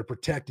 and they're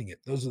protecting it.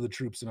 Those are the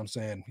troops that I'm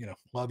saying,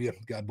 love you,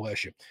 God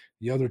bless you.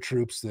 The other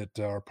troops that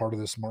are part of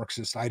this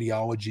Marxist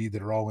ideology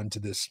that are all into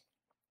this,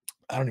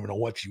 I don't even know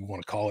what you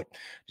want to call it,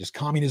 just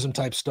communism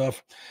type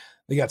stuff,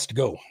 they got to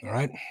go, all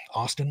right?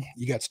 Austin,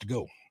 you got to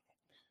go.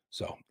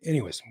 So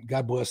anyways,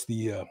 God bless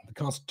the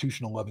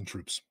constitutional loving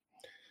troops.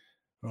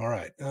 All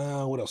right.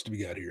 What else do we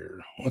got here?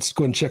 Let's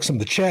go ahead and check some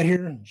of the chat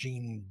here.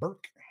 Gene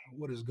Burke.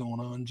 What is going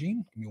on,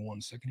 Gene? Give me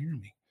 1 second here.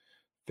 Let me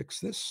fix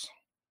this.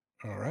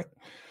 All right.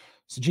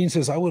 So Gene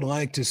says, I would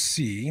like to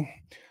see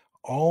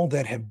all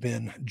that have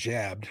been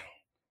jabbed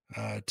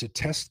to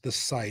test the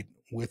site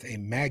with a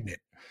magnet.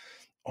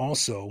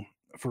 Also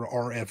for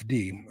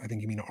RFD, I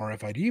think you mean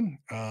RFID.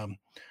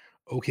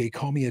 Okay,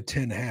 call me a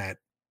 10 hat.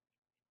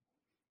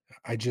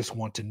 I just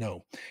want to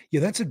know. Yeah,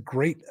 that's a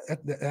great,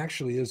 that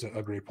actually is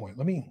a great point.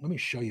 Let me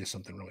show you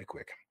something really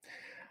quick.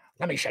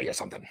 Let me show you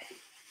something.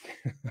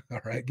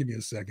 All right, give me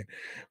a second.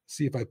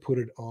 See if I put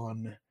it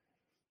on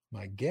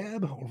my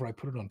Gab or if I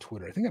put it on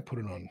Twitter. I think I put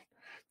it on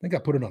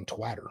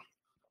Twitter,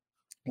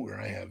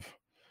 where I have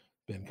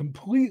been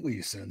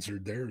completely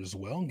censored there as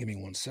well. Give me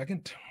 1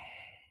 second.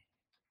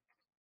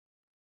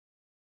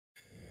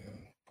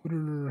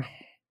 Twitter.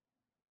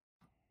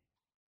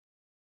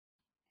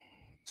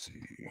 Let's see.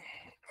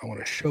 I want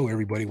to show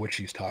everybody what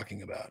she's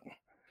talking about. Here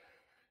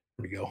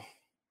we go.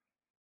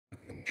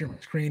 Share my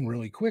screen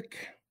really quick.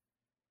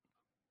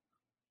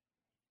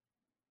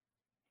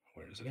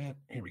 Where is it at?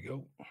 Here we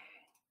go.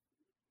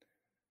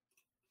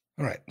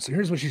 All right, so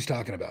here's what she's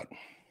talking about.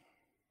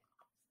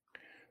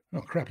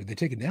 Oh, crap, did they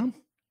take it down?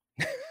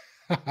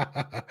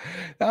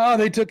 Oh,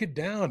 they took it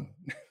down.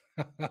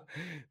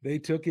 They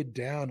took it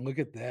down. Look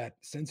at that.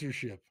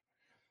 Censorship.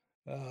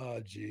 Oh,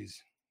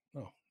 geez.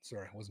 Oh,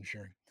 sorry, I wasn't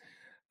sharing.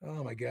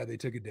 Oh, my God, they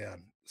took it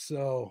down.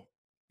 So,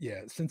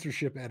 yeah,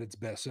 censorship at its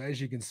best. So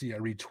as you can see, I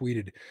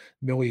retweeted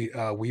Millie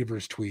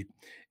Weaver's tweet,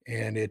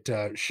 and it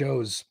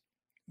shows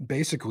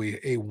basically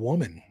a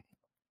woman,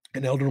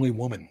 an elderly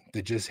woman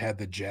that just had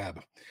the jab,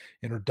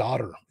 and her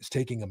daughter is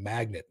taking a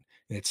magnet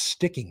and it's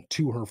sticking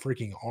to her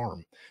freaking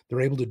arm.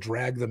 They're able to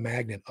drag the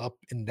magnet up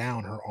and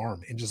down her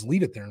arm and just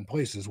leave it there in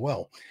place as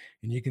well.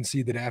 And you can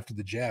see that after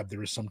the jab,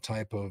 there is some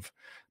type of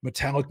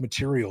metallic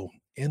material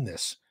in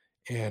this.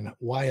 And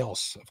why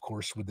else, of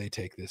course, would they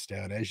take this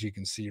down? As you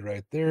can see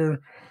right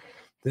there,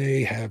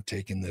 they have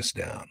taken this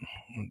down.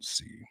 Let's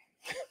see.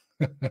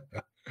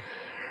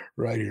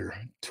 Right here.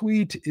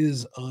 Tweet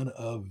is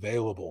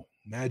unavailable.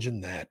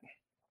 Imagine that.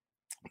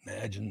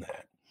 Imagine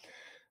that.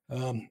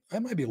 I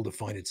might be able to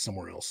find it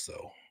somewhere else,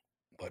 though.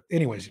 But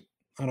anyways,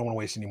 I don't want to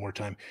waste any more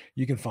time.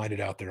 You can find it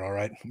out there, all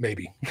right?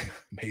 Maybe.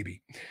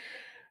 Maybe.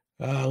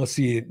 Let's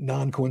see.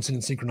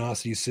 Non-coincident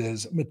synchronicity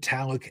says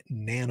metallic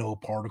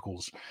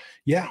nanoparticles.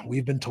 Yeah,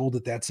 we've been told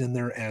that that's in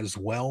there as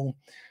well.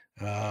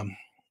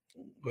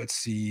 Let's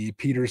see.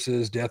 Peter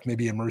says death may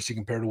be a mercy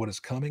compared to what is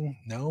coming.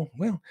 No,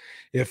 well,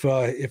 if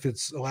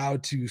it's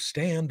allowed to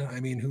stand, I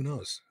mean, who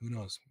knows? Who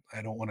knows?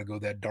 I don't want to go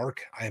that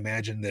dark. I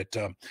imagine that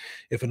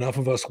if enough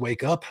of us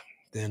wake up,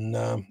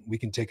 then we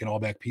can take it all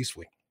back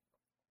peacefully.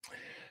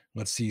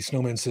 Let's see.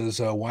 Snowman says,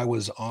 why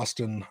was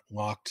Austin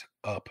locked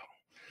up?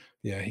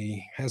 Yeah,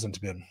 he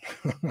hasn't been.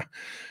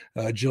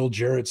 Jill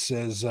Jarrett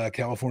says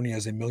California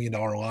has $1 million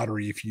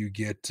lottery if you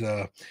get,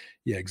 yeah,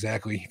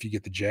 exactly. If you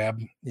get the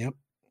jab. Yep.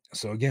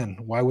 So again,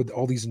 why would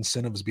all these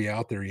incentives be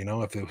out there? You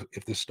know,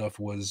 if this stuff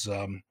was,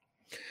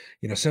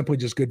 you know, simply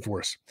just good for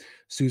us.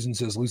 Susan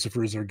says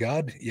Lucifer is their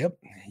god. Yep.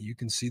 You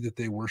can see that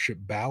they worship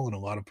Baal in a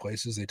lot of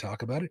places. They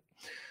talk about it.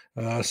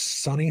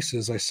 Sonny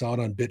says, I saw it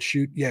on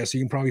BitChute. Yeah, so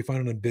you can probably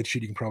find it on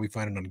BitChute. You can probably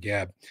find it on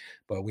Gab,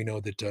 but we know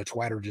that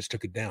Twitter just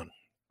took it down.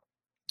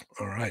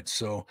 All right.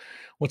 So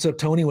what's up,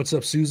 Tony? What's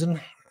up, Susan?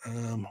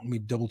 Let me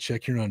double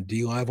check here on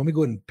DLive. Let me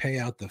go ahead and pay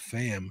out the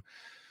fam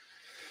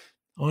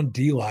on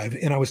DLive.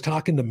 And I was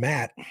talking to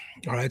Matt.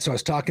 All right. So I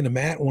was talking to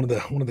Matt, one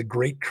of the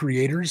great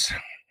creators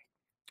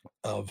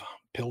of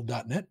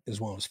Pilled.net as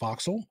well as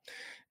Foxhole.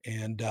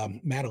 And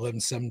Matt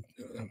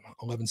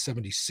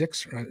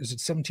 1176, or is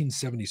it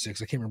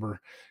 1776? I can't remember.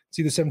 It's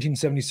either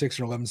 1776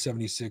 or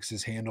 1176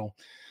 his handle.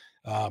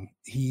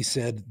 He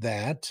said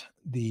that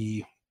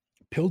the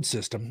Pilled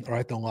system, all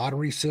right, the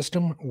lottery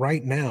system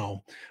right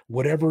now,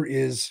 whatever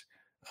is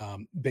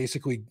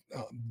basically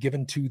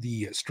given to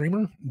the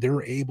streamer,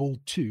 they're able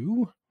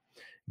to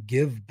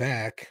give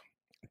back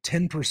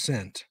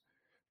 10%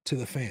 to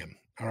the fam.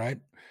 All right.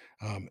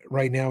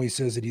 Right now, he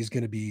says that he's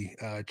going to be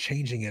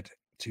changing it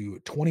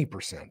to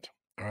 20%.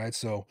 All right.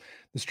 So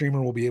the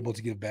streamer will be able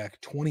to give back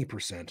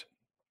 20%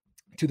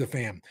 to the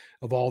fam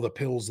of all the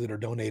pills that are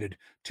donated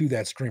to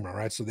that streamer. All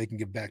right. So they can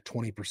give back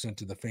 20%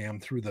 to the fam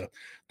through the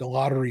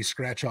lottery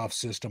scratch off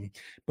system.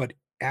 But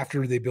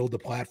after they build the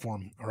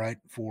platform, all right,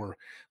 for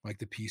like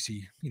the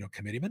PC, you know,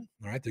 committeemen,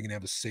 all right, they're going to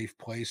have a safe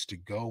place to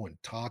go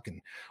and talk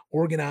and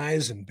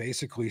organize and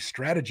basically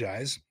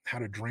strategize how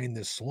to drain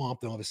this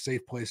swamp. They'll have a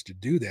safe place to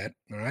do that.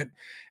 All right.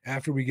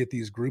 After we get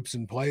these groups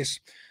in place,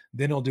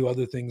 then they'll do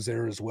other things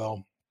there as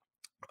well.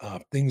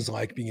 Things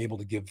like being able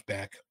to give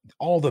back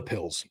all the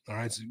pills, all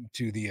right,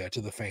 to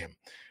the fam,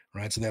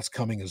 right? So that's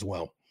coming as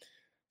well.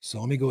 So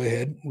let me go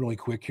ahead really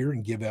quick here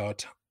and give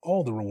out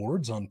all the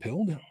rewards on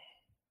Pilled.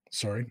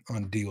 Sorry,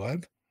 on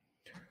DLive.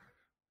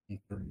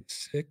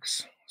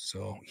 36.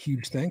 So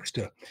huge thanks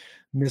to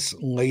Miss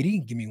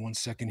Lady. Give me 1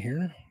 second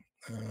here.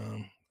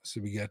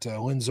 So we got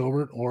Lynn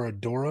Zobert, Laura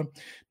Dora,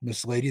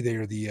 Miss Lady. They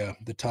are the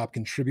top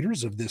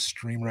contributors of this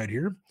stream right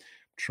here. I'm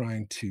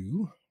trying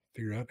to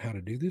figure out how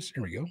to do this.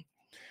 Here we go.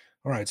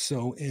 All right,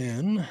 so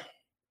in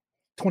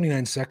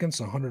 29 seconds,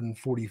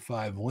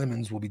 145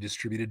 lemons will be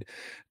distributed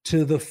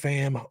to the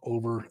fam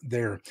over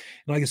there. And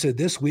like I said,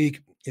 this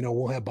week,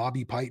 we'll have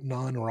Bobby Python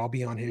on, or I'll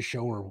be on his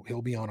show, or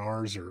he'll be on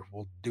ours, or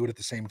we'll do it at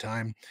the same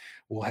time.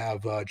 We'll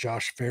have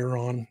Josh Fair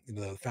on,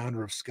 the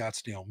founder of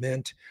Scottsdale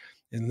Mint.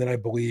 And then I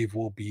believe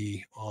we'll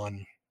be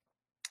on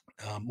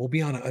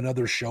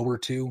another show or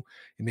two,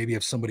 and maybe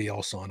have somebody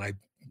else on. I'm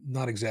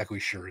not exactly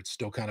sure. It's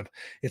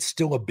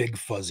still a big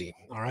fuzzy.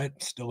 All right.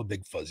 Still a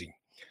big fuzzy.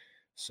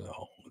 So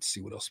let's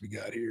see what else we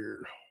got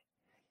here.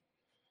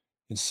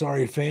 And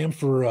sorry, fam,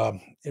 for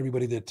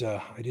everybody that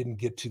I didn't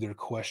get to their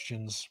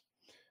questions.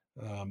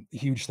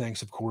 Huge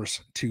thanks, of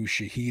course, to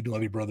Shahid.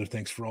 Love you, brother.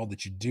 Thanks for all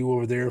that you do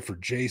over there. For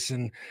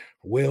Jason,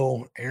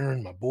 Will,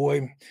 Aaron, my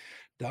boy,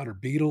 daughter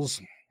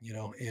Beatles,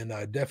 and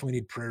I definitely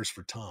need prayers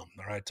for Tom.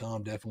 All right,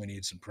 Tom definitely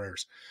needs some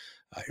prayers.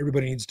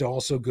 Everybody needs to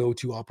also go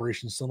to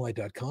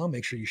operationsunlight.com.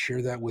 Make sure you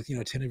share that with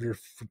 10 of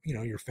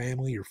your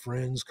family, your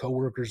friends,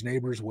 coworkers,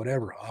 neighbors,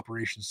 whatever.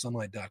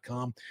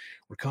 operationsunlight.com.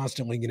 We're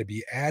constantly going to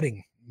be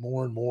adding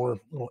more and more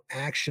little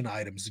action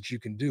items that you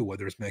can do,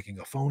 whether it's making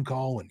a phone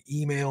call, an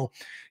email,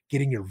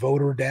 getting your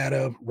voter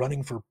data,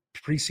 running for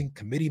precinct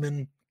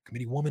committeeman,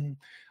 committee woman,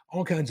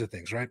 all kinds of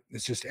things, right?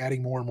 It's just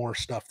adding more and more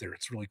stuff there.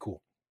 It's really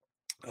cool.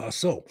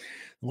 So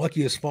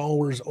luckiest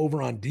followers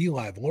over on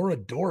DLive, Laura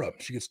Dora,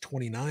 she gets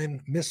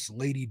 29. Miss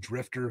Lady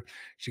Drifter,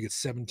 she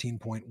gets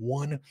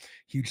 17.1.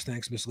 Huge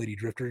thanks, Miss Lady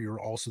Drifter. You're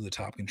also the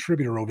top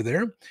contributor over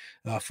there.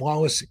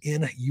 Flawless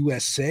in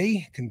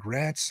USA,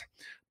 congrats.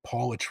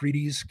 Paul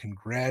Atreides,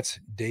 congrats.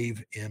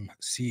 Dave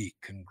MC,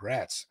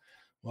 congrats.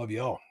 Love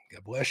you all.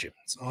 God bless you.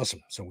 It's awesome.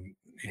 So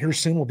here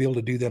soon we'll be able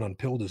to do that on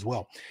Pilled as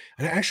well.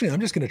 And actually,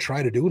 I'm just going to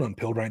try to do it on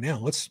Pilled right now.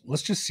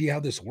 Let's just see how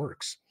this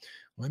works.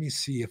 Let me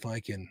see if I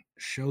can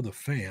show the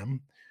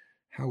fam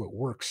how it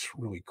works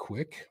really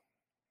quick.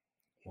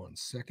 1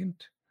 second.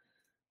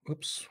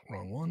 Oops,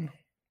 wrong one.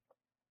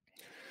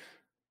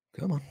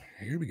 Come on,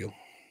 here we go.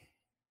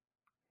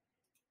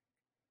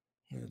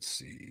 Let's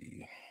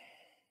see.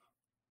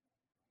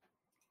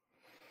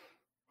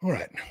 All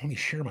right, let me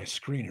share my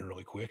screen here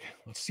really quick.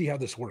 Let's see how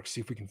this works.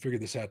 See if we can figure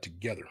this out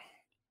together.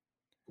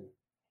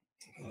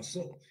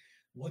 So,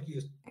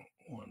 luckiest,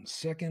 1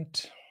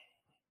 second.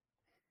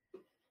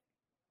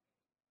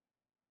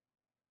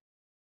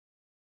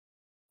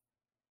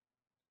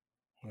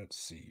 Let's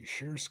see,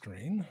 share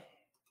screen.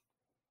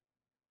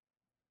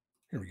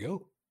 Here we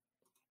go.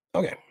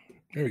 Okay,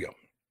 here we go.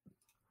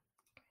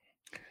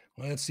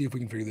 Let's see if we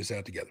can figure this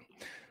out together.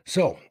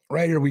 So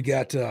right here, we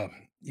got,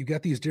 you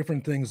got these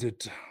different things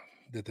that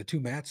the two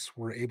Matts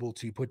were able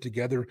to put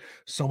together.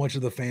 So much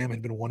of the fam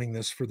had been wanting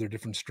this for their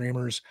different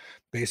streamers.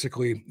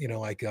 Basically,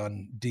 like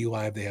on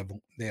DLive,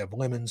 they have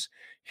lemons.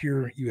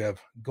 Here you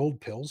have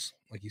gold pills,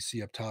 like you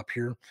see up top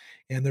here,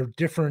 and they're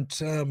different.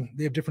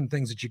 They have different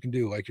things that you can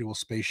do, like your little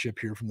spaceship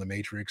here from the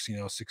Matrix.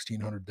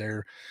 1600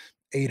 there,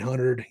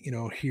 800.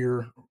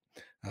 Here.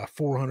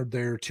 400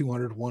 there,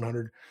 200,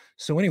 100.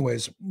 So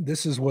anyways,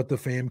 this is what the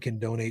fam can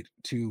donate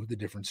to the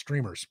different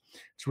streamers.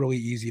 It's really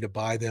easy to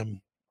buy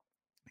them.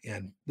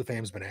 And the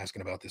fam's been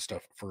asking about this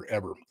stuff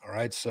forever. All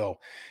right. So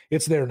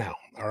it's there now.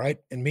 All right.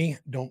 And me,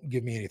 don't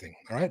give me anything.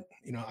 All right.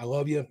 I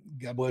love you.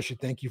 God bless you.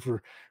 Thank you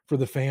for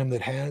the fam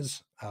that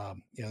has,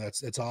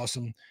 that's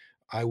awesome.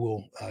 I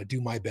will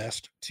do my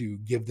best to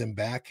give them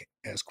back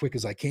as quick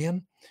as I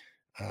can.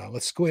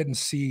 Let's go ahead and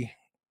see.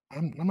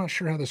 I'm not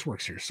sure how this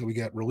works here. So we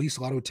got release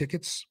lotto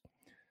tickets.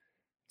 It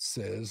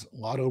says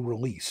lotto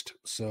released.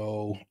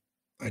 So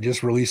I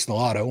just released the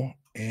lotto,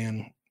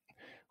 and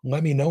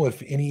let me know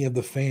if any of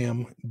the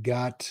fam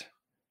got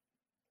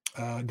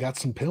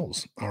some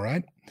pills. All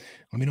right.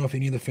 Let me know if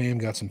any of the fam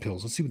got some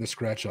pills. Let's see what the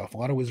scratch off.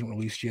 Lotto isn't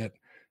released yet.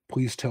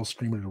 Please tell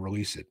streamer to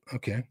release it.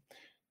 Okay.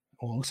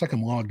 Well, it looks like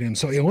I'm logged in.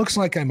 So it looks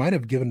like I might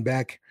have given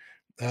back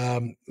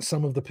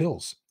some of the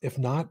pills. If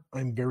not,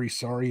 I'm very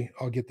sorry.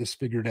 I'll get this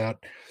figured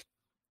out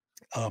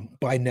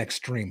by next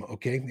stream.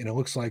 Okay. And it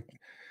looks like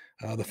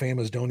the fam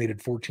has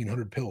donated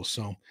 1,400 pills.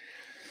 So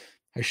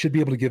I should be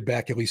able to give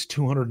back at least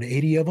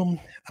 280 of them.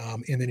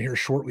 And then here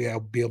shortly,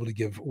 I'll be able to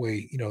give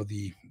away,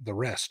 the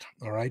rest.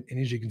 All right. And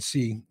as you can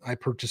see, I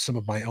purchased some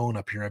of my own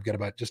up here. I've got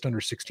about just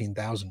under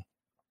 16,000.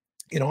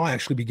 And I'll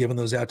actually be giving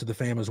those out to the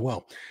fam as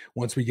well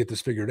once we get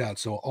this figured out.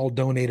 So I'll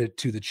donate it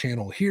to the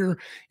channel here,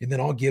 and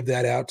then I'll give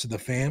that out to the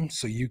fam.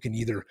 So you can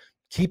either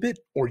keep it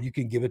or you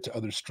can give it to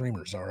other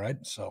streamers. All right.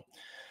 So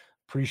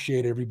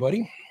appreciate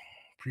everybody.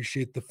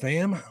 Appreciate the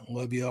fam.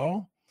 Love you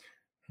all.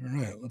 All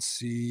right. Let's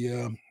see.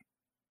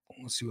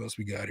 Let's see what else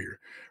we got here.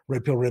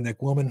 Red Pill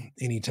Redneck Woman,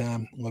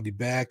 anytime. Love you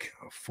back.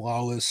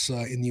 Flawless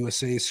in the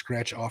USA,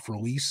 scratch off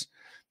release.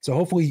 So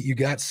hopefully you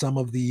got some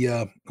of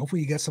the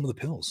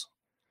pills,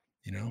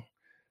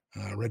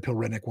 Red Pill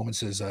Redneck Woman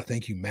says,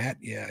 thank you, Matt.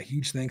 Yeah,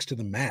 huge thanks to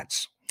the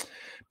Matts.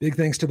 Big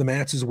thanks to the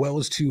Matts as well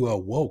as to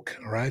Woke.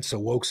 All right. So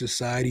Woke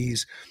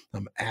Societies,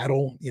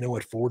 Adel,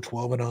 at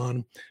 412 and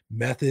on,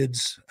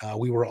 Methods.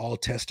 We were all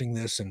testing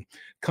this and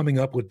coming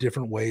up with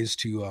different ways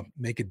to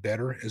make it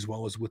better, as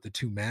well as with the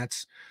two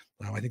Matts.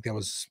 I think that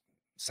was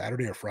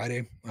Saturday or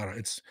Friday. I don't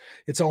know.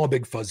 It's all a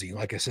big fuzzy.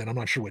 Like I said, I'm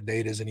not sure what day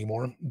it is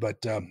anymore,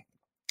 but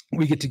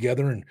we get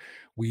together and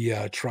we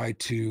try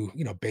to,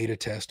 beta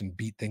test and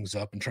beat things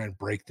up and try and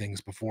break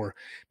things before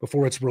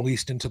it's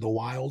released into the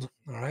wild.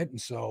 All right. And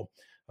so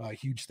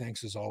huge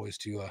thanks as always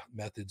to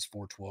Methods,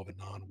 412 and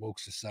Non-Woke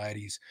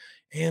Societies,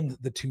 and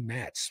the two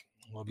Matts.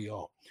 Love you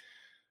all.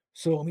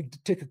 So let me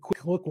take a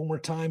quick look one more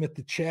time at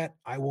the chat.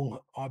 I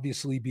will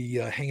obviously be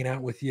hanging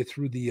out with you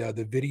through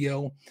the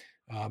video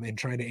and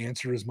trying to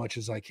answer as much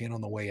as I can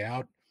on the way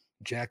out.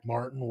 Jack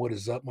Martin, what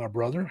is up, my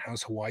brother?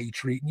 How's Hawaii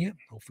treating you?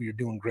 Hopefully you're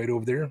doing great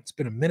over there. It's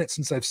been a minute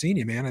since I've seen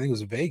you, man. I think it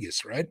was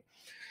Vegas, right?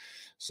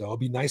 So it'll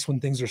be nice when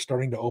things are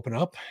starting to open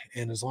up.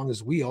 And as long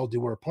as we all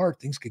do our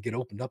part, things could get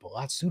opened up a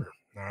lot sooner.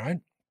 All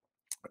right.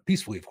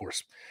 Peacefully, of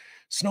course.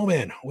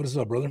 Snowman, what is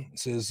up, brother? It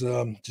says,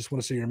 just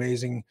want to say you're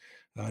amazing.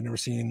 I've never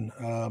seen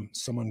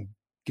someone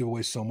give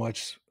away so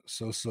much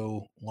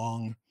so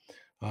long.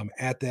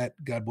 At that,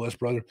 God bless,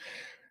 brother.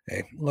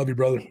 Hey, love you,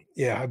 brother.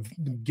 Yeah, I've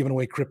been giving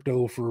away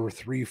crypto for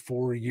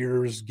 3-4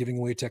 years, giving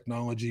away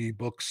technology,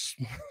 books,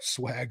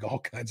 swag, all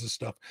kinds of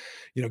stuff.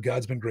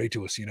 God's been great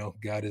to us.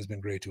 God has been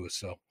great to us.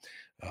 So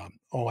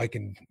all I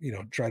can,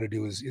 try to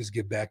do is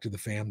give back to the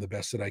fam the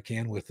best that I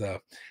can with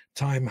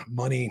time,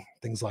 money,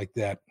 things like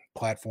that,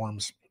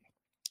 platforms,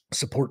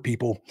 support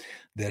people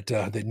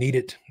that need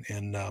it,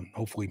 and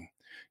hopefully,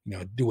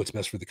 do what's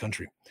best for the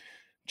country.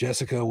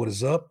 Jessica, what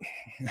is up?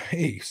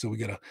 Hey, so we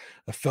got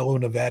a fellow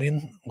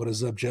Nevadian. What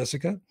is up,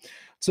 Jessica?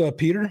 What's up,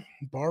 Peter?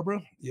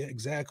 Barbara? Yeah,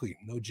 exactly.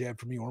 No jab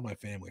for me or my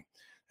family.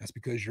 That's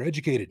because you're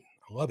educated.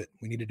 I love it.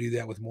 We need to do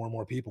that with more and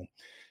more people.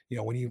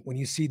 When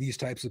you see these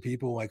types of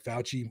people like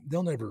Fauci,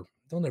 they'll never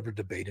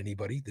debate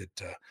anybody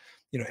that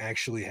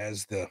actually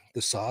has the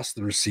sauce,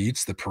 the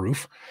receipts, the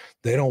proof.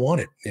 They don't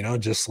want it.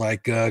 Just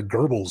like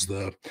Goebbels,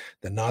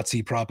 the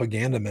Nazi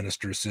propaganda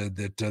minister, said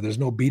that there's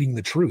no beating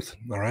the truth.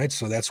 All right.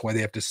 So that's why they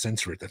have to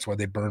censor it. That's why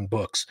they burn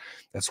books.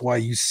 That's why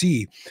you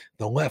see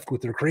the left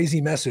with their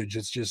crazy message.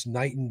 It's just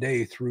night and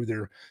day through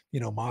their,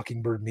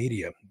 Mockingbird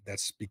media.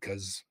 That's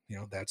because,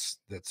 that's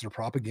their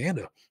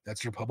propaganda.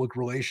 That's their public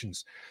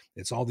relations.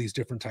 It's all these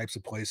different types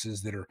of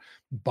places that are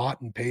bought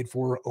and paid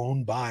for,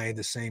 owned by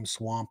the same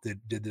swamp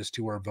that did this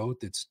to our vote,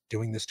 that's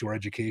doing this to our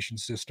education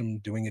system,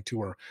 doing it to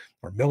our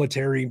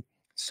military,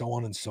 so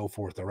on and so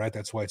forth. All right.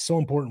 That's why it's so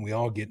important we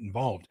all get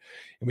involved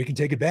and we can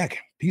take it back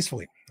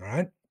peacefully. All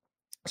right.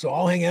 So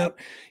I'll hang out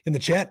in the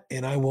chat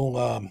and I will,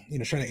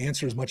 try to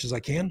answer as much as I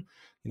can,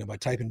 by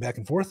typing back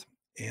and forth,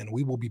 and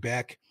we will be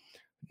back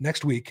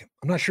next week.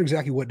 I'm not sure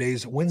exactly what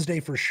days. Wednesday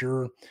for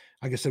sure.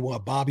 Like I said, we'll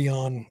have Bobby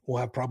on. We'll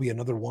have probably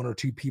another 1 or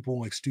 2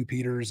 people like Stu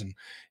Peters and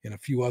a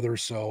few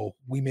others. So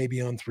we may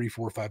be on 3,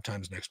 4, 5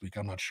 times next week.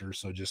 I'm not sure.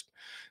 So just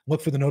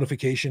look for the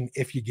notification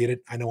if you get it.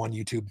 I know on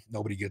YouTube,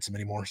 nobody gets them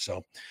anymore.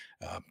 So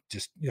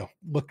just,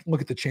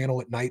 look at the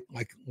channel at night,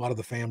 like a lot of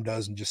the fam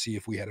does, and just see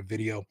if we had a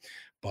video.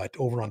 But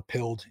over on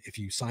Pilled, if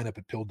you sign up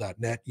at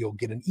pilled.net, you'll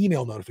get an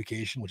email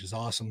notification, which is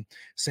awesome.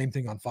 Same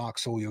thing on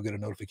Foxhole, you'll get a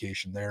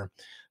notification there.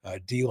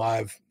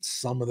 DLive,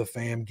 some of the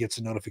fam gets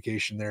a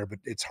notification there, but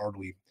it's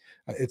hardly,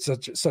 it's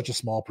such a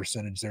small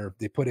percentage there.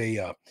 They put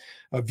a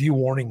view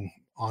warning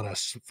on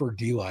us for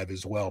DLive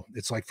as well.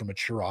 It's like for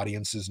mature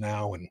audiences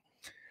now, and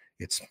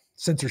it's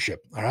censorship.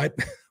 All right.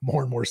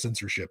 More and more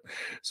censorship.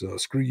 So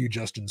screw you,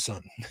 Justin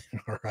Sun.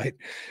 All right.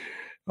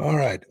 All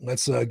right,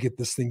 let's get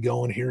this thing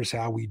going. Here's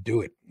how we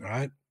do it. All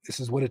right, this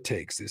is what it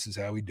takes. This is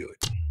how we do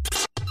it.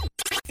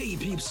 Hey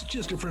peeps,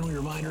 just a friendly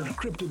reminder,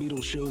 Crypto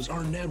Beatles shows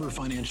are never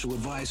financial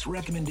advice,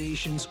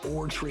 recommendations,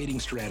 or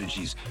trading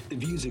strategies. The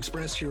views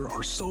expressed here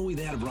are solely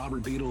that of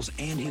Robert Beatles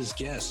and his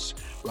guests.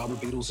 Robert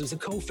Beatles is the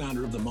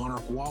co-founder of the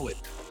Monarch Wallet,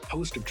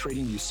 host of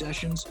TradingView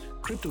Sessions,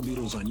 Crypto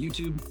Beatles on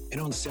YouTube, and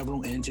on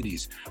several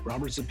entities.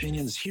 Robert's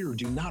opinions here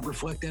do not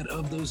reflect that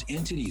of those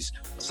entities.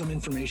 Some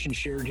information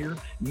shared here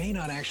may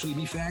not actually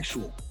be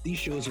factual. These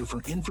shows are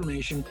for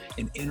information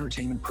and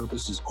entertainment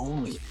purposes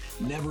only.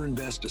 Never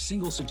invest a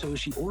single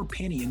Satoshi or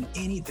penny in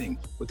anything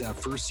without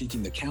first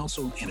seeking the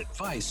counsel and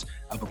advice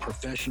of a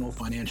professional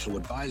financial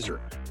advisor.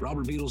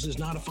 Robert Beatles is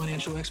not a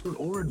financial expert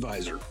or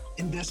advisor.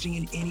 Investing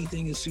in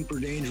anything is super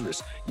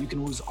dangerous. You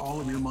can lose all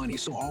of your money,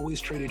 so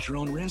always trade at your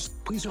own risk.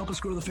 Please help us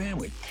grow the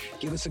family.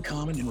 Give us a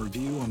comment and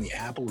review on the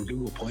Apple or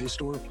Google Play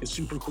Store. It's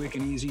super quick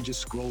and easy. Just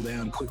scroll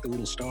down, click the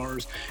little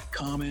stars,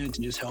 comment,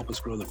 and just help us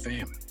grow the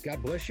fam.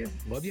 God bless you.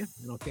 Love you.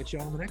 And I'll catch you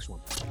all on the next one.